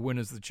eventual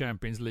winners of the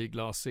Champions League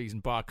last season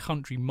by a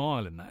country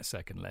mile in that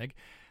second leg,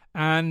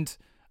 and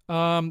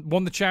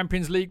won the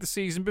Champions League the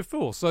season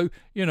before. So,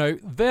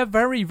 they're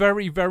very,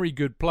 very, very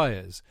good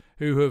players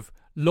who have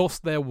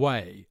lost their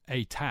way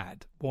a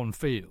tad, one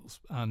feels,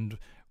 and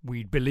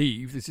we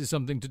believe this is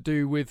something to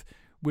do with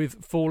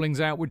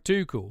fallings out with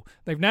Tuchel.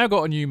 They've now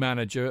got a new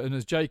manager, and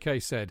as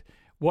JK said,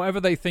 whatever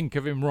they think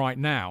of him right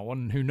now,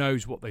 and who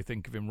knows what they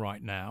think of him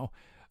right now,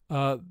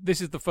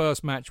 This is the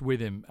first match with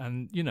him,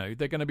 and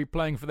they're going to be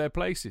playing for their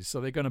places, so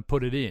they're going to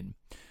put it in.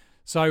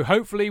 So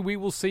hopefully we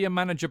will see a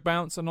manager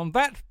bounce, and on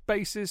that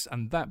basis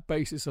and that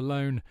basis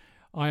alone,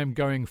 I am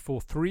going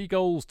for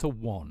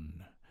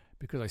 3-1,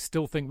 because I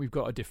still think we've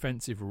got a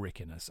defensive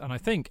rick in us. And I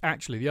think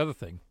actually the other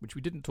thing, which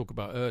we didn't talk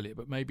about earlier,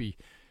 but maybe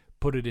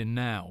put it in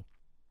now,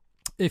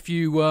 if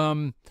you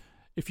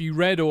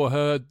read or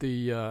heard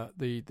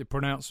the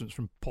pronouncements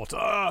from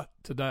Potter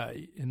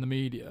today in the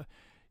media,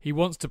 he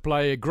wants to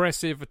play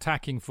aggressive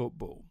attacking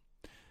football.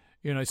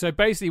 So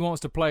basically he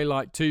wants to play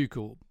like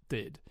Tuchel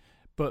did,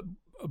 but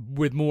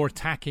with more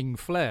attacking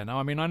flair. Now,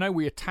 I mean, I know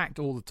we attacked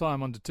all the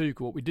time under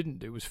Tuchel. What we didn't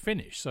do was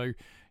finish. So,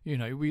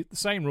 the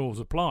same rules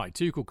apply.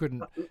 Tuchel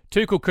couldn't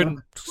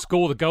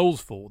score the goals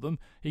for them.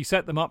 He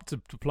set them up to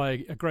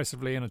play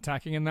aggressively and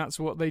attacking, and that's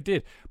what they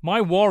did.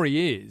 My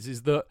worry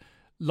is that,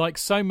 like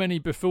so many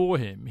before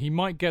him, he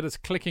might get us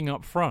clicking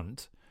up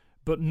front,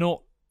 but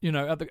not,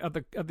 at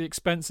the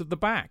expense of the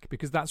back,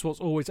 because that's what's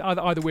always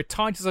either we're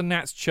tight as a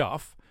gnat's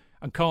chuff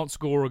and can't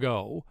score a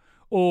goal,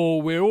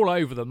 or we're all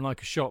over them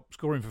like a shop,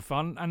 scoring for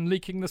fun and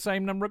leaking the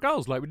same number of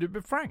goals like we did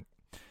with Frank.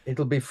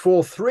 It'll be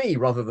 4-3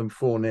 rather than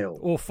 4-0.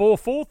 Or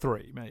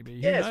 4-4-3, maybe.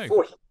 Yes,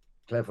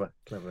 clever,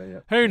 yeah.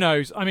 Who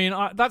knows? I mean,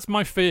 that's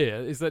my fear,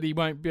 is that he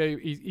won't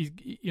be...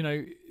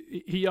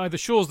 He either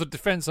shores the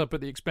defence up at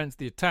the expense of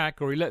the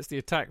attack, or he lets the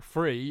attack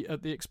free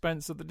at the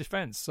expense of the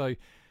defence. So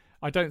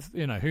I don't...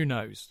 who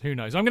knows? I'm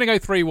going to go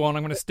 3-1.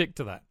 I'm going to stick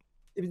to that.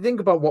 If you think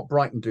about what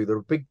Brighton do, they're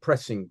a big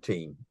pressing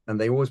team, and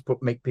they always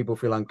make people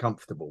feel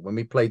uncomfortable. When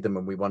we played them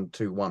and we won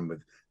 2-1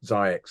 with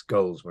Ziyech's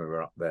goals when we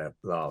were up there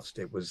last,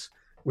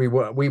 we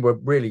were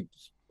really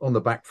on the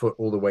back foot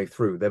all the way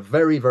through. They're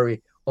very,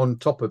 very on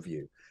top of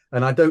you,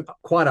 and I don't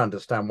quite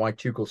understand why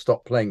Tuchel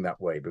stopped playing that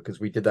way,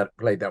 because we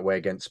played that way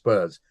against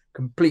Spurs,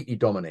 completely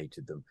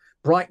dominated them.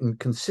 Brighton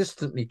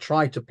consistently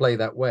try to play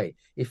that way.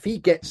 If he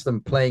gets them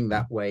playing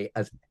that way,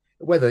 as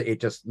whether it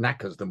just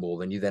knackers them all,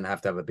 then you then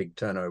have to have a big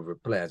turnover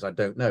of players, I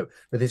don't know.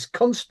 But this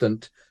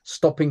constant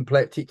stopping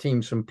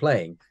teams from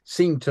playing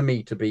seemed to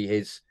me to be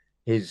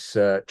his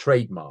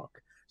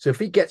trademark. So if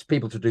he gets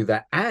people to do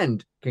that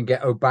and can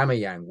get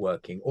Aubameyang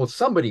working or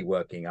somebody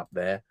working up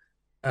there,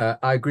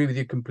 I agree with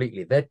you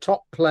completely. They're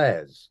top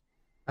players.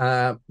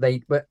 They'll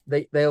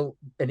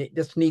and it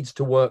just needs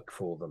to work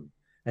for them.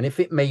 And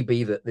if it may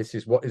be that this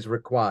is what is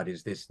required,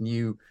 is this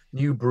new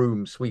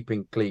broom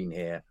sweeping clean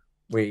here,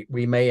 we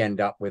may end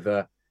up with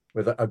a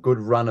good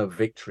run of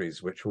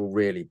victories, which will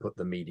really put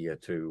the media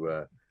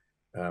to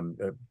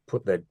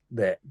put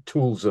their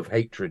tools of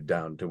hatred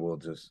down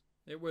towards us.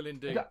 It will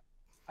indeed.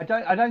 I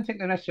don't think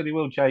they necessarily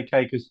will, JK,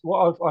 because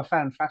what I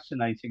found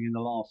fascinating in the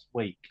last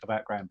week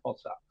about Graham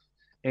Potter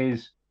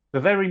is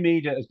the very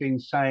media has been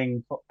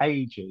saying for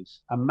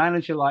ages a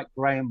manager like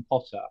Graham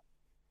Potter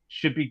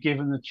should be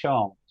given the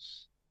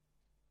chance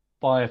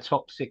by a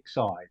top six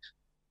side.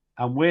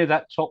 And we're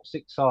that top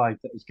six side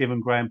that has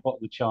given Graham Potter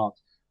the chance.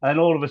 And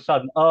all of a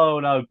sudden, oh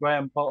no,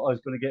 Graham Potter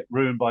is going to get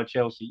ruined by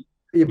Chelsea.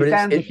 Yeah, you're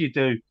damned if you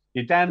do.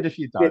 You're damned if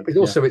you don't. Yeah, but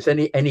also, it's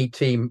any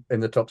team in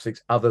the top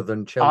six other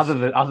than Chelsea.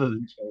 Other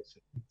than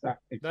Chelsea.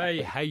 Exactly.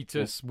 They hate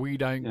us. We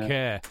don't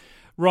care.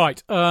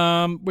 Right.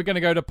 We're going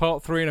to go to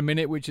part 3 in a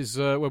minute, which is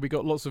where we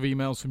got lots of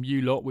emails from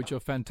you lot, which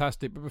are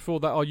fantastic. But before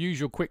that, our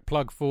usual quick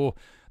plug for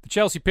the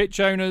Chelsea pitch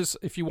owners.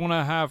 If you want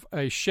to have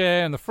a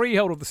share in the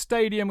freehold of the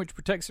stadium, which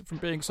protects it from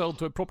being sold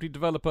to a property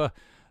developer,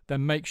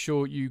 then make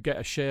sure you get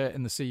a share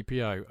in the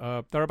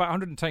CPO. They're about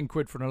 110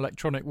 quid for an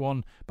electronic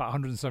one, about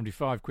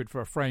 175 quid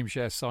for a frame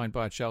share signed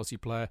by a Chelsea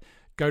player.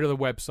 Go to the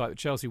website, the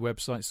Chelsea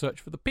website, search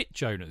for the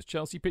pitch owners,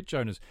 Chelsea pitch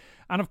owners.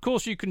 And of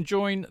course, you can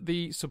join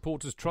the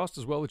Supporters Trust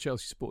as well, the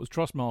Chelsea Supporters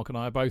Trust. Mark and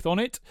I are both on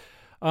it.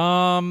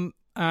 And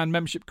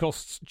membership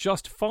costs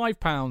just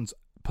 £5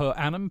 per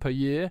annum per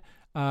year.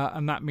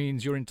 And that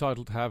means you're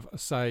entitled to have a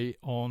say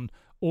on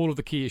all of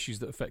the key issues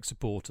that affect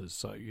supporters.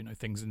 So,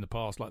 things in the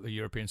past like the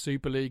European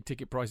Super League,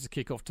 ticket prices,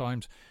 kick-off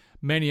times,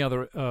 many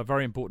other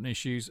very important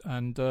issues.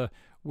 And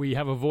we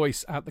have a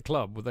voice at the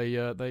club.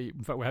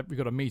 In fact, we've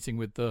got a meeting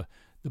with the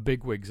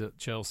bigwigs at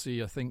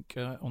Chelsea, I think,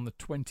 on the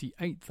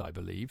 28th, I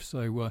believe.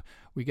 So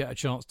we get a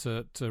chance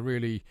to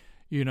really,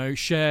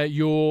 share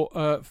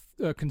your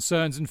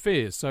concerns and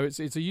fears. So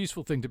it's a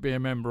useful thing to be a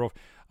member of.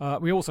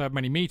 We also have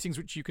many meetings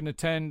which you can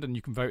attend, and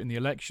you can vote in the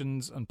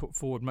elections and put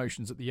forward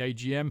motions at the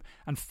AGM.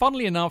 And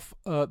funnily enough,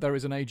 there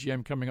is an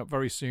AGM coming up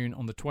very soon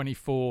on the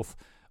 24th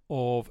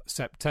of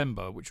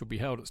September, which will be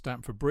held at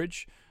Stamford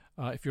Bridge.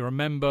 If you're a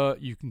member,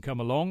 you can come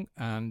along,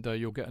 and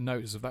you'll get a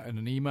notice of that in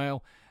an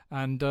email.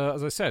 And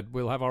as I said,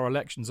 we'll have our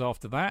elections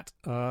after that.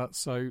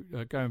 So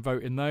go and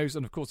vote in those.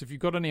 And of course, if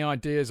you've got any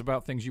ideas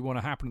about things you want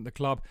to happen at the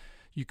club,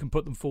 you can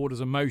put them forward as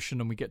a motion,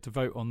 and we get to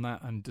vote on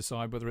that and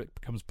decide whether it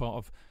becomes part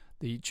of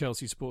the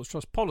Chelsea Supporters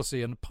Trust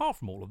policy. And apart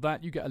from all of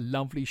that, you get a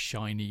lovely,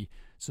 shiny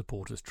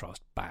Supporters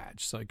Trust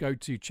badge. So go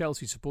to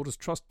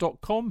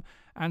chelseasupporterstrust.com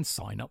and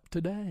sign up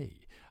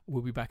today.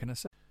 We'll be back in a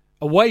sec.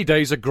 Away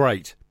days are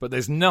great, but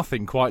there's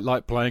nothing quite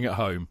like playing at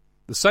home.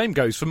 The same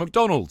goes for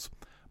McDonald's.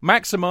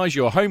 Maximise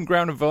your home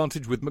ground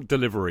advantage with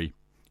McDelivery.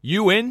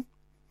 You in?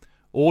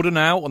 Order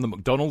now on the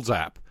McDonald's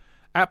app.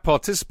 At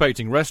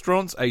participating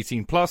restaurants,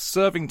 18 plus,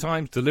 serving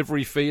times,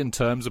 delivery fee and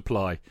terms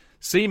apply.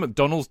 See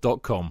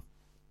mcdonalds.com.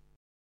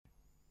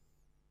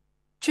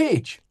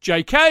 Chidge.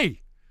 JK!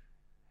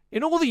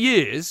 In all the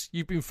years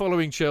you've been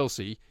following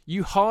Chelsea,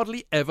 you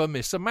hardly ever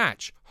miss a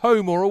match,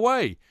 home or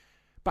away.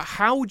 But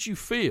how would you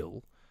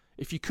feel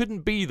if you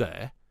couldn't be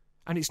there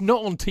and it's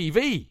not on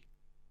TV?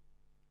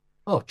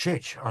 Oh,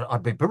 Chidge,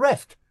 I'd be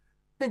bereft,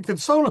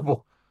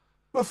 inconsolable.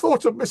 The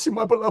thought of missing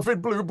my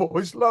beloved Blue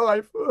Boys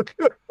live.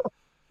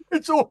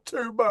 It's all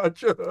too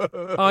much.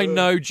 I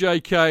know,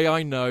 JK,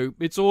 I know.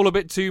 It's all a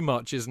bit too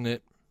much, isn't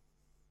it?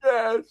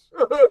 Yes.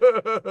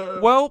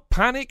 Well,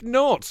 panic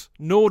not.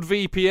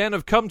 NordVPN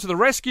have come to the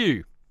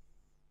rescue.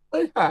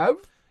 They have?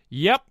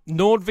 Yep,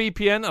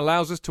 NordVPN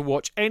allows us to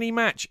watch any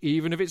match,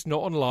 even if it's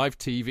not on live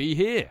TV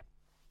here.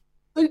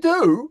 They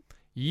do?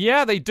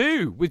 Yeah, they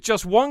do. With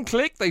just one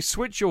click, they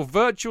switch your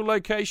virtual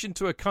location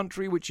to a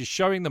country which is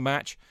showing the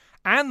match,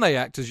 and they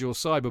act as your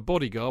cyber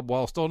bodyguard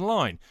whilst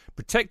online,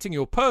 protecting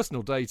your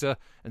personal data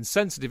and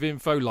sensitive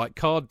info like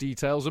card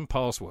details and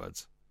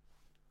passwords.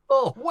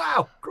 Oh,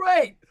 wow,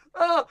 great.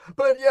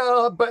 But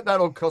yeah, I bet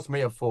that'll cost me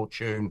a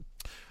fortune.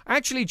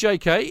 Actually,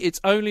 JK, it's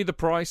only the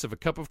price of a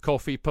cup of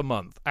coffee per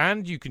month,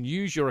 and you can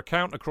use your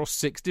account across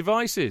 6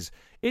 devices.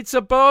 It's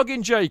a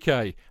bargain,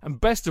 JK,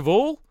 and best of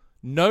all,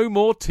 no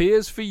more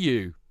tears for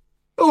you.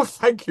 Oh,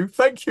 thank you,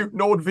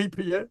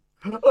 NordVPN.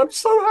 I'm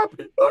so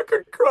happy I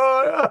could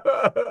cry.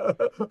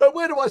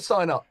 Where do I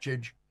sign up,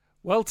 Chidge?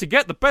 Well, to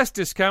get the best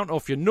discount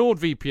off your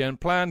NordVPN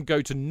plan,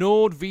 go to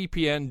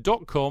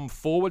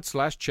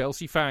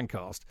nordvpn.com/Chelsea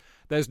Fancast.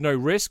 There's no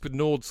risk with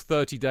Nord's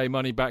 30-day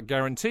money-back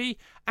guarantee,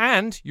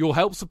 and you'll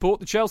help support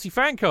the Chelsea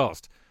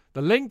Fancast.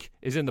 The link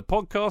is in the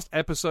podcast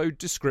episode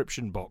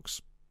description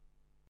box.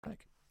 Thank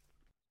you.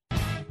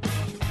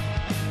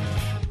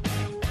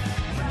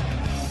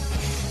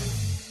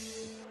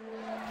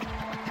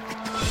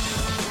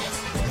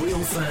 Real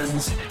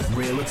fans,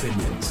 real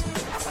opinions.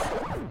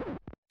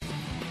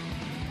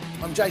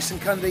 I'm Jason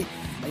Cundy,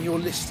 and you're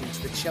listening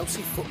to the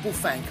Chelsea Football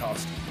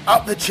Fancast.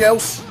 Up the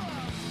Chelsea!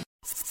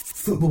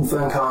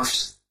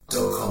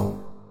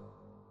 Footballfancast.com.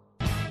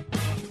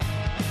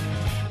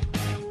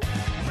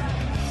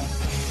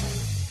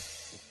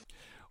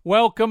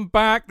 Welcome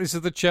back. This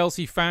is the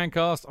Chelsea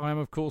Fancast. I am,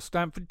 of course,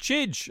 Stamford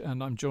Chidge,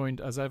 and I'm joined,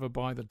 as ever,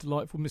 by the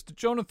delightful Mr.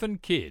 Jonathan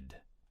Kidd.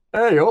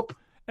 Hey up.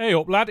 Hey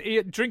up, lad. Are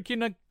you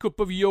drinking a cup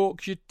of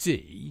Yorkshire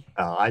tea?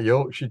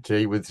 Yorkshire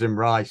tea with some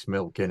rice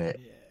milk in it.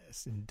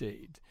 Yes,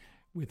 indeed.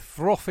 With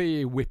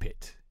frothy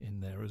whippet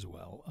in there as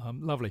well.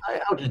 Lovely.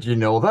 How did you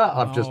know that?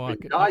 I've just been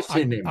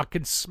dicing him. I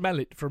can smell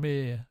it from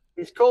here.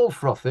 He's called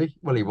Frothy.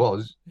 Well, he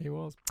was. He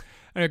was.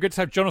 Anyway, good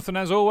to have Jonathan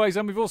as always,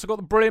 and we've also got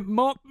the brilliant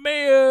Mark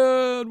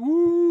Meehan.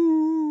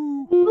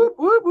 Woo! Whoop,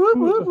 whoop, whoop,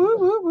 whoop, whoop,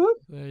 whoop, whoop.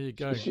 There you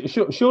go.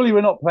 Surely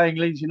we're not playing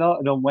Leeds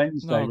United on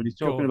Wednesday when he's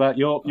talking about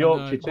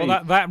Yorkshire tea.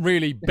 Well, that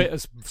really bit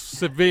us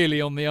severely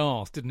on the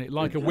arse, didn't it?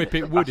 Like a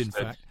whippet would, in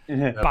fact.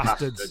 Yeah.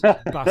 Bastards.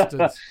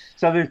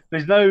 So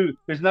there's no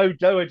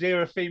Doa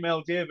Deer, a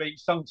female deer being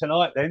sung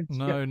tonight then.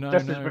 No.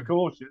 Just as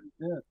precaution.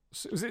 Yeah.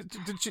 Was it?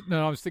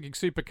 I was thinking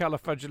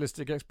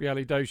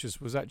supercalifragilisticexpialidocious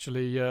was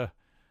actually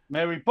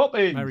Mary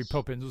Poppins. Mary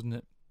Poppins, wasn't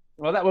it?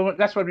 Well,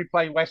 that's when we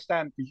play West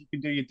Ham, because you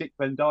can do your Dick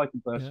Van Dyke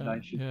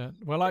impersonation. Yeah.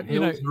 Well,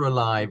 Hills were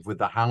alive with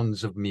the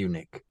Hounds of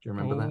Munich. Do you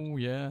remember that? Oh,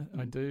 yeah,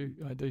 I do.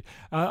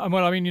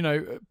 Well, I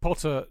mean,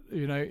 Potter,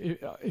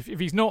 if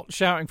he's not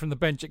shouting from the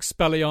bench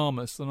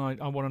Expelliarmus, then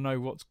I want to know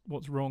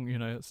what's wrong.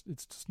 It's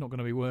just not going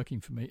to be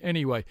working for me.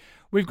 Anyway,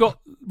 we've got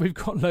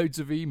loads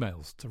of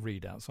emails to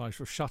read out, so I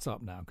shall shut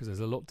up now because there's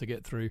a lot to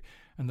get through.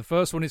 And the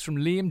first one is from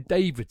Liam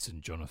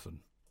Davidson, Jonathan.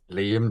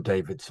 Liam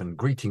Davidson.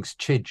 Greetings,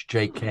 Chidge,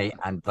 JK,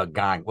 and the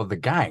gang. Well, the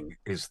gang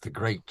is the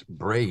great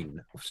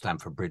brain of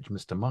Stamford Bridge,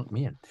 Mr. Mark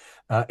Meehan.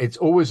 It's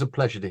always a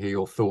pleasure to hear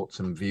your thoughts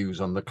and views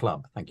on the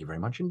club. Thank you very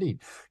much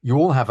indeed. You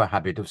all have a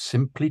habit of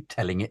simply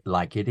telling it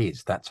like it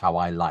is. That's how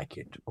I like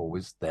it.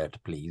 Always there to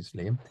please,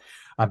 Liam.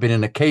 I've been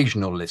an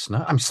occasional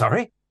listener. I'm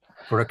sorry,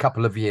 for a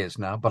couple of years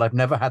now, but I've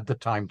never had the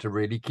time to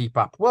really keep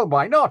up. Well,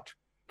 why not?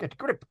 Get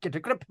a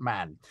grip,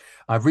 man.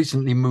 I've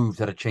recently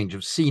moved at a change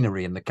of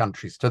scenery in the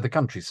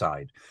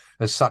countryside.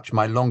 As such,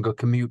 my longer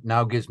commute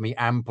now gives me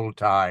ample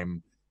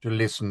time to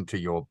listen to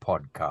your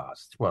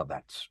podcast. Well,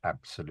 that's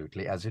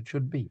absolutely as it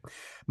should be.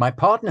 My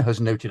partner has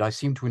noted I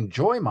seem to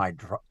enjoy my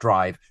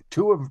drive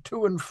to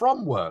and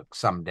from work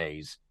some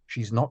days.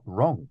 She's not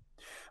wrong.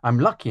 I'm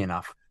lucky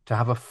enough to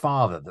have a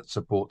father that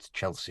supports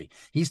Chelsea.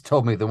 He's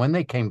told me that when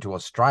they came to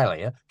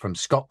Australia from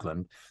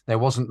Scotland, there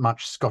wasn't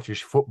much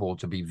Scottish football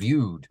to be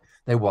viewed.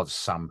 There was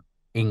some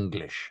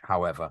English,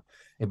 however.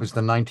 It was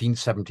the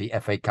 1970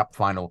 FA Cup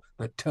final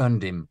that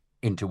turned him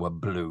into a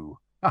blue.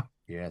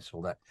 Yes,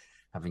 all that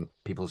having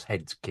people's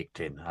heads kicked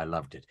in. I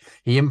loved it.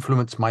 He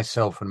influenced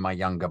myself and my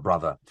younger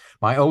brother.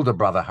 My older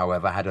brother,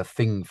 however, had a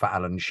thing for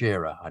Alan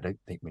Shearer. I don't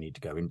think we need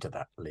to go into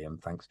that,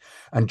 Liam, thanks.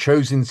 And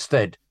chose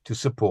instead to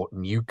support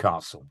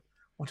Newcastle.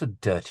 What a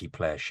dirty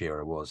player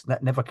Shearer was.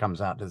 That never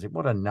comes out, does it?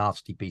 What a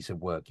nasty piece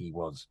of work he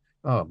was.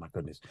 Oh, my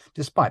goodness.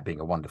 Despite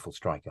being a wonderful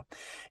striker.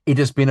 It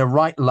has been a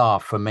right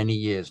laugh for many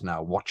years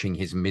now, watching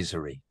his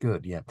misery.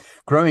 Good, yeah.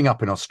 Growing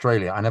up in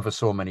Australia, I never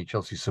saw many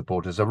Chelsea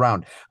supporters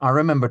around. I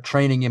remember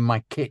training in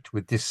my kit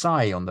with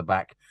Desai on the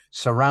back,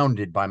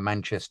 surrounded by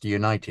Manchester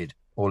United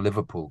or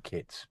Liverpool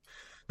kits.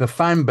 The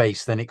fan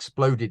base then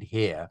exploded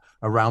here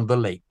around the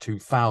late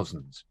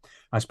 2000s.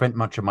 I spent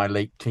much of my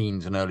late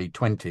teens and early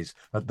 20s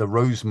at the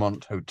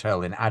Rosemont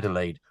Hotel in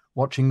Adelaide,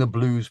 watching the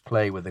Blues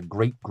play with a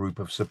great group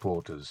of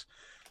supporters.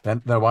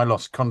 Then, though I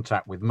lost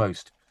contact with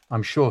most,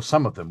 I'm sure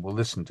some of them will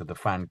listen to the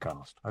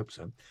Fancast. Hope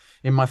so.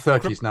 In my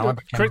 30s now, I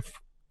became...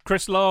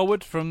 Chris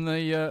Larwood from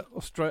the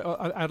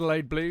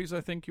Adelaide Blues,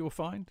 I think you'll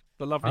find.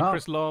 The lovely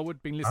Chris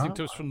Larwood, been listening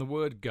to us from the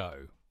word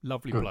go.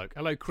 Lovely bloke.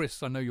 Hello,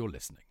 Chris. I know you're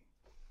listening.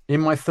 In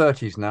my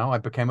 30s now, I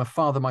became a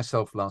father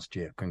myself last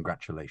year.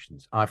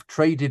 Congratulations. I've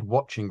traded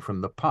watching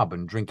from the pub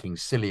and drinking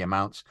silly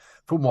amounts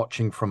for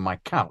watching from my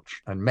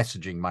couch and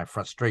messaging my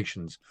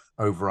frustrations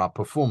over our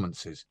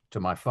performances to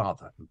my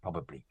father, and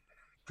probably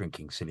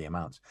drinking silly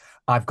amounts.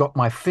 I've got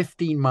my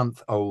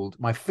 15-month-old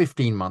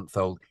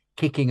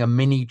kicking a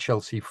mini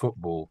Chelsea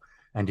football,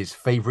 and his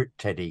favourite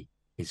teddy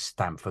is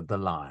Stamford the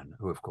Lion,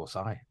 who, of course,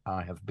 I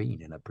have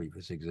been in a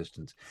previous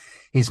existence.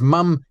 His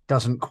mum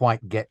doesn't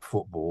quite get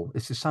football.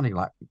 This is sounding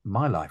like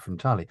my life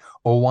entirely,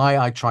 or why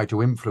I try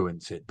to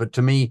influence it. But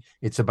to me,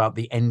 it's about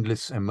the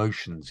endless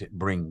emotions it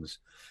brings.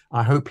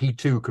 I hope he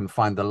too can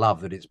find the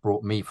love that it's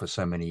brought me for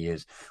so many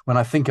years. When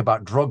I think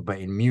about Drogba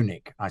in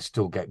Munich, I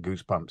still get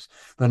goosebumps.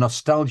 The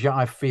nostalgia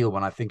I feel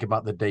when I think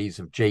about the days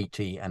of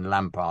JT and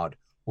Lampard,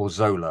 or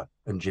Zola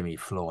and Jimmy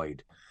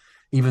Floyd.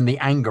 Even the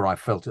anger I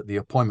felt at the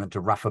appointment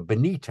of Rafa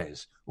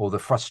Benitez, or the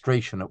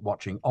frustration at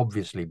watching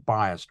obviously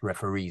biased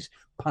referees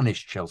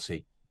punish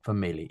Chelsea for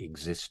merely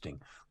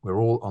existing. We're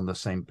all on the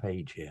same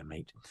page here,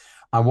 mate.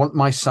 I want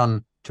my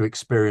son to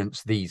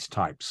experience these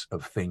types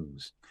of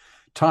things.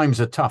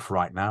 Times are tough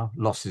right now,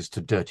 losses to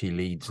dirty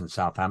Leeds and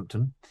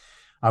Southampton.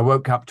 I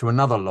woke up to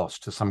another loss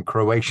to some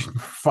Croatian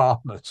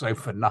farmers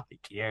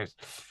overnight, yes.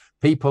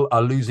 People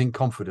are losing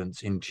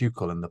confidence in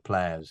Tuchel and the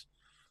players.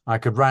 I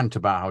could rant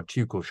about how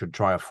Tuchel should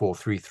try a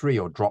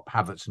 4-3-3 or drop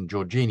Havertz and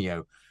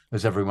Jorginho,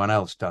 as everyone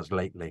else does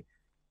lately.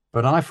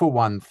 But I, for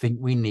one, think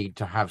we need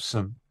to have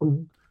some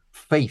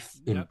faith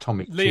in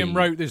Tommy T. Liam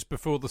wrote this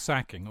before the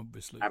sacking,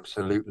 obviously.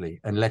 Absolutely.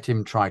 And let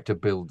him try to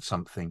build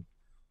something.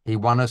 He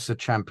won us the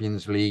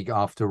Champions League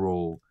after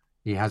all.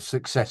 He has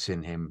success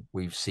in him.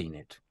 We've seen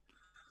it.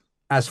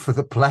 As for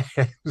the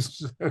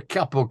players, a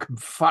couple can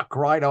fuck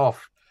right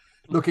off.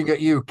 Looking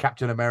at you,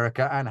 Captain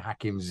America and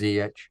Hakim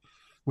Ziyech.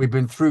 We've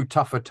been through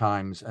tougher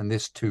times, and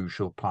this too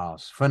shall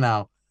pass. For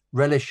now,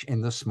 relish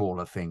in the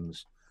smaller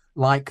things.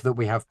 Like that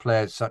we have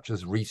players such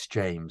as Reece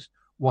James.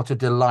 What a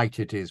delight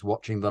it is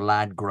watching the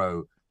lad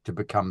grow to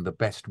become the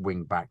best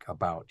wing-back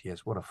about.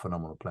 Yes, what a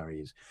phenomenal player he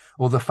is.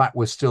 Or the fact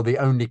we're still the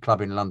only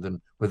club in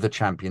London with the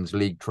Champions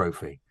League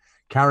trophy.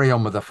 Carry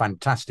on with a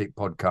fantastic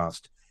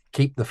podcast.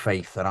 Keep the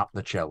faith and up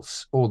the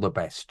Chelsea. All the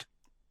best,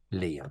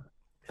 Liam.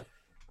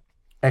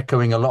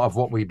 Echoing a lot of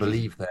what we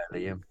believe there,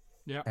 Liam.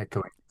 Yeah.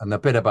 Echoing. And the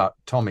bit about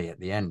Tommy at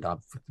the end,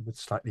 I've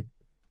slightly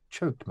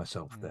choked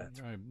myself there.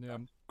 Yeah.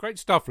 Great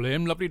stuff,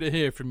 Liam. Lovely to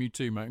hear from you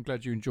too, mate. I'm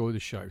glad you enjoy the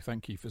show.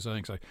 Thank you for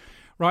saying so.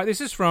 Right, this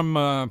is from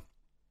JP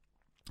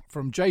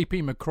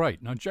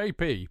McCrate. Now,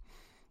 JP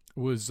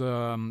was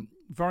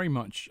very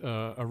much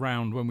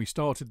around when we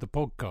started the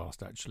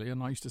podcast, actually,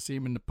 and I used to see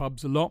him in the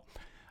pubs a lot.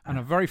 And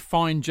a very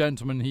fine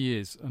gentleman he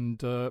is.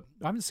 And I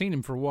haven't seen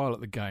him for a while at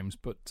the games,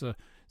 but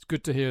it's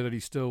good to hear that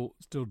he's still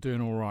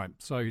doing all right.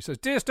 So he says,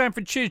 Dear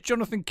Stamford Chidge,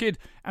 Jonathan Kidd,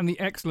 and the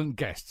excellent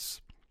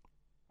guests,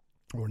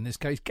 or in this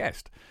case,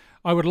 guest,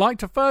 I would like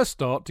to first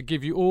start to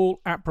give you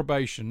all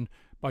approbation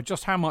by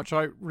just how much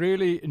I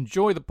really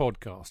enjoy the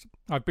podcast.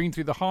 I've been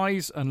through the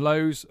highs and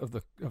lows of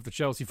the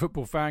Chelsea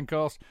Football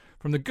Fancast,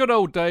 from the good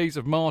old days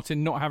of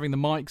Martin not having the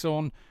mics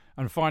on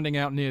and finding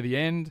out near the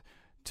end,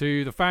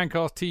 to the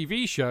Fancast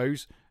TV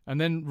shows, and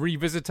then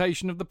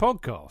revisitation of the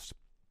podcast.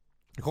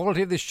 The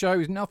quality of this show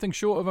is nothing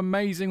short of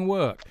amazing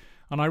work,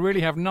 and I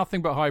really have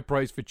nothing but high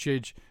praise for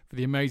Chidge for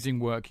the amazing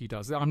work he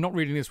does. I'm not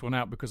reading this one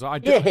out because I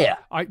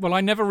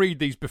never read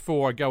these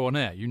before I go on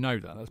air. You know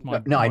that. That's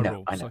my I know.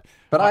 rule. So,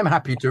 but I'm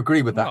happy to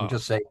agree with that and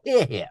just say,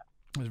 here.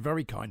 It's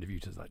very kind of you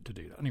to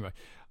do that. Anyway,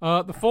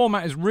 the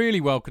format is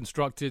really well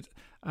constructed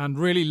and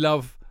really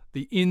love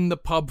the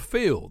in-the-pub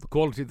feel. The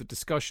quality of the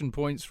discussion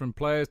points from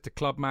players to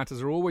club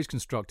matters are always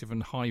constructive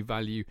and high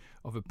value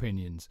of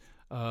opinions.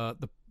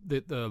 The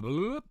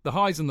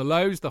highs and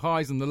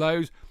the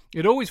lows,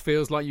 it always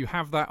feels like you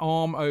have that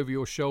arm over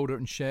your shoulder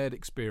and shared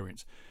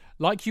experience.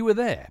 Like you were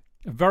there.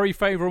 A very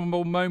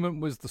favourable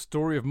moment was the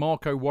story of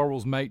Marco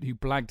Worrell's mate who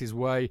blagged his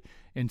way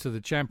into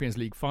the Champions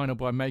League final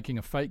by making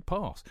a fake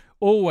pass.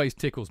 Always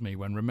tickles me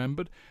when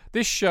remembered.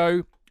 This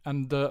show,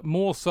 and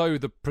more so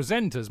the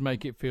presenters,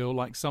 make it feel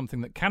like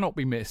something that cannot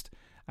be missed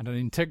and an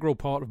integral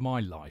part of my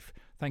life.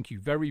 Thank you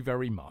very,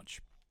 very much.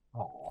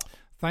 Aww.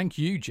 Thank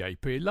you,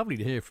 JP. Lovely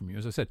to hear from you,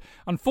 as I said.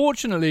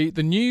 Unfortunately,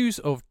 the news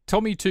of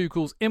Tommy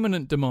Tuchel's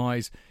imminent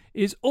demise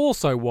is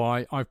also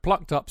why I've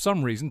plucked up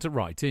some reason to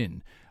write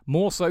in,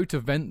 more so to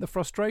vent the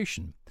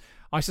frustration.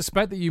 I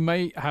suspect that you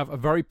may have a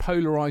very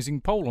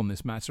polarising poll on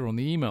this matter on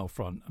the email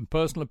front, and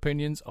personal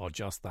opinions are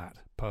just that,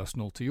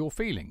 personal to your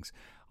feelings.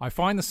 I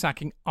find the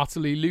sacking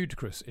utterly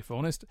ludicrous, if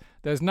honest.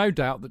 There's no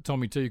doubt that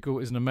Tommy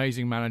Tuchel is an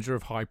amazing manager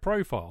of high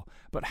profile,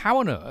 but how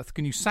on earth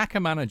can you sack a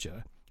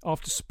manager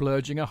after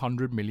splurging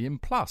 100 million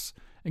plus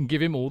and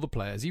give him all the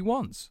players he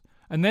wants,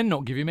 and then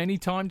not give him any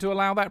time to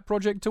allow that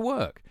project to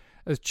work?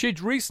 As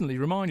Chidge recently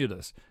reminded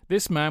us,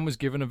 this man was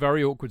given a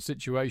very awkward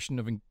situation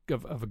of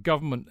a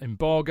government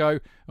embargo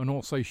and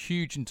also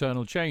huge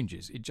internal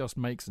changes. It just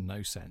makes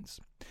no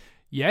sense.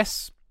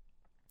 Yes,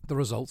 the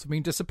results have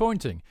been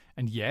disappointing,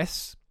 and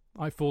yes,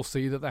 I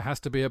foresee that there has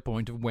to be a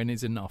point of when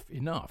is enough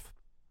enough.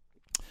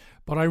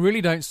 But I really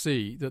don't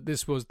see that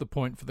this was the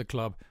point for the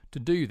club to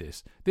do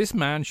this. This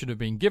man should have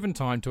been given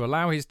time to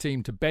allow his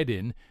team to bed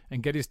in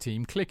and get his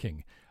team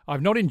clicking.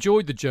 I've not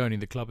enjoyed the journey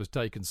the club has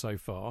taken so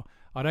far.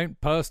 I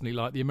don't personally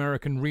like the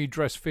American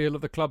redress feel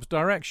of the club's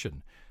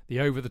direction,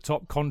 the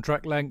over-the-top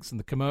contract lengths and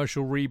the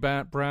commercial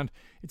brand.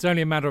 It's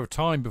only a matter of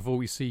time before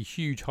we see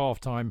huge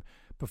half-time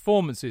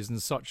performances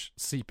and such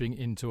seeping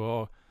into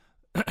our...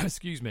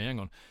 Excuse me, hang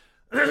on.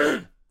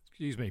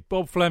 Excuse me,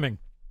 Bob Fleming.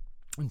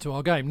 Into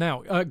our game.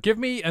 Now, give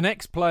me an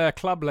ex-player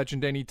club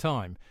legend any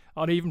time.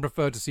 I'd even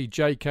prefer to see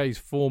JK's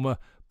former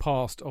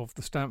past of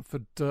the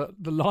Stamford the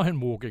Lion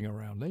walking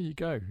around. There you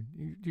go.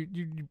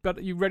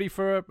 You ready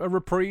for a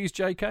reprise,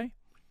 JK?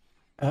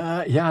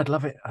 Yeah, I'd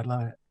love it.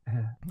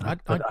 Yeah.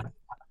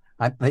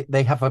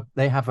 They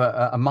have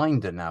a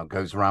minder now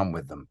goes around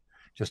with them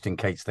just in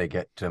case they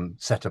get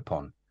set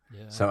upon.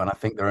 Yeah. So, and I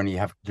think they only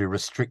have to do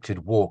restricted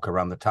walk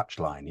around the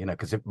touchline,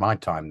 because at my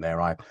time there,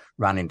 I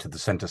ran into the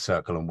centre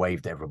circle and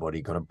waved at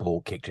everybody, got a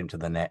ball kicked into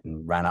the net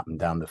and ran up and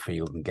down the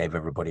field and gave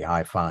everybody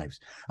high fives.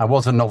 I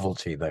was a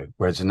novelty though,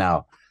 whereas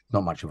now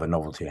not much of a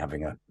novelty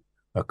having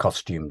a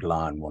costumed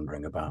lion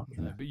wandering about.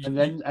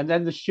 And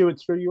then the steward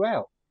threw you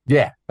out.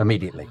 Yeah,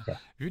 immediately.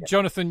 Yeah.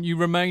 Jonathan, you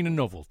remain a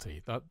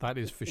novelty. That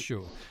is for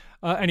sure.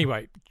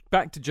 Anyway,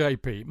 back to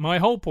JP. My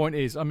whole point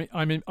is, I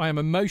am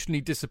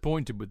emotionally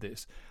disappointed with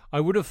this. I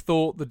would have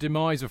thought the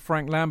demise of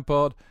Frank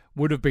Lampard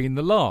would have been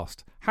the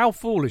last. How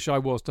foolish I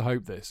was to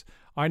hope this.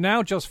 I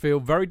now just feel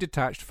very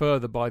detached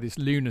further by this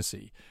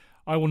lunacy.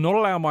 I will not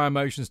allow my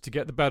emotions to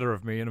get the better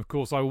of me, and of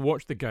course I will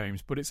watch the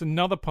games, but it's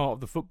another part of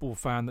the football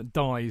fan that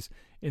dies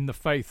in the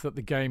faith that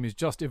the game is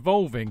just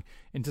evolving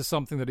into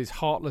something that is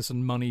heartless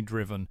and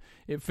money-driven.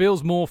 It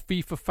feels more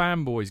FIFA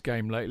fanboys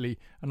game lately,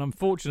 and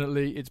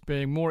unfortunately it's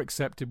being more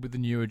accepted with the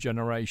newer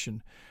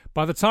generation.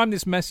 By the time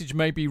this message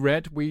may be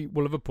read, we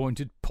will have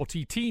appointed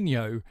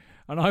Pochettino,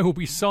 and I will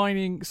be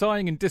sighing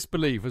in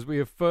disbelief as we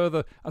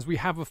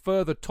have a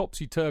further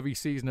topsy-turvy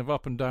season of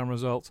up and down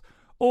results,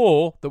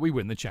 or that we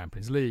win the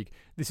Champions League.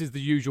 This is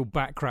the usual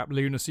backcrap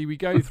lunacy we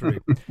go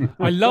through.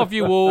 I love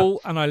you all,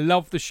 and I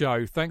love the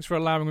show. Thanks for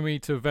allowing me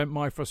to vent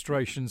my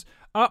frustrations.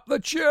 Up the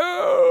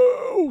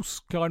Chels!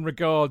 Kind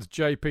regards,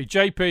 JP.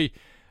 JP,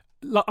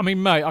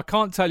 mate, I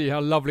can't tell you how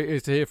lovely it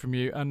is to hear from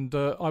you, and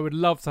I would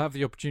love to have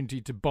the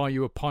opportunity to buy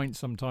you a pint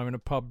sometime in a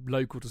pub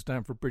local to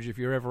Stamford Bridge if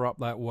you're ever up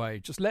that way.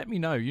 Just let me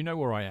know. You know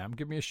where I am.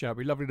 Give me a shout. It'd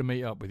be lovely to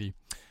meet up with you.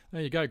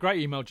 There you go.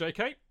 Great email,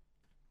 JK.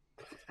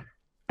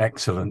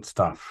 Excellent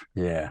stuff.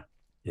 Yeah.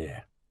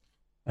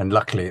 And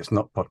luckily it's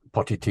not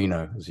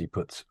Pochettino, as he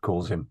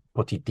calls him,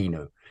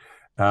 Pochettino.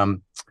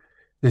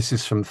 This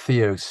is from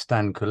Theo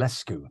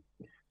Stanculescu.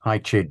 Hi,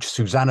 Chidge.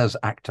 Susanna's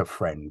actor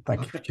friend.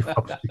 Thank you.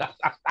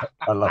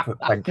 I love it.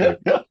 Thank you.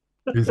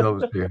 He's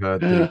obviously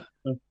heard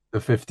the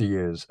 50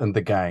 years and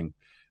the gang.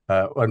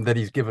 And then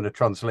he's given a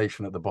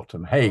translation at the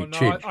bottom. Hey,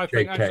 Chidge. I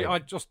think actually I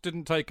just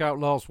didn't take out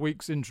last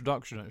week's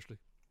introduction, actually.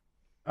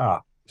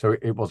 So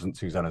it wasn't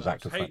Susanna's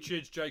actor friend. Hey,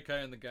 Chidge,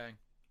 JK and the gang.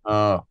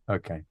 Oh,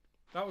 okay.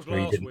 That was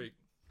last week.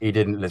 He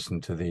didn't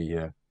listen to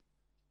the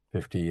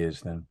 50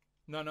 years then.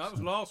 No, that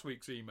was last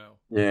week's email.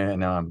 Yeah,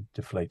 no, I'm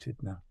deflated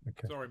now.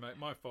 Okay. Sorry, mate.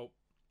 My fault.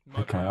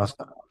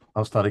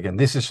 I'll start again.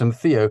 This is from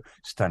Theo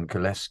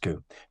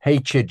Stanculescu. Hey,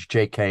 Chidge,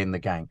 JK and the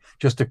gang.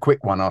 Just a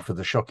quick one after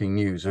the shocking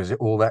news, or is it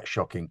all that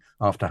shocking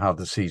after how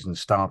the season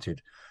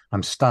started?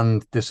 I'm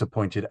stunned,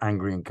 disappointed,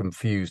 angry and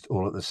confused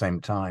all at the same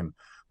time.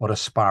 What a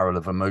spiral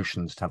of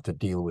emotions to have to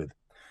deal with.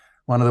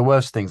 One of the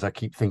worst things I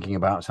keep thinking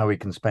about is how we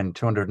can spend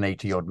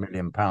 280 odd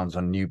million pounds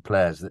on new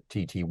players that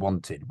TT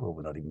wanted. Well,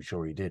 we're not even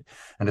sure he did.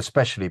 And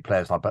especially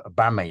players like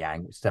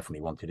Aubameyang, which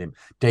definitely wanted him,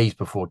 days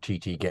before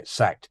TT gets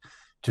sacked,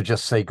 to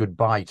just say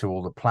goodbye to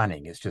all the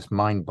planning. It's just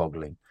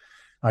mind-boggling.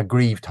 I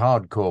grieved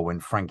hardcore when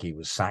Frankie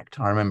was sacked.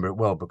 I remember it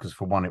well because,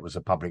 for one, it was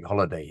a public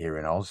holiday here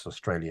in Oz,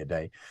 Australia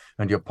Day,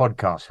 and your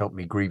podcast helped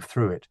me grieve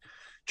through it.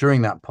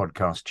 During that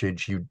podcast,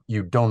 Chidge,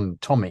 you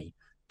donned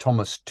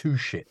Thomas two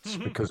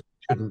shits because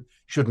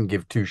shouldn't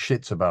give two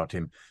shits about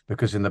him,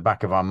 because in the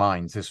back of our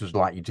minds this was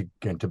likely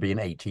to be an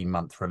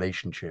 18-month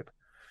relationship.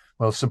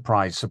 Well,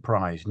 surprise,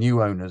 surprise.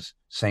 New owners,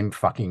 same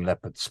fucking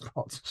leopard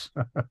spots,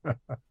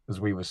 as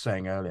we were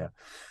saying earlier.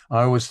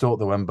 I always thought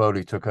that when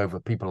Bowley took over,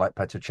 people like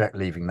Petr Cech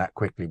leaving that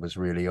quickly was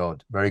really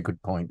odd. Very good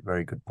point,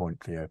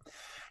 Theo.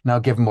 Now,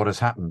 given what has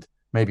happened,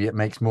 maybe it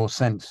makes more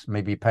sense.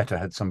 Maybe Petr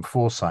had some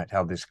foresight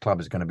how this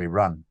club is going to be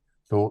run.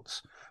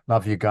 Thoughts?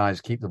 Love you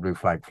guys. Keep the blue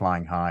flag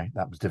flying high.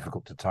 That was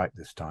difficult to type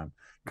this time.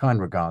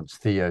 Kind regards,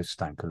 Theo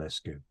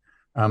Stankulescu.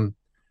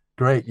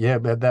 Great, yeah,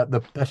 but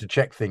the Petr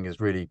Cech thing is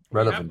really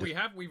relevant.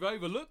 We've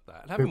overlooked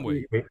that, haven't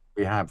we?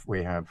 We have,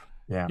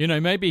 yeah. You know,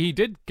 maybe he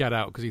did get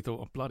out because he thought,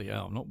 "Oh bloody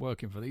hell, I'm not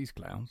working for these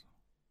clowns."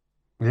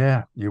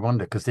 Yeah, you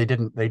wonder because they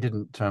didn't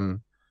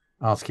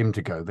ask him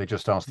to go. They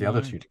just asked the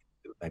other two,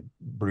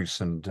 Bruce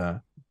and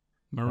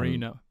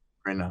Marina.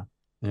 Yeah.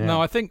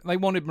 No, I think they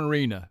wanted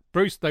Marina.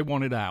 Bruce, they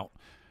wanted out.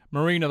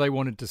 Marina, they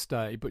wanted to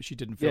stay, but she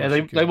didn't feel.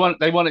 Yeah, they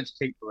wanted to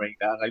keep Marina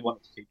and they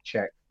wanted to keep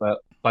Cech, but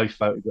both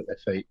voted with their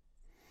feet.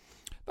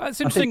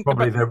 That's interesting.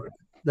 Probably they're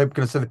going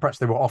to say that perhaps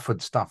they were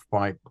offered stuff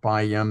by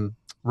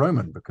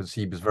Roman because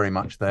he was very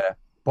much their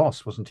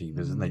boss, wasn't he?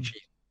 And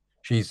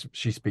she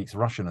speaks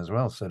Russian as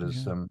well, so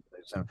does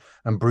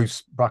and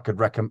Bruce Buck had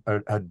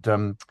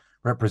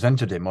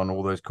represented him on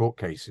all those court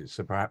cases.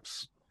 So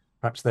perhaps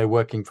they're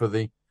working for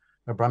the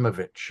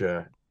Abramovich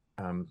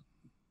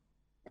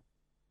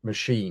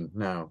machine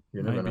now.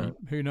 You never know.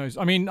 Who knows?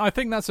 I mean, I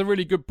think that's a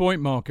really good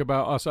point, Mark,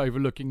 about us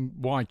overlooking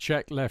why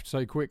Cech left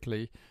so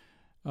quickly.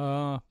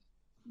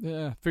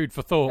 Yeah, food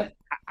for thought.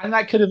 And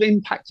that could have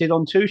impacted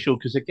on Tuchel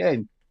because,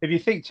 again, if you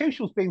think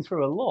Tuchel's been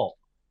through a lot,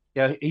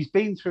 he's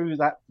been through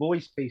that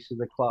voice piece of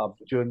the club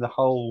during the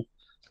whole,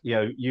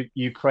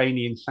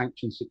 Ukrainian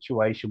sanction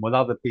situation when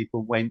other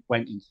people went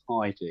into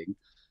hiding.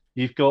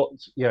 You've got,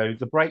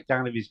 the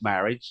breakdown of his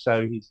marriage.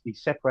 So he's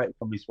separated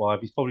from his wife.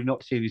 He's probably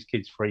not seeing his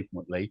kids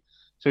frequently.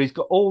 So he's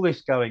got all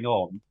this going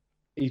on.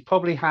 He's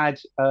probably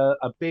had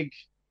a big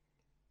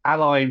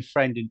ally and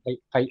friend in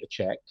Petr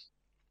Cech.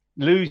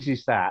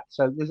 Loses that,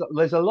 so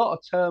there's a lot of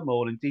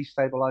turmoil and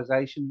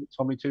destabilisation with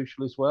Tommy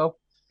Tuchel as well.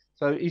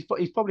 So he's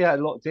probably had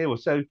a lot to deal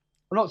with. So I'm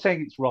not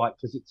saying it's right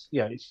because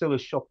it's still a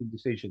shocking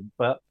decision,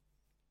 but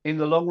in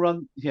the long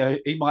run,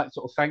 he might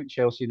sort of thank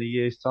Chelsea in a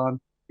year's time.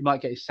 He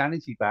might get his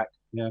sanity back.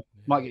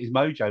 Might get his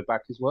mojo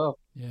back as well.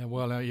 Yeah,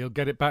 well, he'll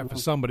get it back for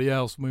somebody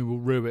else. We will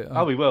rue it.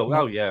 We will.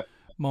 Oh yeah,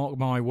 mark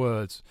my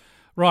words.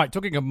 Right,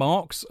 talking of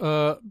Marks, we've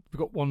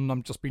got one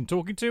I've just been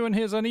talking to, and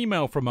here's an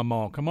email from a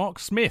Mark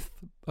Smith.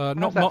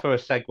 Not that for a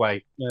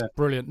segue. Yeah.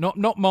 Brilliant.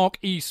 Not Mark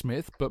E.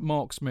 Smith, but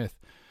Mark Smith.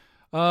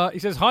 He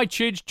says, "Hi,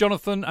 Chidge,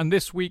 Jonathan, and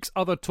this week's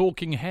other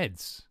talking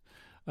heads."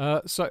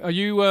 So are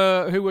you,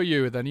 who are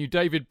you then? Are you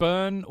David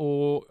Byrne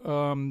or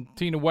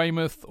Tina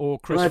Weymouth or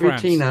Chris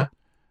France?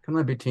 Can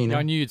I be Tina? Yeah,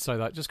 I knew you'd say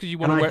that. Just because you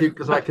want to wear...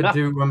 Because I could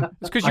do...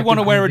 It's because you want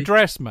to wear a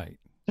dress, mate.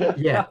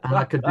 Yeah, and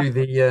I could do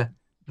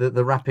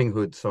the Rapping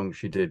Hood song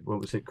she did. What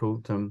was it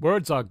called?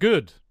 Words are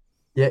good.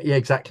 Yeah,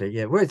 exactly.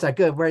 Yeah, words are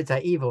good. Words are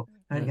evil.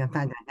 Yeah.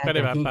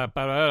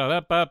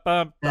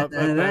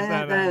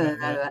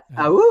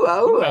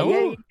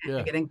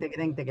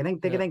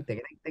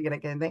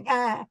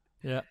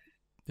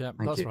 Yeah,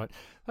 that's right.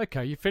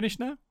 Okay, you finished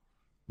now?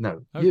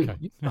 No, okay.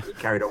 You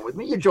carried on with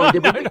me. You joined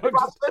in with me,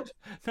 bastard.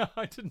 No,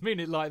 I didn't mean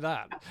it like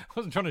that. I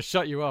wasn't trying to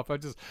shut you up.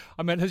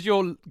 I meant, has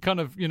your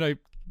kind of,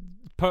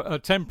 a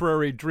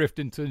temporary drift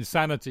into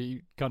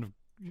insanity kind of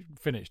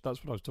finished?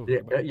 That's what I was talking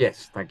about.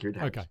 Yes, thank you.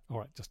 Okay, all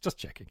right, just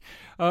checking.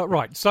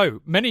 Right,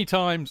 so many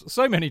times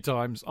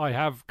I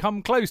have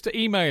come close to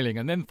emailing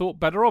and then thought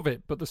better of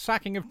it, but the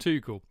sacking of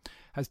Tuchel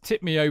has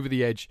tipped me over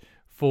the edge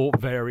for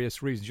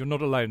various reasons. You're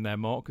not alone there,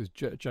 Mark, as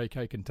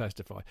JK can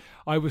testify.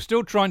 I was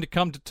still trying to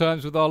come to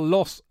terms with our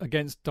loss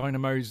against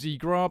Dynamo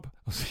Zagreb.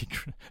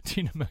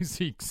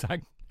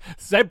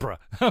 Zebra.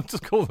 I'll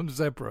just call them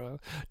Zebra.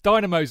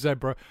 Dynamo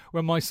Zebra,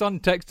 when my son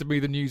texted me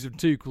the news of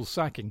Tuchel's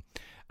sacking.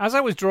 As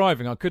I was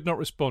driving, I could not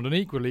respond and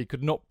equally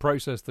could not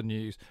process the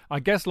news. I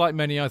guess, like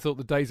many, I thought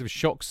the days of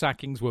shock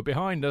sackings were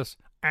behind us.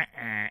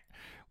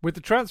 With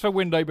the transfer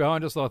window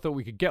behind us, I thought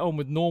we could get on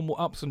with normal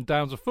ups and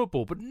downs of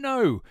football. But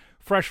no!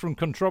 Fresh from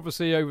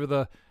controversy over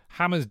the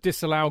Hammers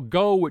disallowed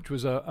goal, which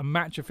was a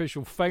match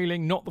official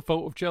failing, not the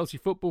fault of Chelsea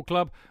Football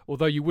Club,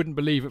 although you wouldn't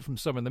believe it from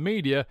some in the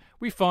media,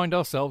 we find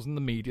ourselves in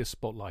the media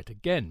spotlight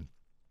again.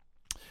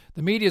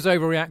 The media's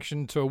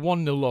overreaction to a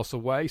 1-0 loss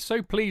away,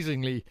 so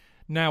pleasingly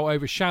now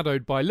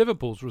overshadowed by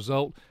Liverpool's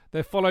result,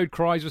 there followed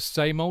cries of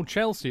same old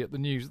Chelsea at the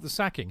news of the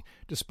sacking,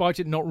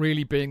 despite it not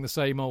really being the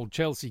same old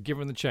Chelsea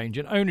given the change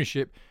in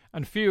ownership,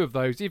 and few of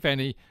those, if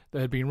any, that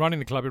had been running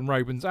the club in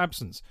Roman's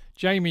absence.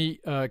 Jamie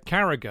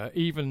Carragher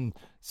even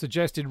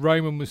suggested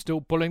Roman was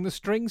still pulling the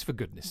strings, for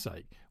goodness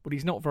sake. But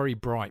he's not very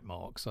bright,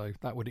 Mark, so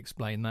that would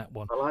explain that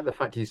one. I like the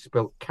fact he's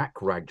spelled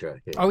Kakragger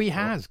here. Oh, he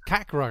has.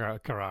 Kakragger.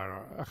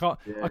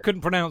 I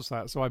couldn't pronounce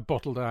that, so I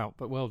bottled it out,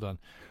 but well done.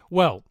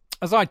 Well,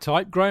 as I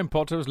type, Graham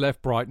Potter has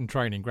left Brighton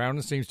training ground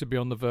and seems to be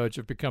on the verge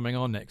of becoming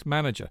our next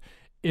manager.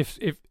 If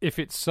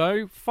it's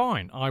so,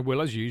 fine. I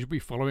will, as usual, be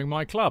following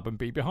my club and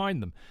be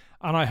behind them.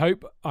 And I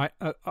hope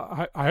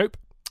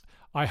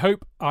I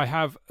hope,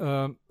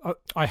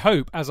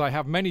 as I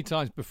have many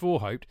times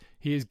before hoped,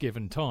 he is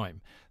given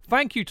time.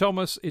 Thank you,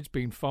 Thomas. It's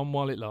been fun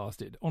while it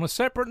lasted. On a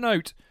separate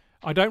note,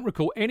 I don't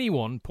recall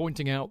anyone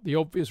pointing out the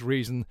obvious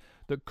reason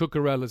that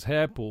Cucurella's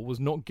hair pull was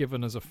not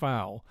given as a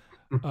foul.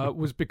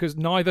 Was because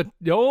neither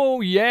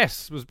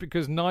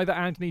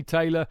Anthony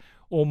Taylor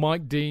or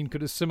Mike Dean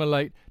could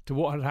assimilate to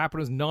what had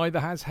happened, as neither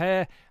has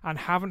hair and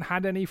haven't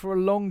had any for a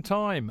long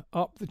time.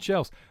 Up the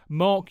Chelsea.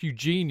 Mark, you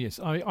genius.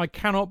 I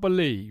cannot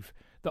believe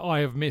that I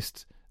have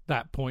missed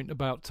that point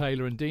about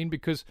Taylor and Dean,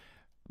 because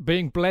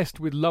being blessed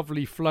with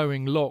lovely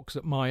flowing locks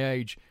at my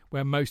age,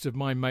 where most of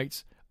my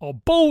mates are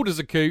bald as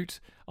a coot,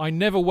 I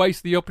never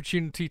waste the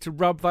opportunity to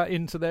rub that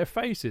into their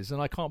faces,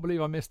 and I can't believe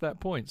I missed that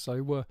point.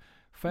 So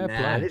fair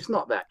play. It's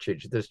not that,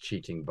 Chidge. There's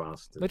cheating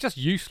bastards. They're just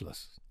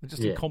useless. They're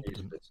just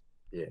incompetent. Useless.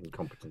 Yeah,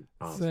 incompetent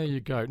bastards. There you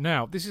go.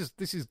 Now, this is.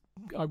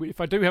 If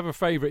I do have a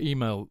favourite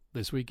email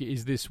this week, it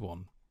is this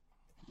one.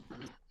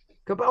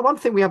 But one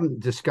thing we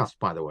haven't discussed,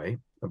 by the way,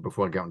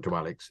 before I get on to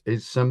Alex,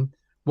 is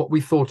what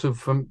we thought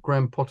of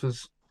Graham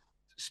Potter's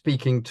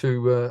speaking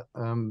to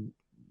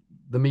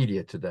the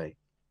media today.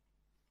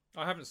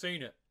 I haven't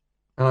seen it.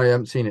 I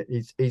haven't seen it.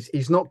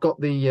 He's not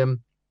got the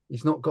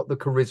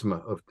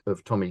charisma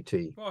of Tommy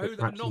T. Well,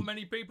 not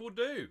many people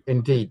do.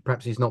 Indeed,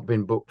 perhaps he's not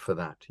been booked for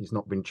that. He's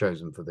not been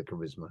chosen for the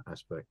charisma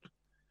aspect.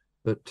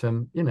 But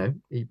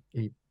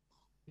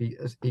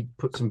he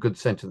put some good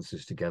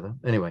sentences together.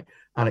 Anyway,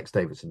 Alex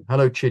Davidson.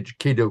 Hello, Chidge,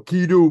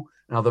 Kido,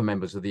 and other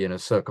members of the inner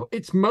circle.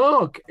 It's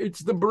Mark.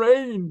 It's the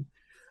brain.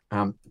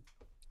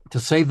 To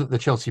say that the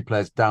Chelsea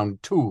players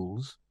downed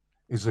tools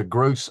is a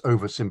gross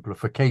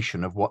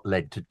oversimplification of what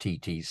led to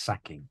TT's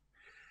sacking.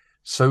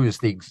 So is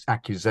the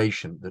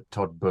accusation that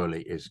Todd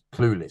Boehly is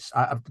clueless.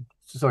 I'm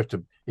sorry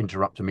to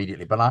interrupt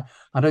immediately, but I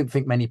don't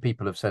think many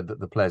people have said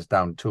that the players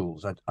downed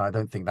tools. I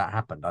don't think that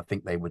happened. I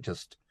think they were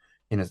just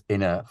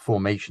in a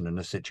formation and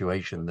a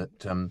situation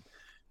that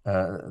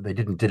they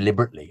didn't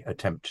deliberately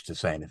attempt to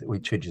say anything.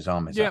 Chidge's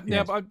arm is up.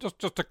 Yeah, but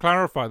just to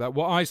clarify that,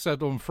 what I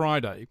said on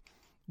Friday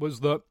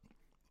was that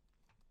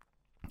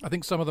I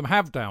think some of them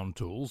have down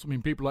tools. I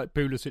mean, people like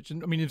Pulisic.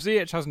 And I mean, if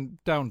Ziyech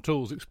hasn't down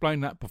tools,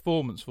 explain that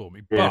performance for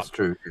me. Yeah, that's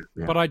true.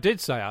 Yeah. But I did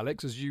say,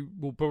 Alex, as you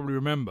will probably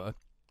remember,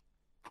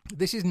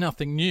 this is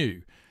nothing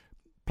new.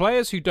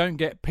 Players who don't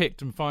get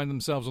picked and find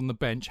themselves on the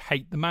bench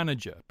hate the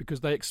manager because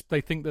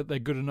they think that they're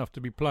good enough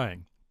to be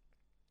playing.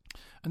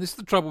 And this is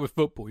the trouble with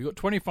football. You've got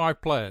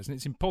 25 players and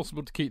it's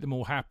impossible to keep them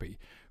all happy.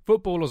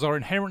 Footballers are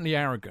inherently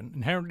arrogant,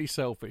 inherently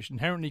selfish,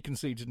 inherently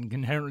conceited and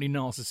inherently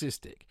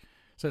narcissistic.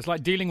 So it's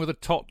like dealing with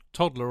a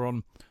toddler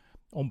on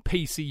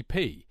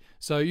PCP.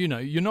 So,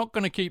 you're not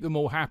going to keep them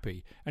all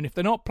happy. And if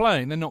they're not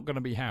playing, they're not going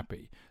to be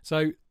happy.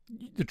 So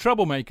the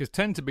troublemakers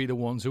tend to be the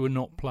ones who are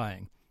not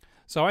playing.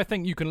 So I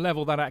think you can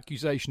level that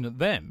accusation at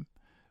them.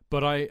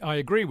 But I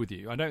agree with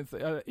you. I don't.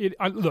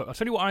 Look, I'll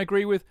tell you what I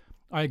agree with.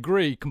 I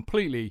agree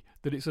completely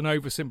that it's an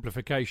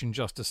oversimplification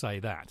just to say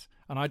that.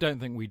 And I don't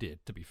think we did,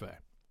 to be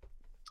fair.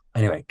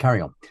 Anyway, carry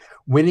on.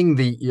 Winning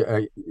the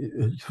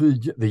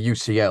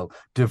UCL,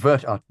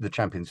 the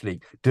Champions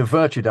League,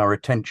 diverted our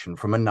attention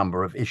from a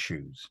number of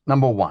issues.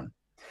 Number one,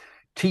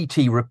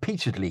 TT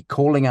repeatedly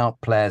calling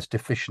out players'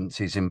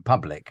 deficiencies in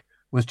public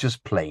was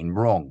just plain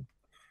wrong.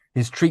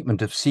 His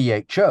treatment of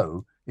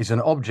CHO is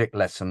an object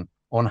lesson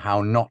on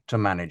how not to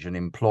manage an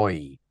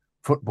employee,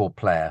 football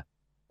player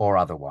or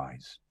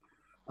otherwise.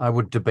 I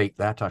would debate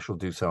that. I shall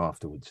do so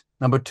afterwards.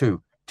 Number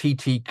two,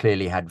 TT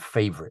clearly had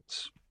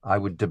favourites. I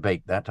would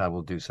debate that. I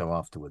will do so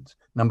afterwards.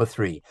 Number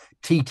three,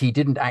 TT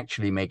didn't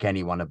actually make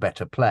anyone a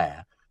better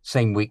player.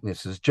 Same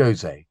weakness as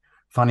Jose.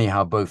 Funny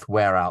how both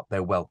wear out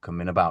their welcome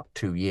in about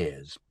 2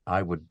 years.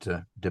 I would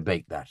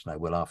debate that, and I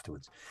will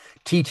afterwards.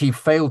 TT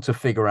failed to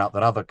figure out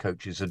that other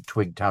coaches had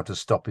twigged how to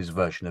stop his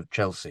version of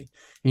Chelsea.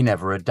 He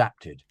never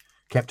adapted.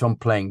 Kept on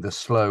playing the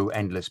slow,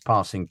 endless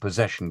passing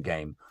possession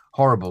game.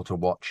 Horrible to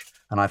watch,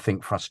 and I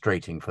think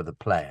frustrating for the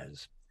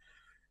players.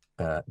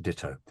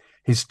 Ditto.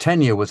 His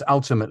tenure was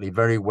ultimately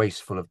very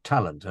wasteful of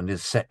talent and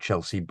has set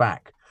Chelsea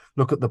back.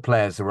 Look at the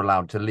players who are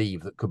allowed to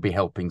leave that could be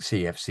helping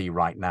CFC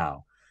right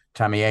now.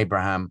 Tammy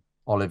Abraham,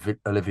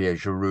 Olivier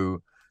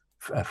Giroud,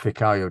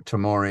 Fikayo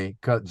Tomori,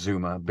 Kurt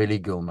Zouma, Billy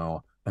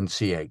Gilmore, and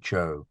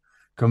CHO.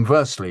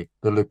 Conversely,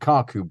 the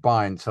Lukaku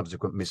Bayern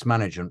subsequent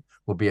mismanagement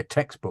will be a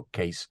textbook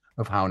case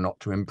of how not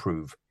to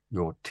improve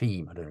your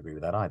team. I don't agree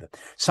with that either.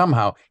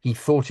 Somehow, he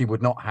thought he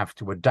would not have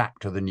to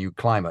adapt to the new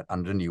climate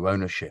under new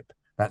ownership.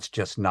 That's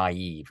just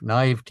naive.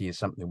 Naivety is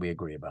something we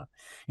agree about.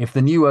 If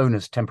the new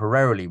owners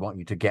temporarily want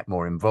you to get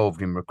more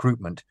involved in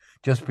recruitment,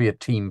 just be a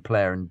team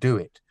player and do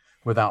it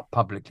without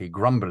publicly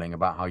grumbling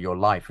about how your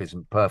life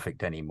isn't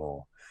perfect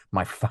anymore.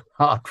 My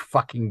heart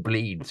fucking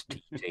bleeds,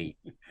 TT.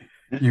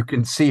 You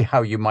can see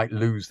how you might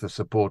lose the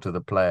support of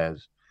the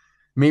players.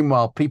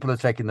 Meanwhile, people are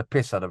taking the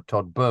piss out of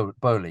Todd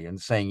Boehly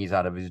and saying he's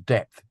out of his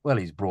depth. Well,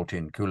 he's brought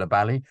in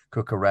Koulibaly,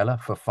 Cucurella,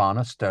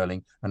 Fofana,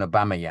 Sterling and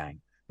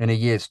Aubameyang. In a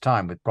year's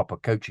time, with proper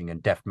coaching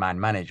and deft man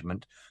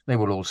management, they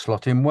will all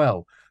slot in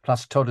well.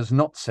 Plus, Todd has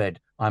not said,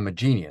 I'm a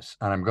genius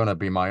and I'm going to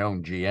be my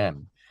own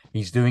GM.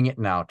 He's doing it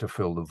now to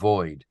fill the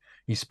void.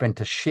 He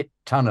spent a shit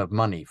ton of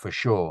money for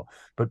sure,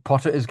 but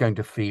Potter is going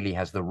to feel he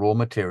has the raw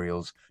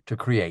materials to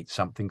create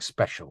something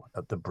special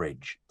at the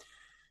Bridge.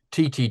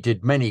 TT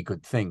did many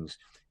good things.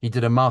 He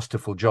did a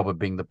masterful job of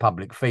being the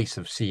public face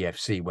of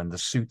CFC when the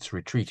suits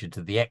retreated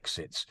to the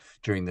exits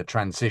during the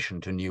transition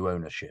to new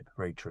ownership.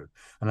 Very true.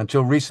 And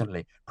until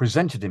recently,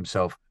 presented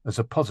himself as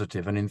a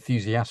positive and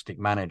enthusiastic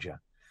manager.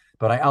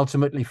 But I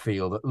ultimately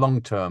feel that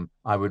long-term,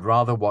 I would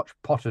rather watch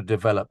Potter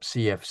develop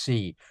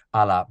CFC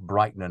a la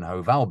Brighton and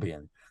Hove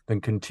Albion than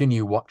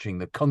continue watching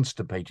the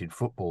constipated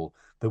football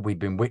that we've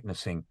been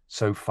witnessing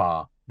so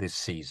far this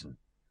season.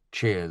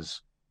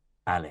 Cheers,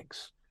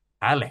 Alex.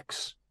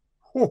 Alex.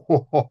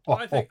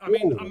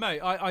 Mate,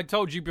 I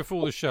told you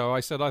before the show, I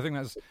said I think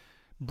that's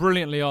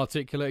brilliantly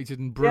articulated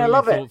and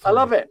brilliantly thought through. I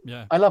love it.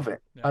 Yeah. I love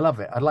it. I love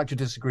it. I'd like to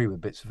disagree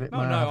with bits of it.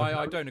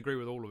 I don't agree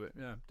with all of it.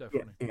 Yeah,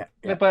 definitely.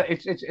 Yeah, but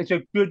it's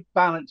a good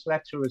balanced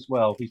letter as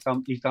well. He's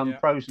done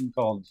pros and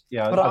cons.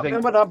 Yeah, but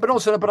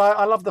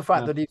I love the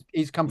fact that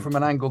he's come from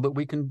an angle that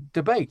we can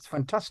debate. It's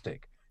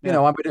fantastic. You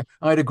know,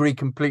 I'd agree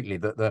completely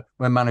that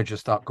when managers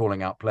start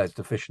calling out players'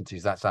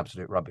 deficiencies, that's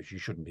absolute rubbish. You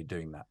shouldn't be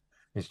doing that.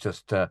 It's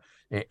just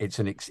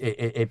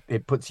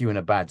it puts you in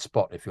a bad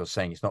spot if you're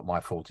saying it's not my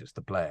fault, it's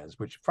the players,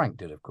 which Frank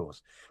did, of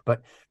course.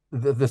 But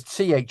the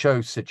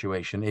CHO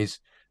situation is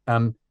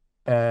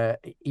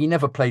he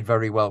never played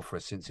very well for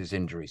us since his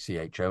injury,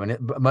 CHO, and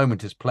at the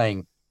moment is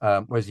playing.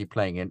 Where's he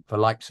playing in for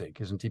Leipzig?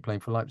 Isn't he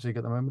playing for Leipzig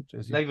at the moment?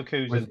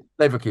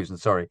 Leverkusen,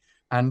 sorry,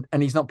 and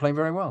he's not playing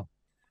very well.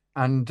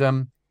 And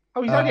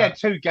he's only had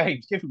 2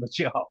 games. Give him a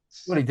chance.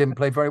 Well, he didn't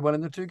play very well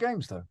in the 2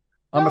 games, though.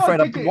 I'm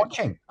afraid I've been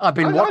watching. I've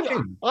been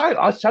watching.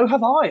 So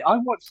have I. I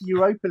watched the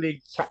Europa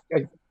League,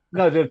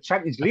 the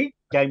Champions League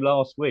game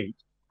last week,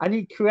 and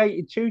he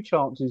created 2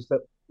 chances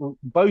that were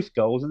both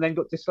goals and then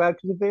got disallowed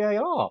because of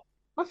VAR.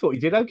 I thought he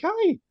did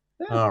okay.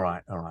 Yeah. All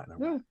right. Yeah. All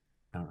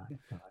right.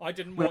 I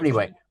didn't watch. Well,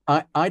 anyway,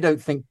 I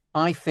don't think.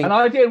 I think. And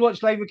I did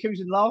watch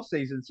Leverkusen last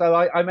season, so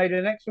I made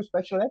an extra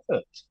special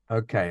effort.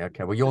 Okay.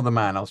 Well, you're the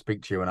man. I'll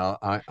speak to you, and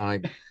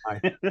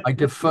I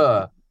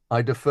defer.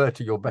 I defer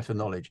to your better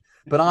knowledge,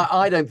 but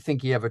I don't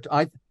think he ever.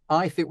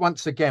 I think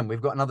once again we've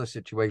got another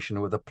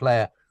situation with a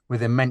player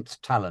with immense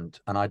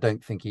talent, and I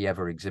don't think he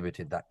ever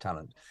exhibited that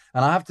talent.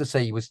 And I have to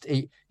say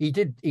he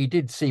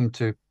did seem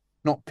to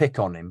not pick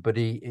on him, but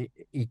he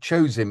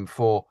chose him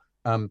for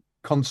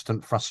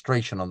constant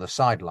frustration on the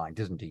sideline,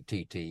 didn't he?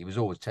 TT. He was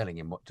always telling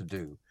him what to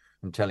do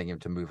and telling him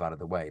to move out of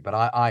the way.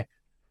 But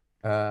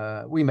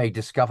we may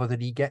discover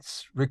that he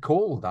gets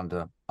recalled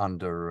under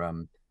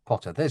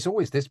Potter. There's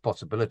always this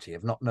possibility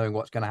of not knowing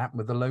what's going to happen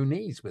with the low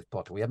knees with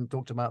Potter. We haven't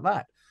talked about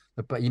that.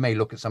 But you may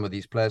look at some of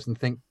these players and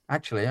think,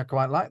 actually, I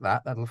quite like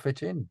that. That'll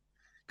fit in.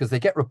 Because they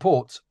get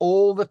reports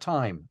all the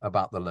time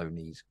about the low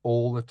knees,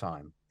 all the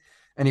time.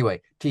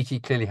 Anyway,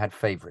 TT clearly had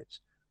favourites.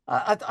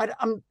 I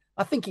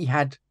think he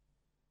had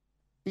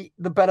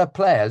the better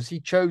players. He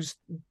chose,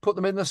 put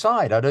them in the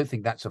side. I don't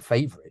think that's a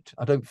favourite.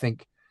 I don't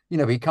think,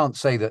 he can't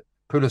say that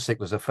Pulisic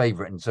was a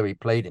favourite and so he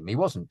played him. He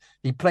wasn't.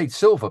 He played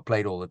Silva,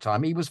 played all the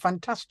time. He was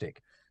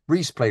fantastic.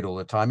 Reece played all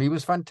the time. He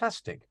was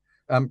fantastic.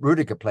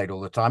 Rudiger played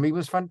all the time. He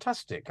was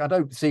fantastic. I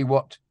don't see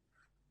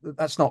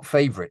that's not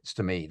favourites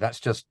to me. That's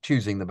just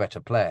choosing the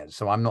better players.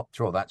 So I'm not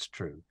sure that's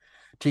true.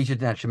 T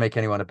didn't actually make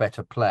anyone a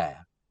better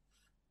player.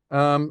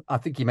 I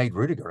think he made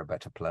Rudiger a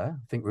better player.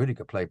 I think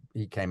Rudiger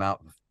he came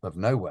out of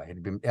nowhere. He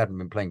hadn't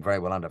been playing very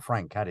well under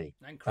Frank, had he?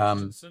 And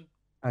Christensen.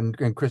 And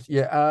Chris, he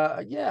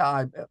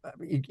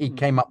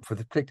came up for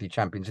the particularly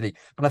Champions League.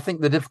 But I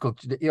think the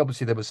difficulty,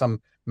 obviously, there were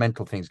some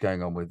mental things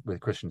going on with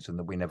Christensen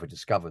that we never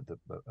discovered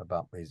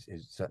about his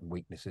certain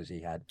weaknesses he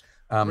had.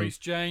 Reece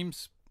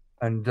James.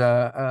 And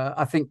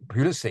I think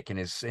Pulisic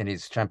in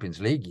his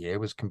Champions League year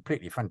was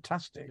completely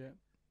fantastic. Yeah.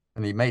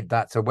 And he made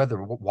that. So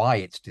why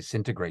it's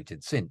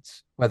disintegrated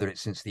whether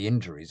it's since the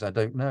injuries, I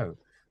don't know.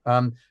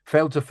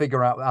 Failed to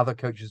figure out other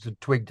coaches had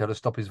twigged how to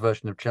stop his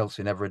version of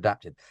Chelsea, never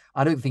adapted.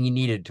 I don't think he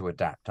needed to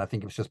adapt. I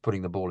think it was just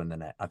putting the ball in the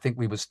net. I think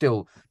we were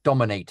still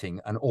dominating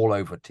and all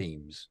over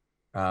teams.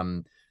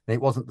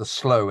 It wasn't the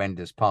slow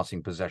enders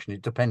passing possession.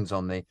 It depends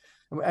on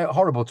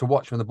horrible to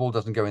watch when the ball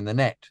doesn't go in the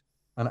net.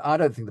 And I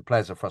don't think the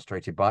players are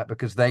frustrated by it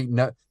because they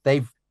know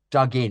they've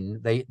dug in.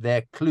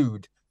 They're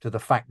clued to the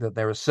fact that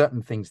there are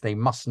certain things they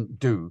mustn't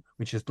do,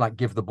 which is like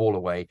give the ball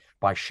away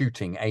by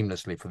shooting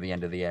aimlessly for the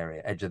edge of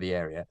the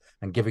area,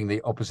 and giving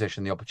the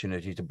opposition the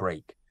opportunity to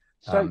break.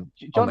 So,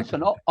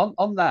 Jonathan,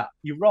 on that,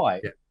 you're right.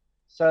 Yeah.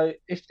 So,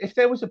 if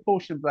there was a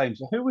portion of blame,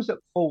 so who was at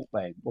fault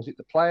then? Was it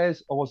the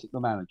players or was it the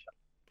manager?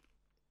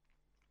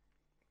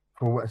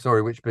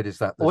 Sorry, which bit is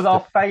that? With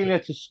our failure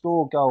to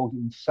score goals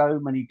in so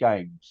many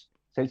games.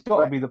 So it's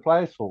got to be the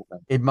players' fault then.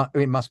 It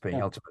must be,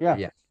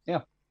 ultimately.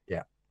 Yeah.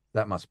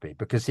 That must be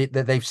because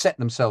they've set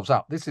themselves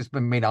up. This has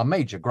been our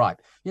major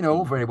gripe.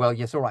 All very well.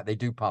 Yes, all right. They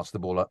do pass the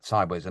ball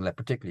sideways and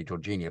particularly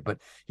Jorginho,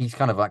 but he's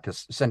kind of like a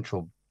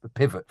central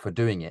pivot for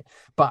doing it.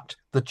 But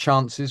the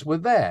chances were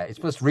there. It's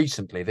just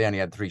recently they only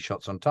had 3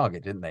 shots on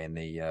target, didn't they,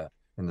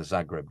 in in the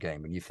Zagreb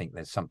game, and you think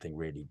there's something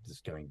really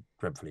just going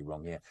dreadfully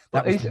wrong here.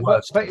 But That was the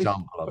worst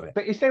example of it.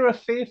 But is there a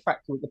fear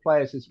factor with the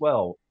players as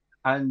well?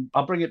 And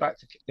I'll bring it back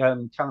to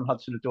Callum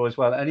Hudson-Odoi as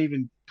well, and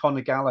even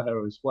Conor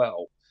Gallagher as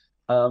well,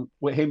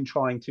 with him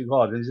trying too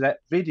hard. There's that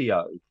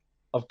video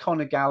of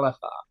Conor Gallagher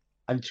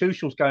and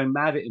Tuchel's going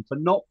mad at him for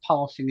not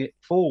passing it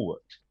forward,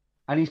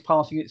 and he's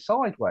passing it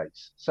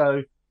sideways.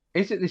 So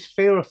is it this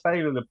fear of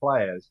failure of the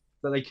players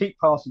that they keep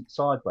passing it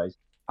sideways?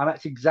 And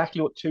that's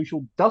exactly what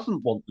Tuchel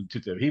doesn't want them to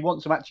do. He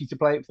wants them actually to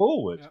play it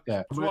forward.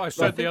 Yeah. That's what I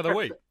said the other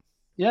week.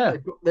 Yeah.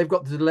 They've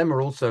got the dilemma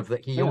also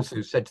that he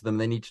also said to them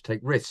they need to take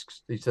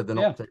risks. He said they're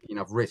not taking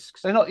enough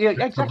risks. They're not,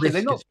 exactly.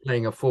 They're not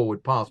playing a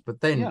forward pass, but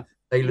then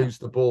they lose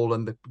the ball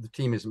and the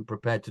team isn't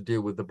prepared to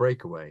deal with the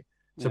breakaway.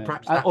 So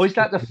perhaps, or is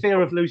that the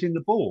fear of losing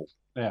the ball?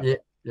 Yeah.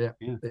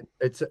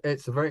 It's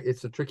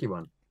a tricky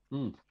one.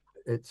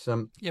 It's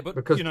but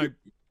because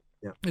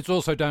it's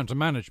also down to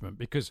management,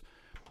 because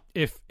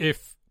if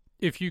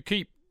you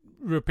keep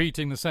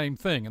repeating the same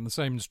thing and the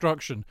same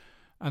instruction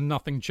and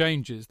nothing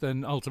changes,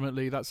 then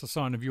ultimately that's a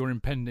sign of your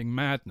impending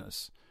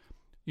madness.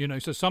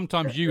 So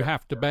sometimes you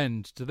have to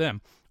bend to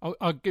them.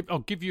 I'll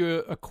give you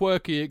a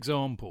quirky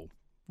example,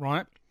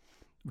 right,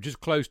 which is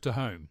close to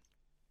home.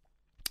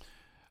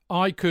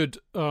 I could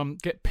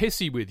get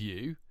pissy with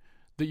you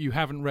that you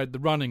haven't read the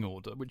running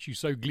order, which you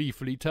so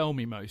gleefully tell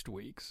me most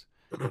weeks,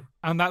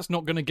 and that's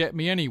not going to get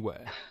me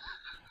anywhere.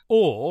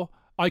 Or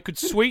I could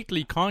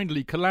sweetly,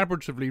 kindly,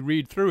 collaboratively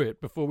read through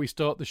it before we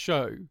start the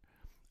show,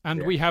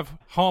 and we have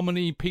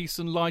harmony, peace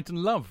and light and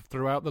love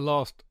throughout the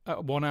last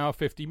 1 hour,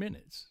 50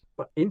 minutes.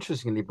 But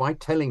interestingly, by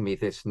telling me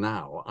this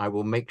now, I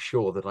will make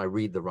sure that I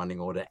read the running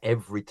order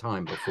every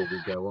time before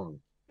we go on.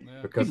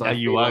 Because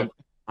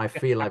I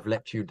feel I've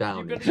let you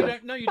down. You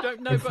don't know.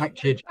 In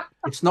fact, Chidge,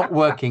 it's not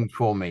working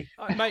for me,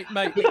 mate.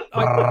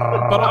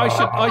 But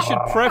I should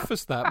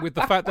preface that with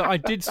the fact that I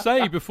did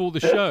say before the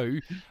show,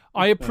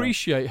 I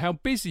appreciate how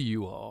busy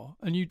you are,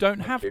 and you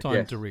don't have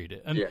time to read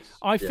it. And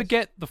I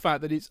forget the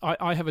fact that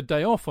I have a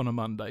day off on a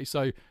Monday,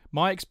 so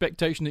my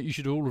expectation that you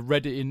should all have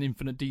read it in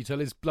infinite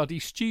detail is bloody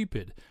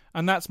stupid.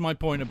 And that's my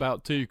point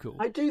about Tuchel.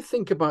 I do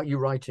think about you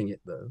writing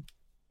it, though.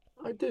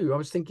 I do. I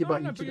was thinking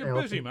about you. But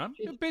you're busy, man.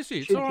 You're busy.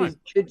 It's all right.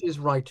 Chidge is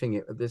writing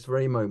it at this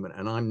very moment,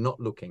 and I'm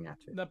not looking at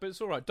it. No, but it's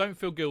all right. Don't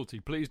feel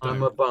guilty, please. Don't.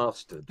 I'm a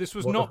bastard. This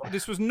was not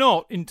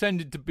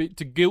intended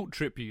to guilt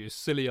trip you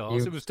silly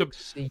arse. It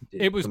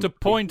was to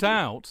point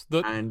out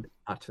that, and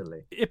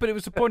utterly. But it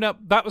was to point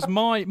out that was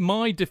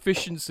my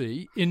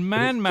deficiency in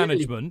man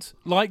management,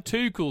 like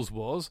Tuchel's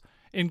was,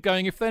 in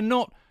going, if they're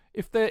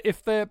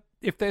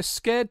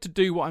scared to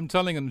do what I'm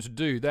telling them to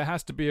do, there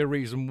has to be a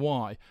reason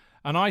why.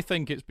 And I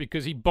think it's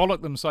because he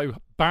bollocked them so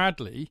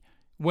badly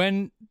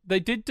when they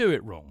did do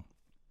it wrong.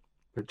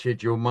 But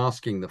Chid, you're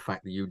masking the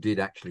fact that you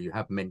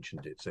have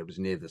mentioned it, so it was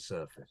near the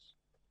surface.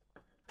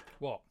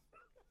 What?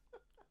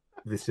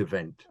 This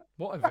event.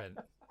 What event?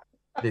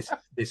 This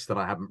that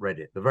I haven't read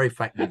it. The very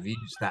fact you've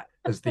used that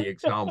as the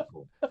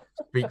example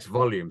speaks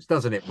volumes,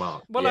 doesn't it,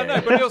 Mark? Well, I know,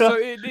 but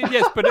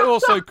it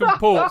also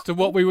comports to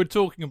what we were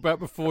talking about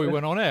before we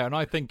went on air, and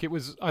I think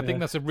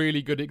that's a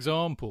really good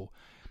example.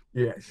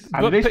 Yes.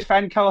 And this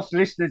Fancast,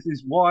 listeners,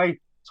 is why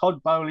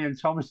Todd Bowley and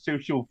Thomas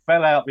Tuchel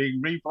fell out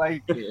being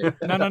replayed here.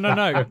 No,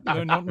 not.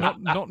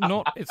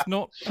 It's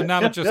not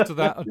analogous to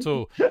that at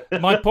all.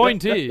 My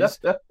point is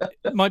that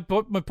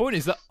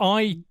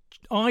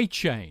I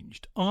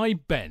changed. I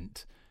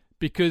bent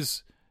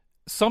because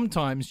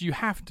sometimes you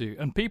have to,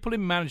 and people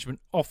in management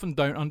often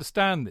don't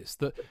understand this,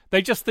 that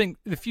they just think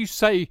if you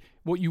say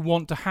what you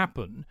want to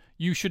happen,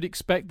 you should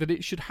expect that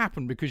it should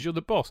happen because you're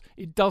the boss.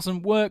 It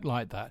doesn't work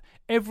like that.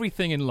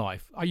 Everything in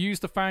life, I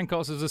use the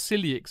Fancast as a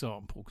silly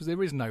example because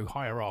there is no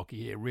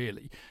hierarchy here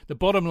really. The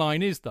bottom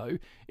line is though,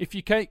 if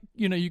you can't,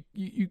 you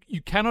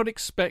cannot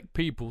expect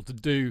people to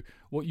do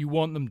what you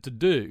want them to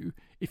do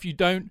if you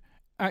don't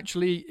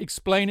actually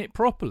explain it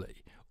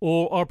properly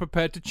or are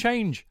prepared to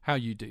change how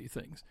you do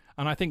things.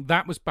 And I think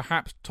that was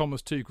perhaps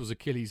Thomas Tuchel's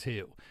Achilles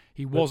heel.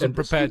 He wasn't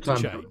prepared to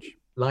change.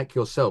 Like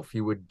yourself,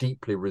 you were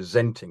deeply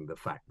resenting the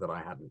fact that I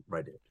hadn't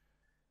read it.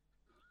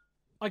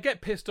 I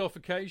get pissed off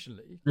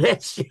occasionally.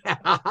 Yes,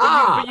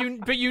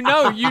 but you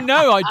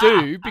know I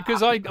do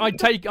because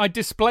I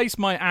displace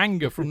my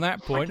anger from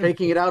that point. I'm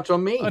taking it out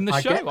on me on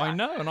the show. I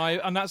know,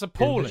 and that's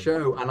appalling. In the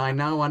show, and I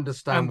now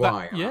understand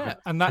why.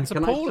 And that's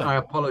appalling. I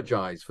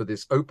apologise for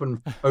this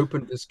open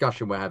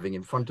discussion we're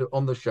having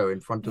on the show in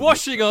front of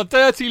washing our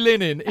dirty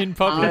linen in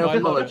public. I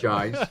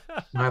apologise.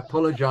 I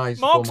apologise.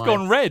 Mark's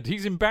gone red.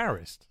 He's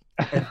embarrassed.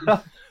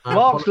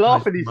 Mark's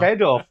laughing his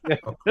head off.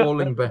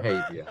 Appalling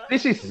behaviour.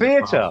 This is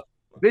theatre.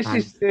 This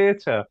is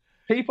theatre.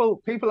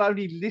 People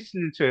only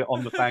listening to it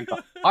on the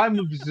Fancast. I'm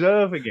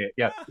observing it.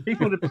 Yeah,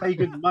 people would pay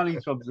good money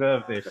to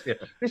observe this. Yeah.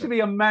 This would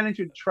be a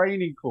management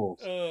training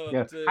course.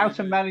 How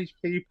to manage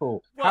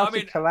people, well, how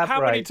to collaborate.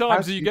 How many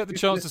times do you get the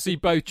chance to see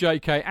both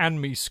JK and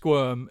me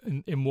squirm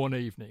in one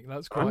evening?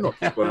 That's quite. I'm not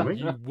squirming.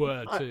 You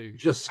were too.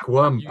 Just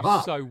squirm. You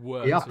so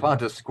were. The upper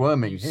part of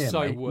squirming you here,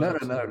 so mate. were.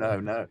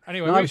 No.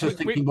 Anyway, I was just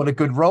thinking what a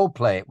good role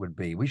play it would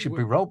be. We should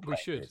be role playing.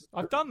 We should.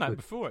 I've done that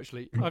before,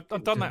 actually. I've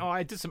done that.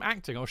 I did some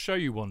acting. I'll show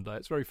you one day.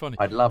 It's very funny.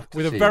 I'd love to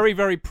with see a very,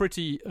 very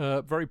pretty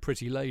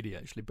lady,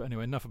 actually. But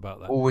anyway, enough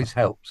about that. Always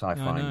helps, I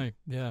find. I know.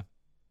 Yeah.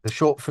 The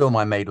short film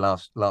I made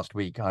last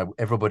week,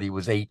 everybody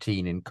was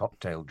 18 in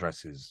cocktail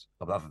dresses,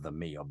 other than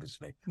me,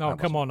 obviously. No,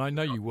 come on. I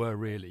know you were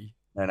really.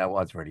 And I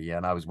was really, yeah,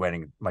 and I was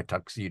wearing my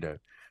tuxedo,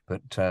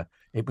 but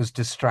it was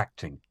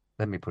distracting.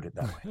 Let me put it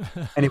that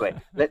way. Anyway,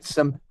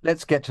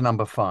 let's get to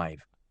number 5.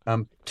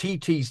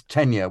 TT's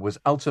tenure was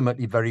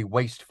ultimately very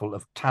wasteful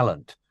of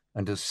talent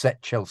and has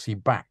set Chelsea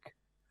back.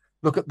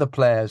 Look at the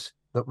players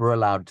that were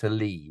allowed to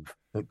leave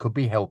that could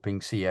be helping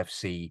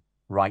CFC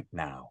right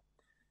now.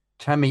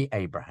 Tammy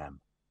Abraham.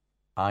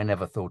 I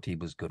never thought he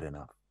was good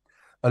enough.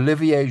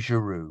 Olivier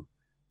Giroud,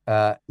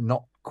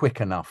 not quick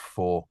enough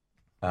for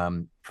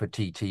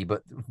TT,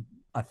 but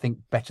I think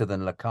better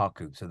than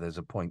Lukaku, so there's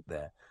a point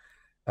there.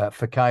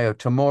 Fikayo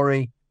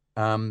Tomori,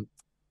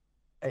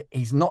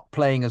 he's not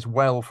playing as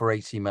well for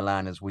AC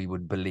Milan as we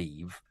would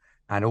believe,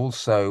 and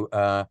also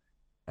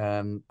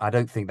I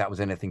don't think that was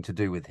anything to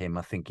do with him.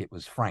 I think it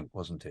was Frank,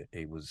 wasn't it?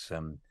 It was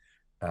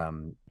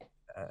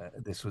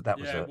that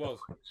was a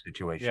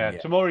situation. Yeah,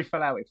 Tomori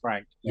fell out with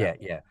Frank.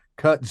 Yeah.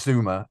 Kurt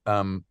Zuma,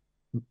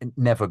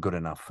 never good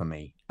enough for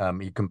me.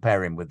 You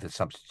compare him with the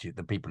substitute,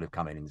 the people who've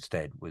come in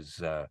instead,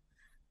 was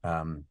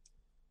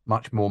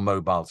much more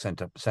mobile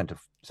centre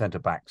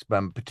backs,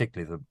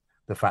 particularly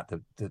the fact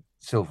that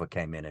Silva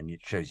came in, and it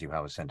shows you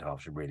how a centre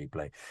half should really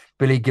play.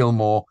 Billy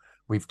Gilmore,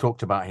 we've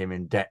talked about him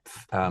in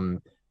depth.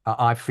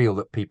 I feel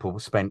that people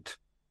spent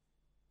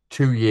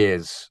 2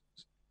 years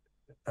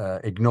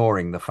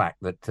ignoring the fact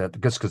that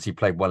because he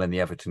played well in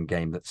the Everton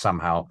game, that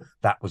somehow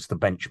that was the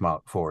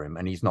benchmark for him,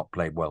 and he's not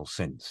played well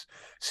since.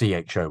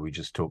 CHO we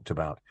just talked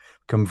about.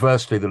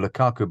 Conversely, the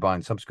Lukaku buy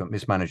and subsequent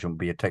mismanagement would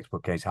be a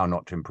textbook case how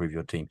not to improve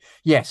your team.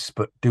 Yes,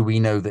 but do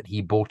we know that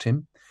he bought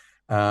him?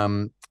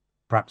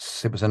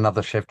 Perhaps it was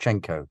another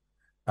Shevchenko,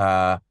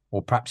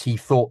 or perhaps he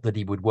thought that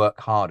he would work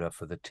harder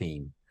for the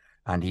team,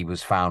 and he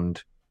was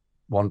found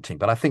wanting.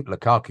 But I think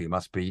Lukaku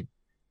must be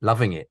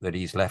loving it that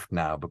he's left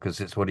now, because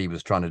it's what he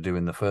was trying to do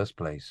in the first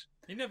place.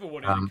 He never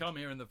wanted to come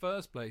here in the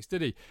first place,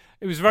 did he?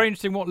 It was very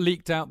interesting what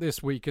leaked out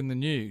this week in the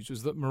news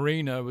was that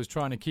Marina was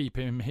trying to keep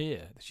him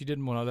here. She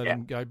didn't want to let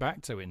him go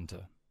back to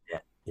Inter.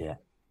 Yeah.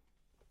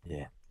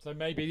 So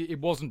maybe it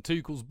wasn't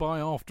Tuchel's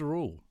buy after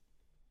all.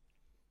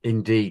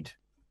 Indeed.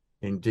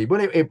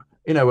 Well,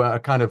 a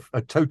kind of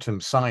a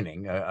totem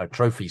signing, a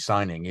trophy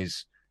signing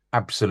is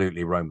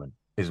absolutely Roman,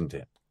 isn't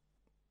it?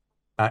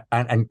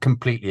 And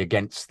completely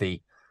against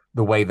the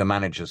way the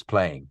manager's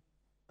playing.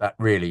 That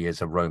really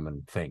is a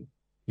Roman thing.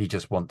 He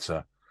just wants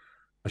a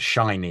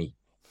shiny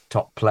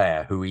top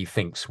player who he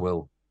thinks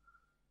will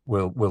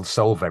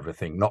solve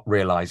everything, not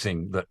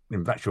realizing that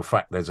in actual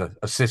fact there's a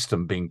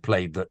system being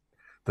played that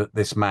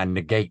this man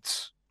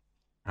negates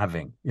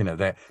having.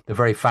 The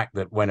very fact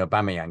that when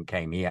Aubameyang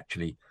came, he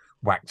actually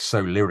waxed so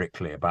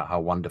lyrically about how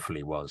wonderful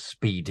he was,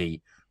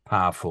 speedy,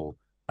 powerful,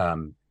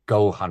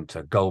 goal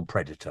hunter, goal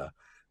predator.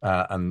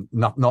 And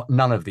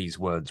none of these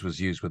words was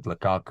used with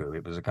Lukaku.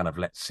 It was a kind of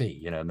let's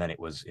see, and then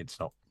it's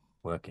not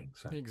working.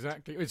 So.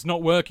 Exactly, it's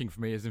not working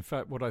for me is in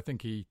fact what I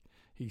think he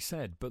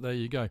said. But there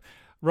you go.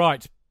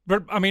 Right,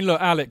 but I mean, look,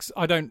 Alex,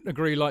 I don't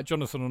agree like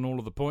Jonathan on all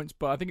of the points,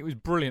 but I think it was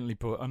brilliantly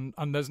put,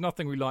 and there's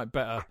nothing we like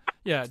better.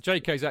 Yeah,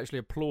 JK's actually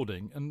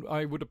applauding, and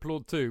I would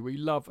applaud too. We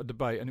love a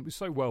debate, and it was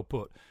so well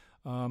put.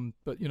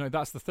 But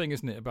that's the thing,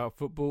 isn't it, about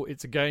football?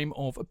 It's a game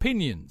of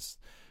opinions.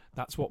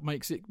 That's what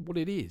makes it what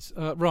it is.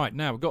 Right,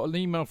 now we've got an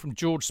email from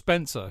George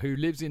Spencer, who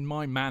lives in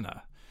my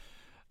manor.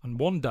 And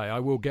one day I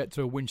will get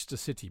to a Winchester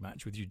City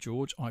match with you,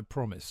 George, I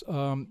promise.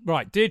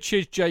 Right, dear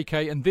Chidge,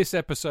 JK, and this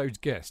episode's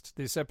guest.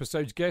 This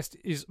episode's guest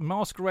is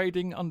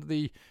masquerading under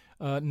the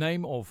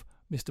name of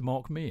Mr.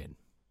 Mark Meehan.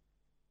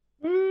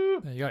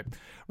 There you go.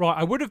 Right,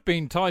 I would have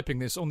been typing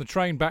this on the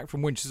train back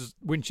from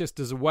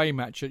Winchester's away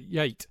match at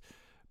Yate,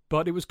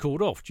 but it was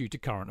called off due to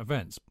current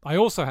events. I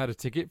also had a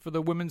ticket for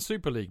the Women's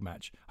Super League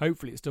match.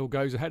 Hopefully it still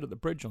goes ahead at the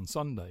Bridge on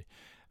Sunday.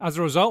 As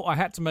a result, I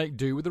had to make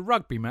do with a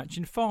rugby match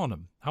in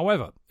Farnham.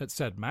 However, at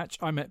said match,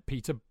 I met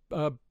Peter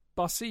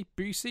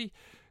Busey,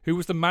 who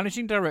was the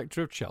managing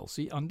director of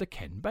Chelsea under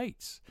Ken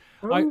Bates.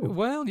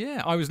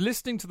 I was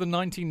listening to the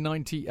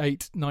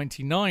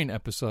 1998-99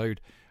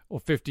 episode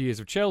of 50 Years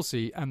of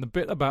Chelsea and the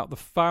bit about the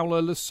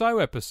Fowler-Lasso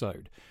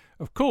episode.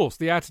 Of course,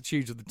 the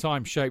attitudes of the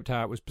time shaped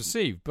how it was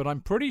perceived, but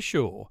I'm pretty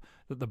sure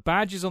that the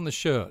badges on the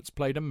shirts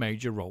played a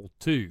major role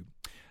too.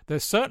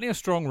 There's certainly a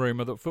strong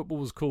rumour that football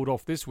was called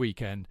off this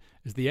weekend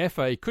as the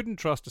FA couldn't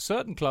trust a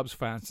certain club's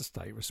fans to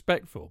stay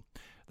respectful.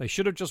 They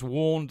should have just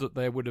warned that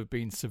there would have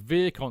been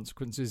severe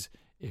consequences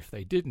if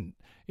they didn't.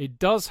 It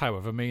does,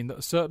 however, mean that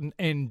a certain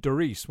N.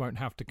 Doris won't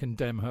have to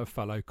condemn her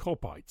fellow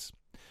Cobbites,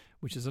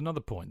 which is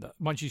another point. That,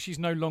 mind you, she's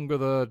no longer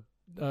the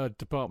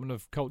Department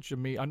of Culture.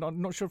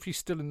 I'm not sure if she's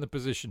still in the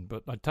position,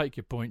 but I take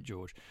your point,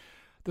 George.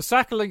 The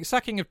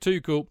sacking of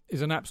Tuchel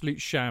is an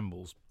absolute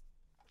shambles.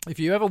 If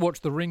you ever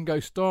watch the Ringo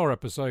Starr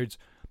episodes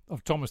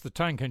of Thomas the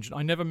Tank Engine,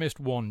 I never missed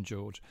one,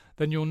 George,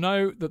 then you'll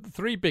know that the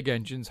three big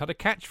engines had a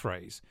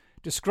catchphrase: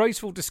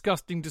 disgraceful,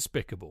 disgusting,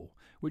 despicable,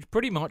 which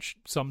pretty much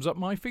sums up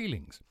my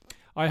feelings.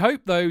 I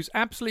hope those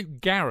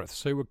absolute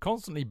Gareths who were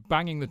constantly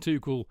banging the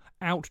Tuchel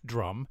out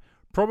drum,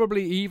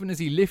 probably even as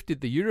he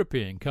lifted the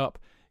European Cup,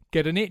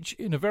 get an itch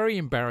in a very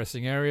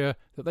embarrassing area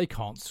that they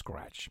can't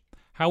scratch.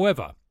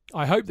 However,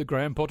 I hope that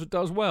Graham Potter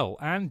does well,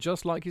 and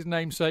just like his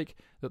namesake,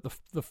 that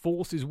the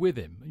force is with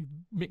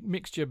him.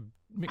 Mixture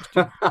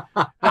doodahs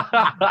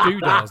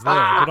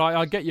there, but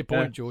I get your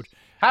point, George.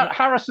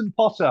 Harrison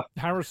Potter.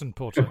 Harrison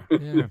Potter,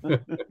 yeah,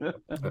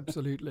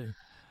 absolutely.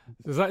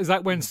 Is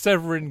that when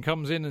Severin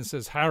comes in and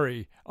says,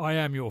 "Harry, I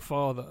am your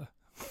father,"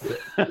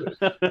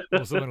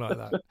 or something like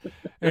that?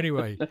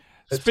 Anyway,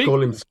 let's call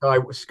him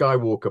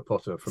Skywalker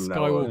Potter from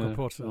now on. Skywalker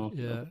Potter,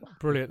 yeah,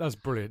 brilliant. That's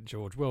brilliant,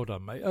 George. Well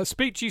done, mate.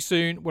 Speak to you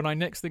soon when I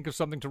next think of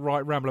something to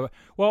write ramble about.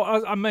 Well,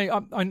 I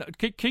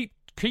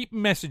keep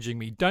messaging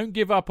me. Don't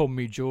give up on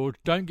me, George.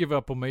 Don't give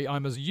up on me.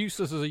 I'm as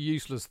useless as a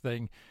useless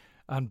thing,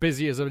 and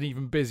busy as an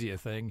even busier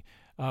thing.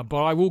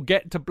 But I will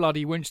get to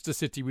bloody Winchester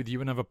City with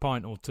you and have a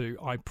pint or two.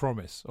 I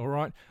promise. All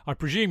right. I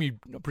presume you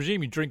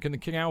drink in the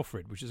King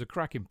Alfred, which is a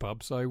cracking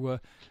pub.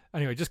 So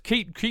anyway, just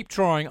keep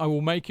trying. I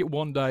will make it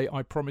one day.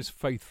 I promise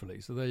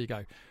faithfully. So there you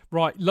go.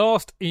 Right.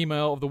 Last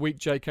email of the week,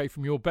 JK,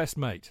 from your best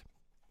mate,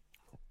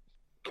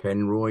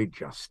 Kenroy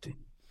Justin.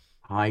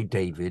 Hi,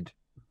 David.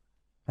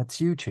 That's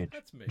you, Chidge.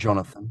 That's me.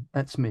 Jonathan.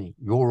 That's me.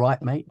 You all right,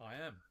 mate? I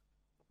am.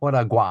 What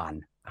a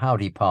guan.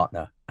 Howdy,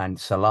 partner, and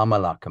salam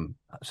alaikum,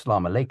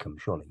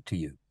 surely, to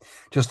you.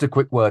 Just a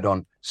quick word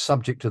on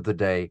subject of the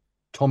day,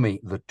 Tommy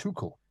the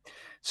Tuchel.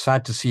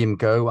 Sad to see him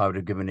go. I would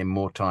have given him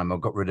more time or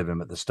got rid of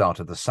him at the start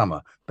of the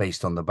summer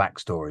based on the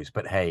backstories.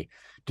 But hey,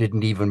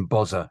 didn't even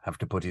Bozza have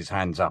to put his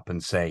hands up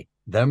and say,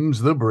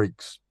 them's the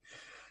breaks?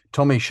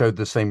 Tommy showed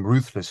the same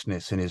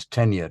ruthlessness in his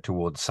tenure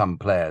towards some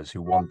players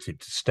who wanted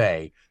to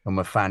stay and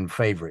were fan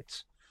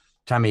favourites.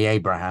 Tammy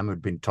Abraham,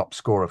 who'd been top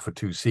scorer for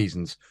 2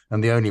 seasons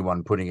and the only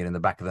one putting it in the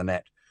back of the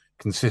net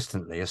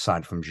consistently,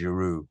 aside from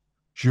Giroud.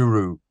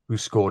 Giroud, who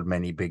scored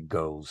many big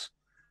goals.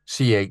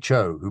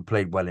 CHO, who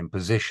played well in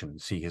position,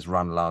 see his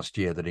run last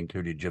year that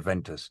included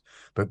Juventus,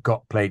 but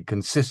got played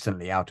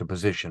consistently out of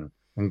position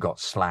and got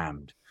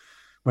slammed.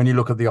 When you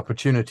look at the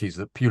opportunities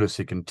that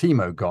Pulisic and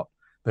Timo got,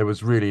 there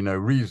was really no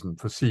reason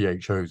for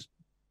CHO's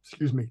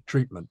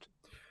treatment.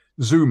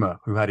 Zuma,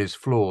 who had his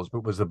flaws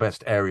but was the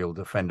best aerial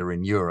defender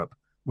in Europe,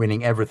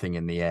 winning everything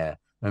in the air,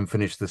 and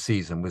finished the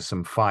season with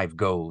some 5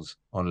 goals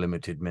on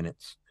limited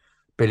minutes.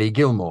 Billy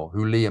Gilmore,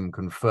 who Liam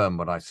confirmed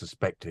what I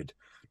suspected.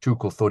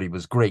 Tuchel thought he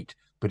was great,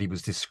 but he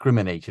was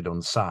discriminated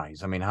on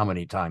size. I mean, how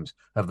many times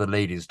have the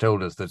ladies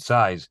told us that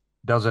size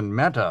doesn't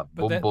matter?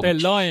 But they're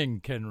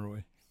lying,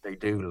 Kenroy. They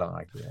do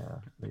lie, yeah.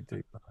 They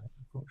do lie,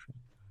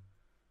 unfortunately.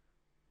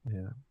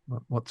 Yeah.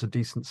 What's a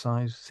decent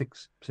size?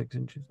 6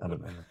 inches? I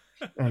don't know.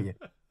 Yeah.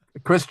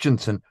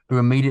 Christensen, who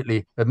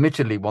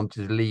admittedly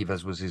wanted to leave,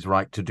 as was his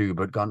right to do,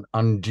 but got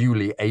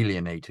unduly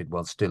alienated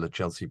while still a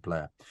Chelsea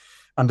player.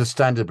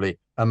 Understandably,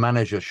 a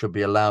manager should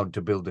be allowed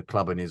to build a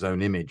club in his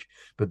own image,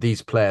 but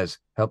these players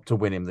helped to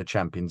win him the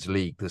Champions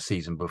League the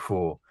season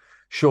before.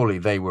 Surely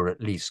they were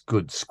at least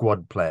good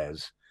squad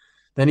players.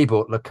 Then he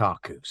bought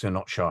Lukaku, so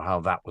not sure how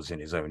that was in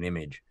his own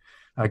image.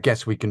 I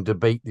guess we can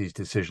debate these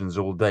decisions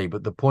all day,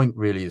 but the point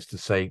really is to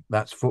say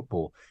that's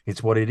football.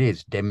 It's what it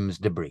is,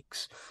 dems de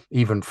bricks.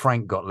 Even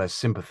Frank got less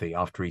sympathy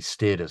after he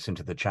steered us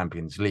into the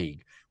Champions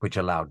League, which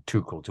allowed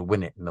Tuchel to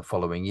win it in the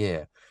following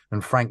year.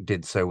 And Frank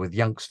did so with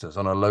youngsters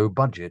on a low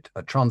budget,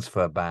 a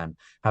transfer ban,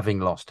 having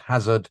lost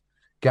Hazard,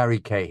 Gary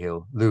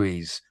Cahill,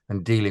 Luiz,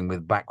 and dealing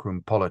with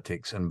backroom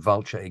politics and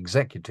vulture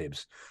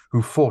executives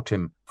who fought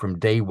him from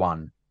day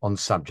one on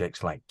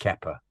subjects like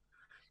Kepa.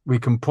 We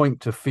can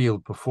point to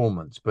field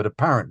performance, but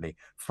apparently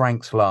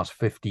Frank's last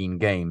 15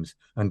 games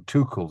and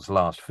Tuchel's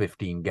last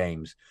 15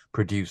 games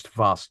produced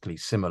vastly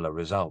similar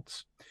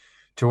results.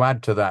 To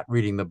add to that,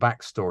 reading the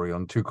backstory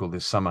on Tuchel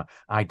this summer,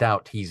 I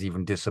doubt he's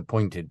even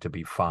disappointed to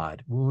be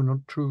fired. Oh,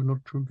 not true.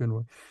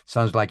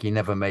 Sounds like he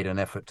never made an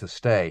effort to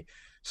stay.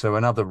 So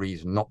another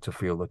reason not to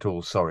feel at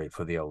all sorry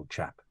for the old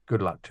chap.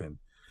 Good luck to him.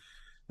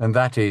 And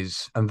that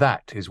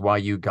is why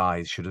you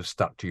guys should have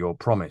stuck to your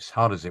promise,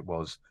 hard as it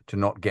was, to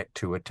not get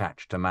too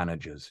attached to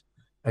managers.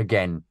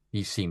 Again,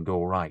 he seemed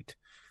all right.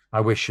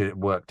 I wish it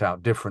worked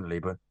out differently,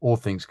 but all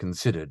things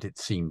considered, it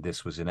seemed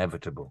this was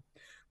inevitable.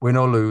 Win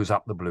or lose,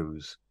 up the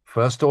Blues.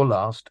 First or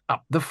last,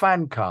 up the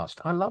fan cast.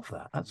 I love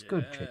that. That's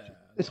good, Chichi.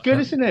 It's good,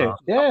 isn't it?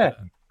 Yeah.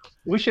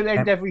 We should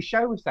end every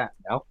show with that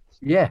now.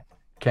 Yeah.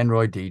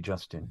 Kenroy D.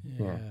 Justin.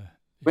 Yeah.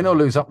 Win or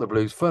lose, up the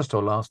Blues. First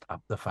or last,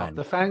 up the fan. Up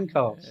the fan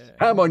cast. Yeah.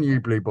 Come on, you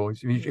Blue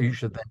Boys. You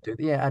should then do.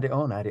 Yeah, add it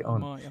on. I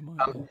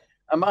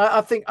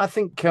might. I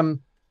think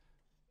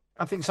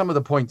I think some of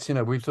the points,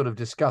 we've sort of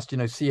discussed,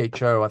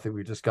 CHO, I think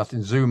we've discussed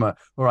in Zuma.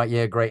 All right,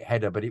 yeah, great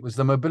header, but it was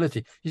the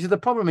mobility. You see, the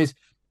problem is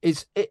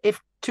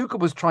if Tuchel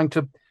was trying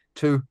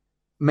to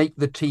make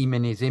the team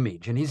in his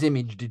image, and his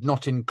image did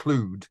not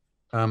include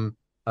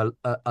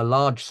a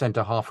large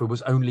centre half who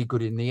was only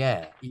good in the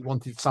air. He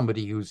wanted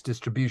somebody whose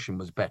distribution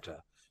was better.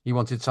 He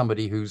wanted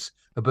somebody whose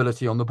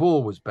ability on the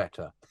ball was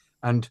better.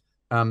 And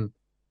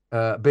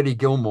Billy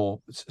Gilmore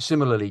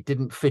similarly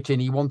didn't fit in.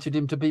 He wanted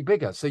him to be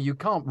bigger. So you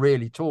can't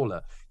really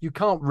taller. You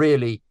can't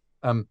really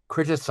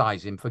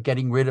criticize him for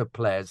getting rid of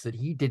players that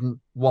he didn't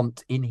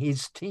want in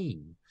his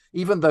team,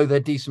 even though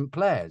they're decent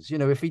players.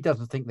 If he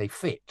doesn't think they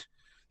fit,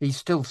 he's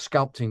still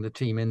sculpting the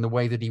team in the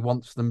way that he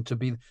wants them to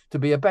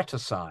be a better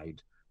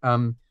side.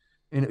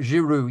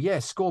 Giroud,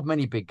 yes, scored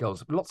many big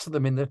goals, lots of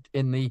them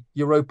in the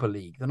Europa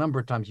League. The number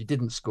of times you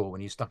didn't score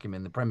when you stuck him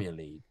in the Premier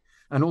League,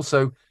 and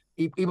also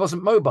he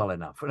wasn't mobile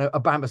enough. And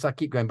I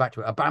keep going back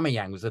to it.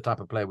 Aubameyang was the type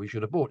of player we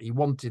should have bought. He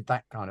wanted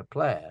that kind of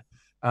player.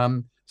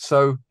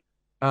 So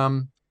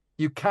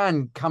you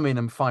can come in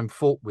and find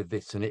fault with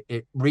this, and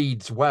it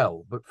reads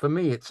well. But for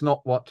me, it's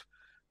not what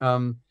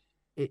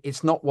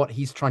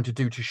he's trying to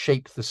do to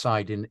shape the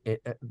side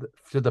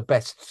to the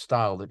best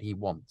style that he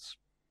wants.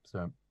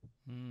 So.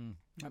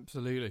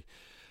 Absolutely.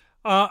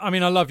 I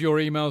love your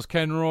emails,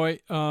 Ken Roy.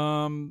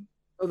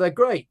 They're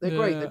great. They're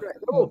great.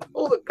 All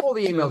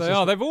the emails. They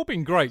are. They've all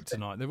been great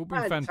tonight. They've all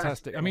been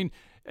fantastic.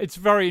 It's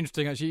very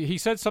interesting, actually. He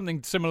said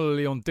something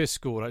similarly on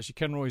Discord. Actually,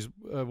 Ken Roy's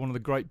one of the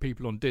great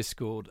people on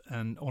Discord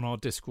and on our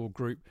Discord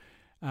group.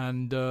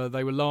 And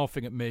they were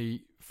laughing at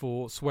me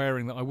for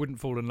swearing that I wouldn't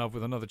fall in love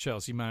with another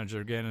Chelsea manager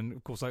again. And,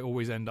 of course, I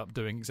always end up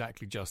doing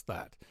exactly just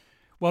that.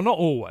 Well, not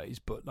always,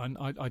 but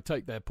I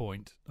take their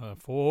point.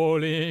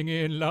 Falling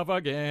in love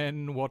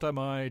again, what am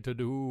I to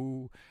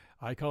do?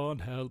 I can't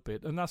help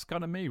it. And that's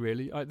kind of me,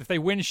 really. If they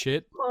win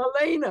shit...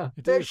 Marlena,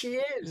 there she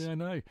is. Yeah, I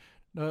know.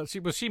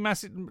 Was she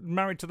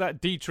married to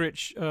that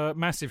Dietrich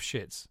massive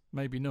shits?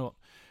 Maybe not.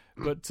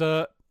 But,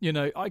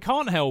 I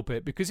can't help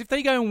it, because if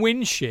they go and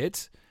win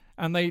shit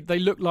and they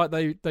look like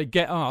they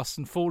get us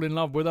and fall in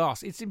love with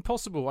us, it's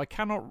impossible. I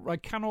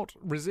cannot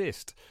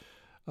resist.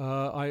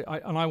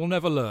 I will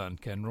never learn,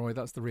 Ken Roy.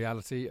 That's the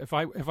reality. If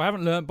I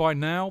haven't learned by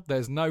now,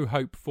 there's no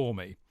hope for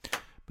me.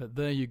 But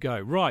there you go.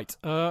 Right.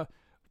 We're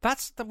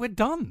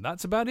done.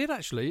 That's about it,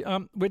 actually.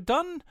 We're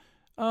done.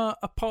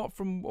 Apart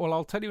from, well,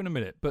 I'll tell you in a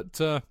minute. But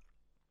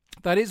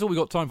that is all we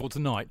got time for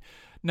tonight.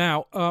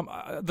 Now,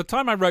 the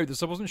time I wrote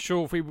this, I wasn't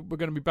sure if we were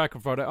going to be back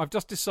on Friday. I've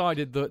just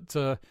decided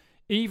that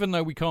even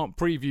though we can't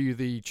preview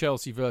the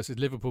Chelsea versus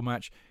Liverpool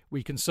match,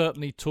 we can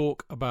certainly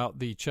talk about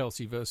the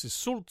Chelsea versus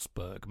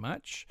Salzburg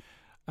match.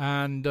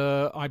 And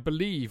I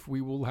believe we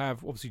will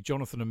have, obviously,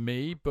 Jonathan and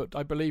me, but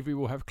I believe we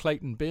will have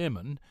Clayton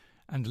Bierman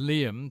and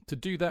Liam to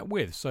do that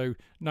with. So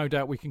no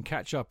doubt we can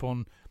catch up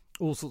on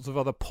all sorts of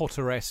other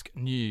Potter-esque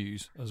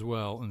news as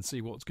well and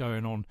see what's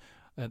going on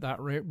at that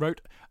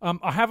rate.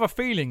 I have a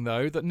feeling,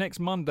 though, that next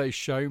Monday's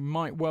show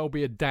might well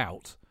be a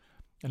doubt,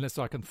 unless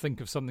I can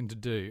think of something to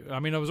do. I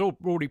was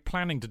already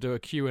planning to do a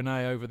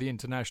Q&A over the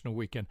international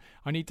weekend.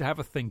 I need to have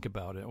a think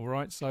about it, all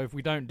right? So if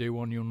we don't do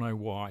one, you'll know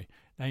why.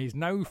 There's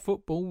no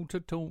football to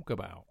talk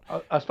about.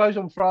 I suppose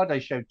on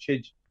Friday's show,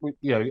 Chidge,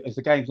 as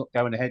the game's not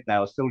going ahead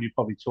now, still you'd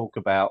probably talk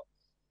about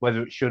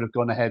whether it should have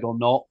gone ahead or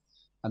not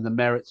and the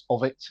merits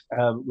of it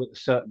with a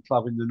certain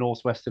club in the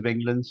northwest of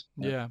England.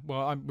 Yeah,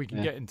 well, we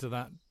can get into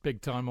that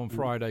big time on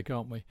Friday,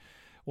 can't we?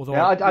 Although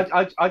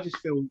I just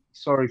feel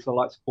sorry for the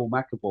likes of Paul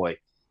McAvoy.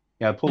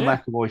 Paul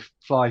McAvoy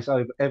flies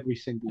over every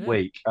single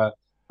week. And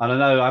I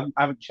know I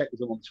haven't checked with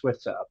him on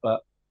Twitter,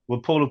 but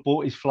will Paul have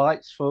bought his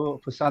flights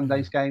for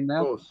Sunday's game now?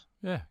 Of course.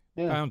 Yeah,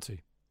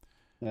 bounty.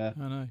 Yeah,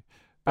 I know.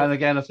 And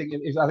again, I think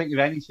if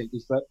anything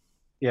is that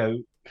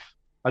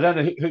I don't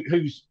know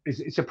who's.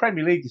 It's a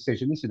Premier League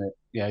decision, isn't it?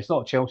 Yeah, it's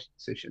not a Chelsea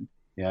decision.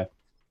 Yeah.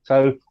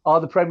 So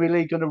are the Premier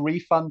League going to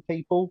refund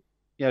people,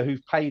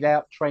 who've paid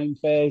out train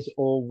fares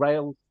or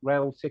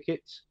rail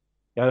tickets,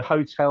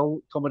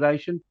 hotel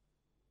accommodation?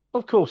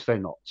 Of course they're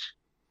not,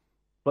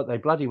 but they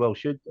bloody well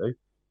should do.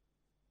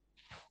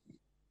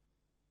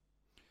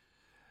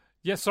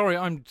 Yeah, sorry,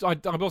 I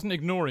wasn't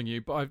ignoring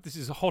you, but this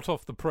is hot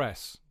off the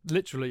press,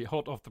 literally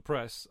hot off the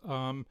press.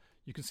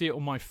 You can see it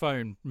on my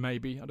phone,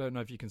 maybe. I don't know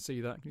if you can see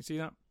that. Can you see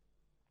that?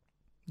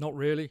 Not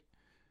really.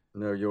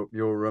 No,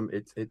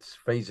 it's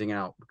phasing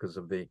out because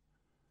of the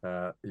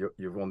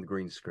you're on the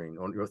green screen.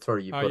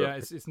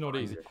 It's not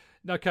easy.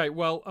 Okay,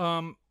 well,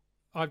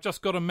 I've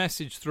just got a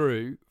message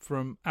through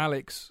from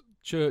Alex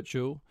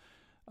Churchill,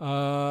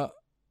 and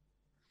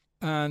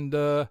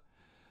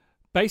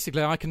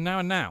basically I can now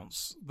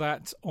announce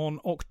that on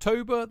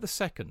October the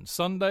 2nd,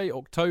 Sunday,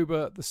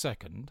 October the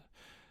 2nd,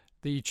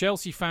 the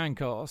Chelsea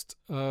Fancast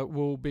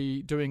will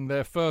be doing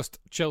their first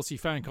Chelsea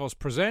Fancast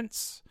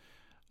Presents,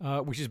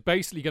 which is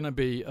basically going to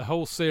be a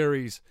whole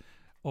series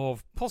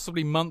of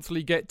possibly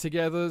monthly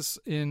get-togethers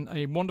in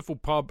a wonderful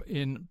pub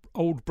in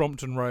Old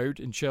Brompton Road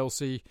in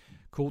Chelsea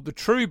called The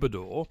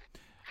Troubadour.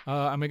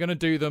 And we're going to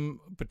do them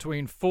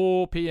between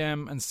 4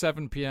 p.m. and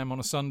 7 p.m. on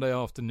a Sunday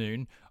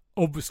afternoon.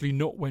 Obviously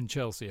not when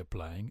Chelsea are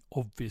playing,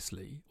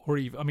 obviously. Or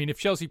even, I mean, if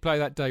Chelsea play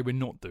that day, we're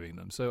not doing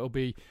them. So it'll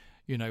be,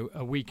 you know,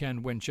 a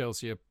weekend when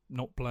Chelsea are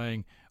not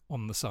playing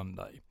on the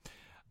Sunday.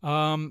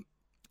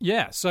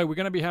 So we're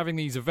going to be having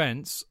these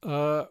events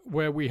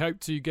where we hope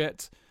to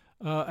get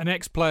an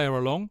ex-player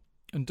along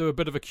and do a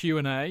bit of a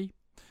Q&A.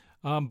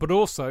 But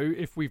also,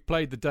 if we've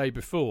played the day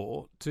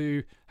before,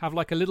 to have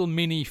like a little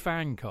mini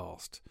fan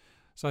cast.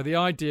 So the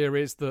idea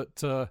is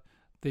that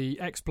the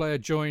ex-player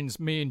joins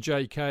me and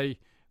JK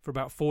for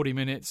about 40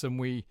 minutes, and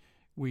we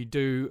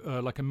do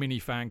like a mini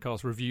fan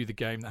cast, review the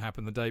game that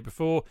happened the day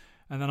before,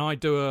 and then I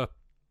do a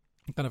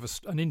kind of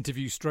an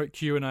interview stroke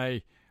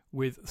Q&A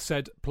with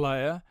said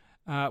player,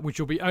 which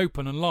will be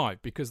open and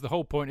live, because the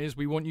whole point is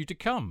we want you to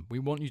come. We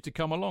want you to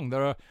come along.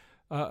 There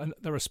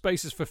are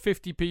spaces for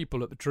 50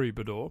 people at the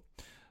Troubadour,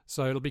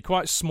 so it'll be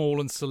quite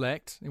small and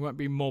select. It won't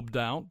be mobbed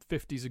out.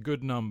 50 is a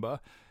good number,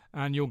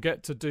 and you'll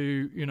get to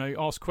do, you know,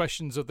 ask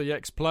questions of the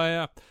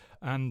ex-player,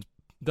 and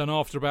then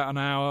after about an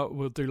hour,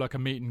 we'll do like a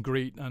meet and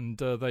greet, and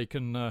they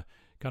can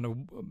kind of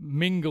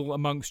mingle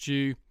amongst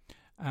you,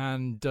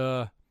 and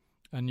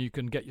you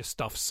can get your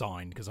stuff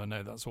signed, because I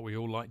know that's what we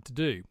all like to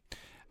do.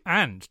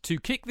 And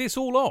to kick this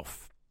all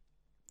off,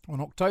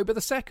 on October the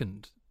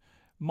 2nd,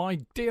 my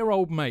dear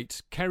old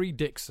mate, Kerry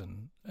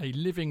Dixon, a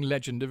living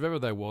legend if ever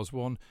there was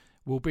one,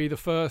 will be the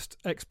first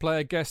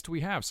ex-player guest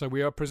we have. So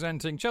we are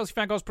presenting, Chelsea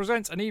Fancast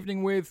presents An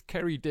Evening with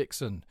Kerry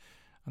Dixon.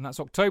 And that's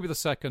October the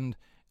 2nd,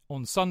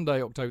 on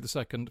Sunday, October the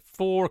 2nd,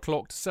 4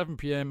 o'clock to 7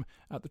 p.m.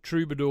 at the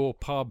Troubadour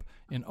pub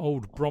in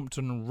Old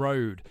Brompton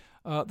Road.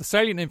 The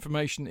salient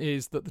information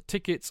is that the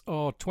tickets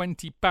are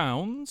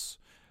 £20,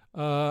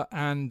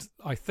 and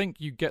I think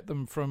you get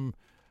them from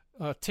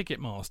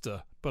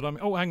Ticketmaster. But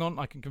hang on,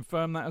 I can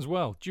confirm that as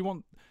well. Do you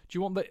want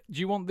the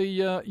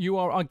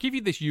URL? I'll give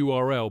you this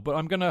URL, but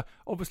I'm going to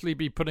obviously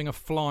be putting a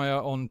flyer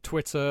on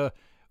Twitter,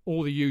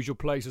 all the usual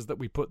places that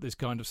we put this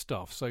kind of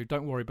stuff. So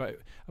don't worry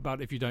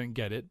about if you don't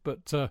get it.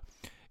 But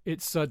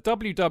it's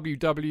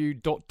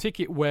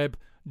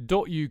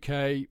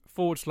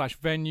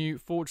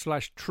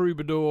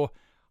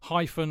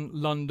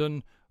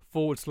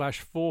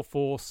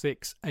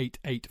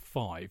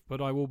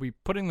But I will be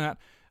putting that,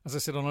 as I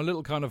said, on a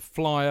little kind of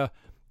flyer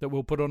that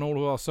we'll put on all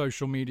of our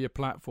social media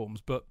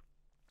platforms. But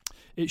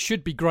it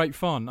should be great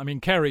fun. I mean,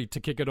 Kerry, to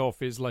kick it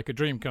off, is like a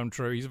dream come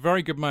true. He's a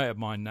very good mate of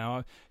mine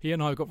now. He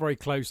and I have got very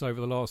close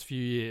over the last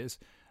few years,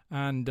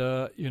 and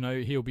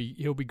he'll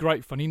be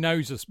great fun. He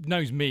knows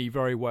me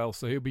very well,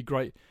 so he'll be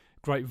great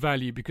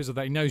value because of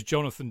that. He knows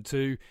Jonathan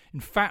too.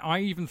 In fact, I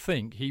even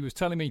think he was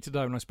telling me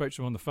today when I spoke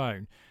to him on the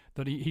phone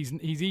that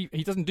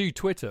he doesn't do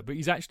Twitter, but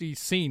he's actually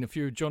seen a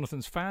few of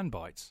Jonathan's fan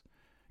bites,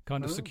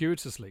 kind of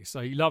circuitously.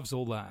 So he loves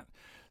all that.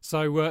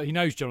 So he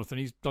knows Jonathan.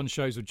 He's done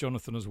shows with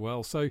Jonathan as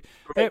well. So,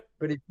 but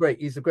he's great.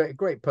 He's a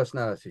great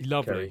personality.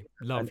 Lovely.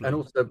 And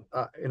also,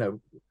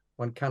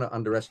 one cannot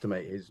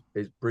underestimate his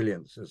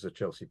brilliance as a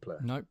Chelsea player.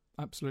 No,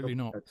 absolutely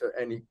not. So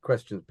any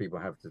questions people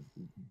have to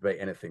debate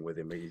anything with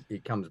him, he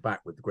comes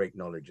back with great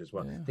knowledge as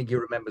well. Yeah. I think he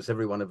remembers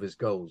every one of his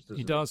goals. Doesn't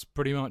he? Does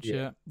pretty much.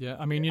 Yeah.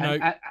 I mean,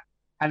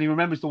 and he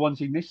remembers the ones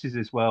he misses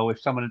as well. If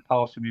someone had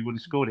passed him, he would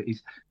have scored it.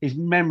 His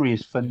memory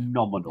is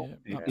phenomenal.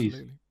 Yeah,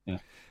 absolutely.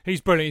 He's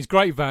brilliant. He's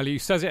great value. He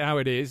says it how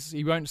it is.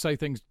 He won't say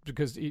things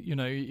because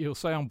he'll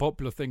say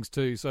unpopular things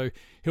too. So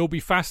he'll be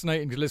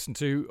fascinating to listen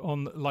to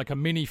on like a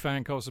mini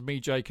fan cast of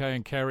me, JK,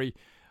 and Kerry,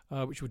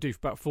 which we'll do for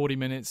about 40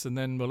 minutes, and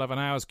then we'll have an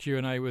hour's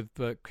Q&A with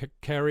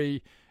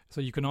Kerry. So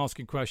you can ask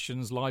him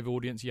questions, live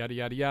audience, yada,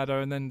 yada, yada.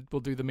 And then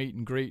we'll do the meet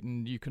and greet,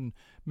 and you can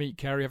meet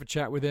Kerry, have a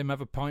chat with him, have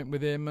a pint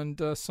with him,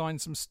 and sign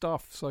some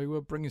stuff. So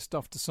we'll bring his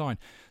stuff to sign.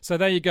 So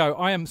there you go.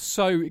 I am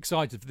so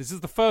excited for this. This is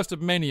the first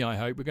of many, I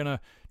hope. We're going to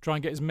try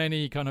and get as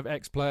many kind of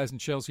ex-players and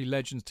Chelsea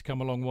legends to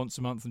come along once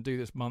a month and do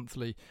this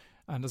monthly.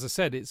 And as I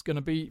said, it's going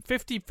to be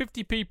 50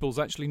 people. It's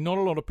actually not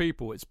a lot of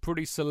people. It's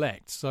pretty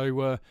select.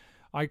 So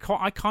I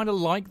kind of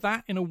like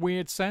that in a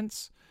weird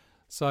sense.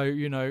 So,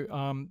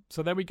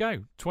 so there we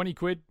go. 20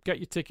 quid, get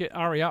your ticket,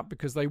 hurry up,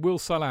 because they will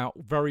sell out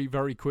very,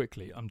 very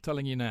quickly. I'm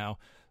telling you now.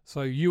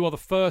 So you are the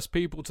first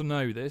people to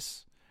know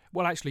this.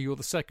 Well, actually, you're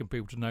the second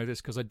people to know this,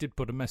 because I did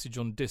put a message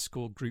on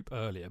Discord group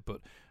earlier,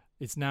 but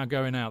it's now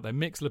going out there.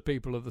 Mixler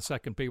people are the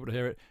second people to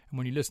hear it, and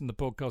when you listen to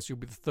the podcast, you'll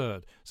be the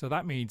third. So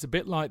that means, a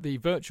bit like the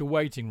virtual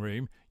waiting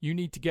room, you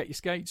need to get your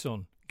skates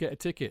on, get a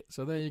ticket.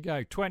 So there you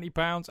go,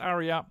 £20,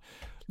 hurry up.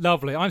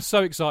 Lovely. I'm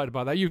so excited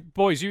about that. You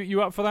boys,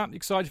 you up for that?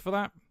 Excited for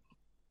that?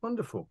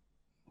 Wonderful.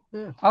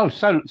 Yeah. Oh,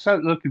 so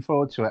looking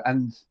forward to it.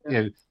 And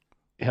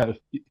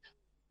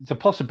the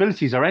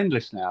possibilities are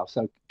endless now.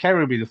 So Kerry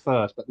will be the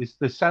first, but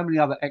there's so many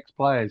other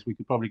ex-players we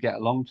could probably get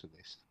along to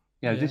this.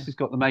 This has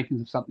got the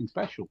makings of something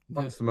special.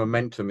 Once the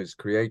momentum is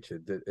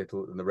created,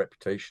 and the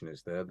reputation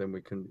is there, then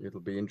it'll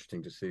be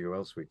interesting to see who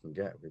else we can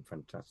get. It'll be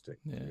fantastic.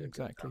 Yeah,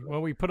 exactly.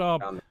 Well, we put our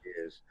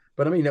years.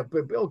 But I mean,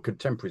 all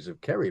contemporaries of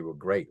Kerry were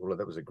great. Although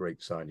that was a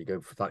great sign. You go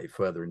slightly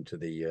further into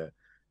the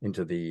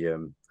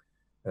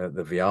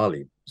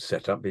Vialli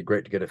setup. It'd be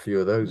great to get a few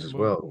of those as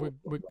well.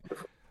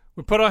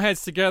 We'll put our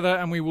heads together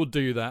and we will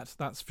do that.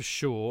 That's for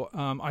sure.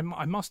 I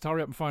must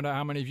hurry up and find out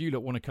how many of you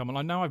lot want to come. And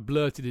I know I've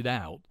blurted it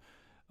out.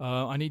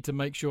 I need to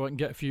make sure I can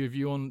get a few of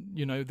you on,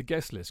 the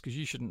guest list, because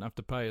you shouldn't have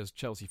to pay as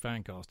Chelsea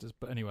fancasters.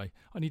 But anyway,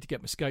 I need to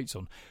get my skates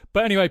on.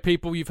 But anyway,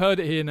 people, you've heard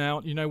it here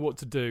now. You know what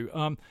to do.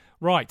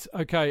 Right,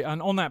 okay.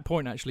 And on that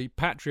point, actually,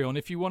 Patreon.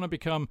 If you want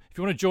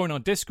to join our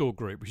Discord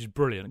group, which is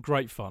brilliant,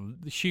 great fun.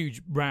 The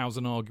huge rows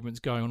and arguments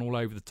going on all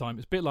over the time.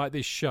 It's a bit like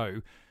this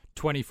show,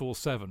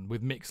 24/7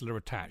 with Mixler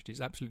attached. It's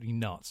absolutely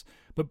nuts,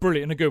 but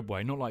brilliant in a good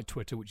way. Not like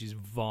Twitter, which is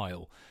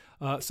vile.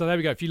 So there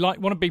we go. If you want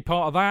to be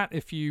part of that,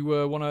 if you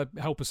want to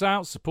help us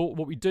out, support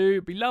what we do,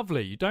 it'd be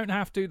lovely. You don't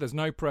have to. There's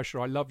no pressure.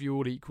 I love you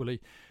all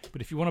equally.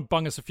 But if you want to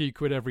bung us a few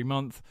quid every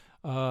month,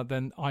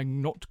 then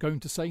I'm not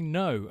going to say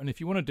no. And if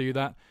you want to do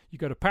that, you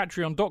go to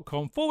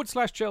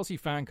patreon.com/Chelsea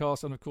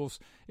Fancast. And of course,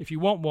 if you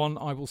want one,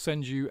 I will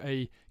send you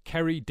a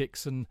Kerry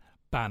Dixon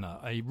banner,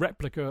 a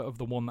replica of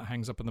the one that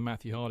hangs up in the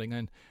Matthew Harding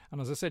end. And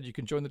as I said, you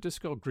can join the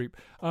Discord group.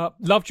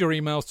 Loved your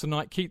emails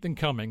tonight. Keep them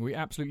coming. We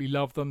absolutely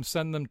love them.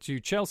 Send them to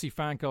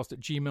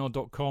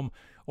chelseafancast@gmail.com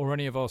or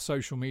any of our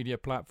social media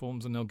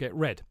platforms and they'll get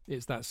read.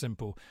 It's that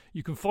simple.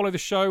 You can follow the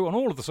show on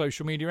all of the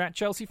social media at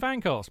Chelsea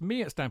Fancast.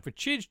 Me at Stanford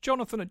Chidge,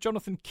 Jonathan at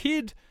Jonathan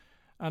Kidd,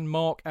 and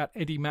Mark at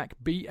Eddie Mac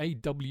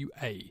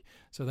BAWA.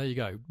 So there you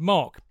go.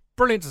 Mark,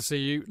 brilliant to see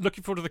you.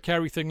 Looking forward to the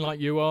Kerry thing like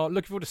you are.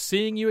 Looking forward to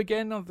seeing you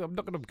again. I'm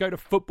not going to go to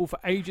football for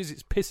ages.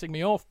 It's pissing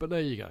me off, but there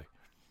you go.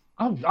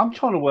 I'm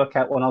trying to work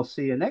out when I'll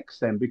see you next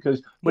then,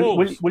 because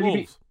will you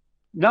be?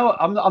 No,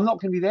 I'm not going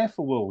to be there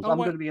for Wolves. I'm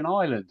going to be in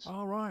Ireland.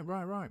 Oh, right.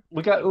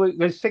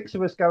 There's 6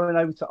 of us going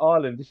over to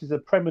Ireland. This is a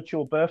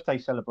premature birthday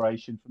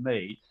celebration for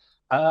me,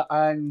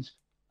 and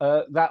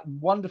that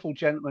wonderful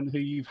gentleman who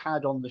you've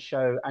had on the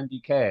show, Andy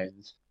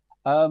Cairns,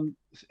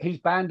 his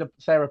band of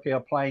Therapy are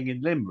playing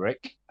in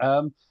Limerick.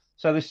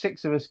 So there's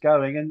 6 of us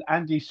going, and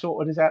Andy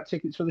sorted us out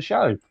tickets for the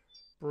show.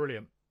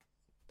 Brilliant.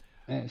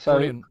 Yeah,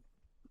 brilliant.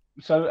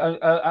 So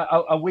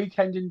a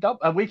weekend in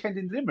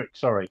Limerick.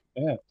 Sorry.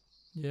 Yeah.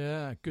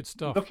 Yeah, good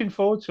stuff. Looking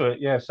forward to it.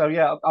 Yeah. So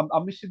yeah,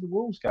 I'm missing the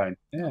Wolves game.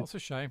 Yeah. That's a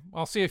shame.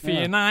 I'll see you for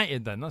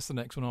United then. That's the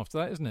next one after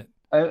that, isn't it?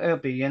 It'll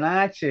be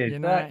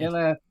United.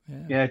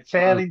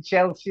 Tearing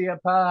Chelsea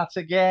apart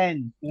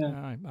again.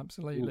 Yeah,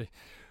 absolutely.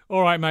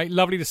 All right, mate.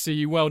 Lovely to see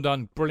you. Well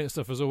done. Brilliant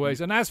stuff as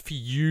always. And as for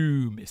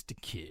you, Mr.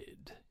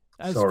 Kidd.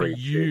 I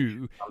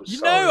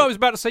was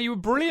about to say you were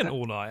brilliant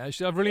all night.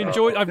 Actually, I've really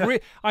enjoyed.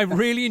 I've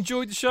really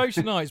enjoyed the show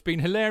tonight. It's been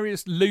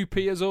hilarious,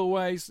 loopy as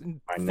always, informative.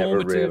 I never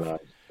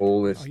realised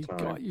all this time.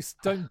 God, you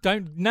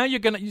don't. Now you're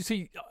gonna. You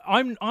see,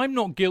 I'm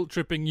not guilt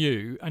tripping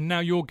you, and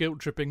now you're guilt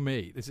tripping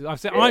me. This is. I've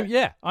said.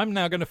 I'm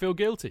now going to feel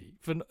guilty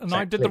and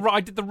exactly.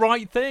 I did the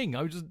right thing.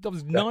 I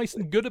was nice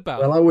and good about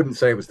it. Well, I wouldn't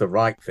say it was the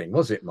right thing,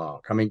 was it,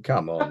 Mark? I mean,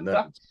 come on.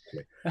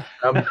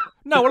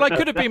 No, well, I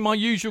could have been my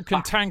usual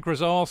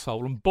cantankerous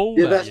arsehole and bawled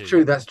at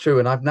you. That's true.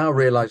 And I've now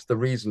realised the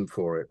reason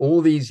for it.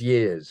 All these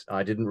years,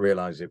 I didn't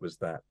realise it was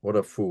that. What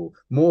a fool.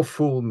 More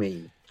fool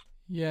me.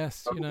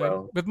 Yes,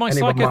 with my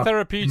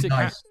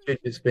psychotherapeutic...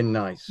 It's been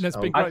nice. It's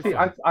been great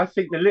fun. I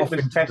think the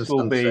litmus test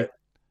will be...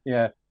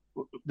 Yeah.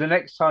 The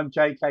next time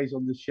JK's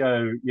on the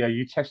show,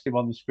 you test him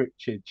on the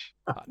scriptage.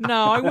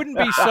 No, I wouldn't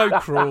be so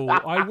cruel.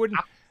 I wouldn't...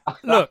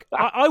 Look,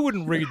 I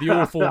wouldn't read the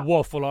awful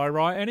waffle I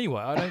write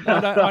anyway.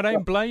 I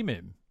don't blame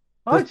him.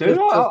 I do.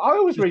 I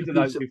always read the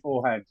notes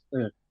beforehand.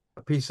 Yeah.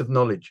 A piece of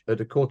knowledge. At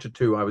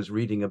 1:45, I was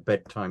reading a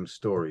bedtime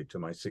story to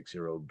my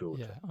 6-year-old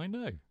daughter. Yeah, I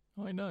know.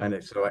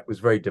 And so it was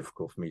very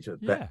difficult for me to,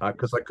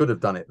 because I could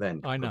have done it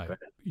then. I know.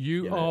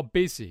 You are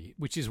busy,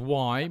 which is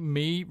why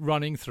me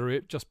running through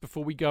it just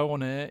before we go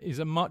on air is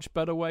a much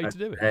better way to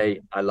do it. Hey,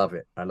 I love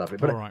it.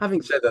 But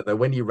having said that, though,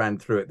 when you ran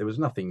through it, there was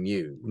nothing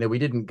new. We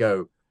didn't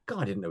go,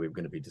 God, I didn't know we were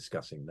going to be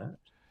discussing that.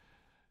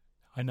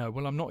 I know.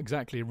 Well, I'm not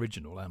exactly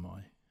original, am I?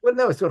 Well,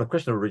 no, it's not a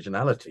question of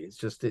originality. It's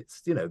just, the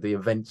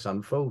events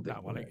unfolding.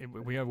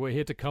 We're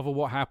here to cover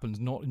what happens,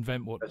 not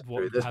invent what.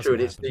 That's true.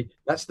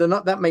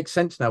 That makes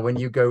sense now when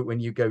you go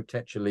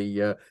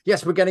tetchily.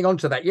 Yes, we're getting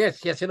onto that.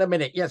 Yes, in a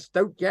minute. Yes,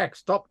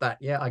 stop that.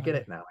 Yeah, I get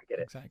it now. I get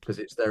it because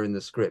it's there in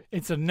the script.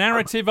 It's a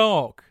narrative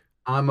arc.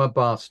 I'm a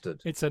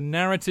bastard. It's a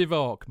narrative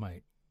arc,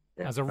 mate.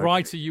 Yeah, as a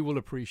writer, you will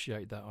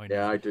appreciate that. I know.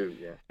 Yeah, I do.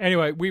 Yeah.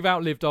 Anyway, we've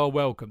outlived our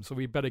welcome, so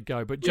we better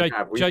go. But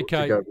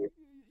JK.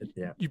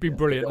 You've been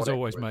brilliant as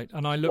always, mate,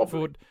 and I look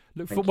forward.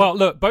 Well,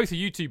 look, both of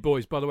you two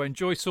boys, by the way,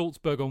 enjoy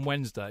Salzburg on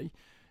Wednesday.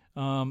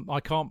 I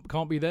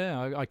can't be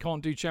there. I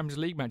can't do Champions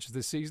League matches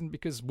this season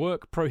because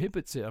work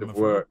prohibits it. I'm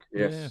afraid. Work,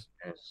 yes.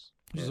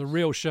 Which is a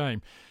real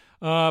shame.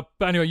 But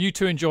anyway, you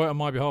two enjoy it on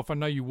my behalf. I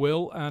know you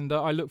will, and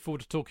I look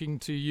forward to talking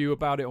to you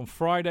about it on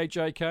Friday,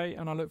 JK,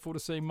 and I look forward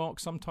to seeing Mark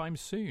sometime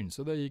soon.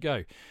 So there you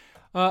go.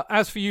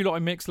 As for you lot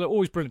in Mixler,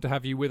 always brilliant to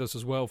have you with us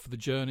as well for the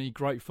journey.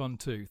 Great fun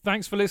too.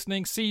 Thanks for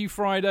listening. See you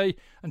Friday.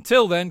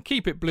 Until then,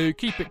 keep it blue,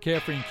 keep it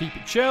carefree, and keep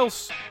it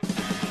Chelsea.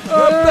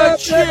 Up the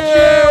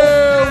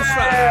Chelsea!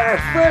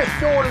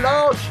 First or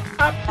last,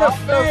 up the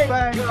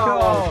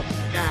Fancast!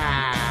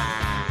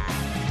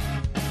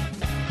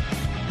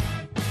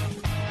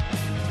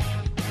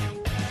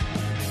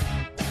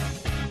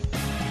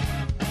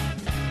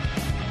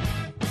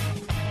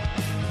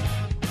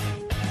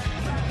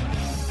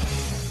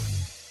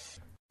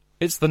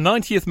 It's the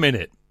 90th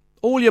minute.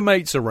 All your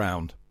mates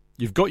around.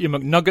 You've got your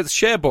McNuggets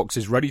share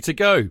boxes ready to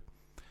go.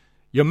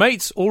 Your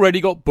mates already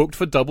got booked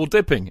for double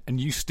dipping, and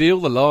you steal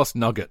the last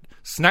nugget,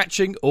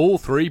 snatching all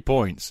 3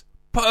 points.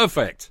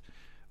 Perfect!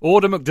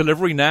 Order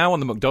McDelivery now on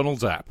the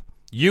McDonald's app.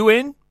 You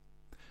in?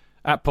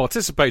 At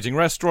participating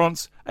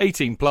restaurants,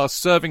 18 plus,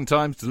 serving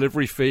times,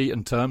 delivery fee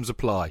and terms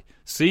apply.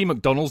 See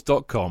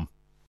mcdonalds.com.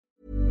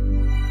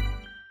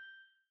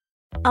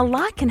 A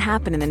lot can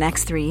happen in the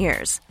next 3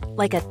 years.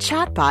 Like a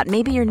chatbot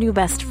may be your new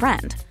best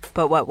friend.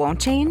 But what won't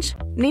change?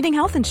 Needing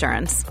health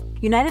insurance.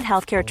 United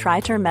Healthcare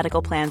Tri-Term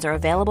Medical Plans are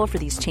available for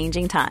these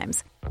changing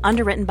times.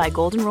 Underwritten by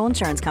Golden Rule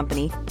Insurance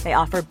Company, they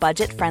offer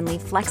budget-friendly,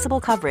 flexible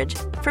coverage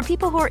for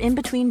people who are in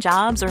between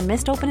jobs or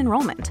missed open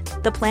enrollment.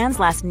 The plans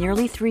last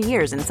nearly 3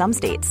 years in some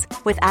states,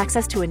 with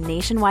access to a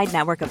nationwide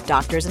network of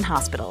doctors and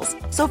hospitals.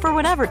 So for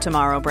whatever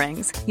tomorrow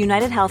brings,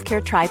 United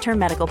Healthcare Tri-Term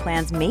Medical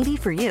Plans may be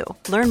for you.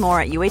 Learn more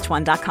at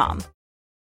uh1.com.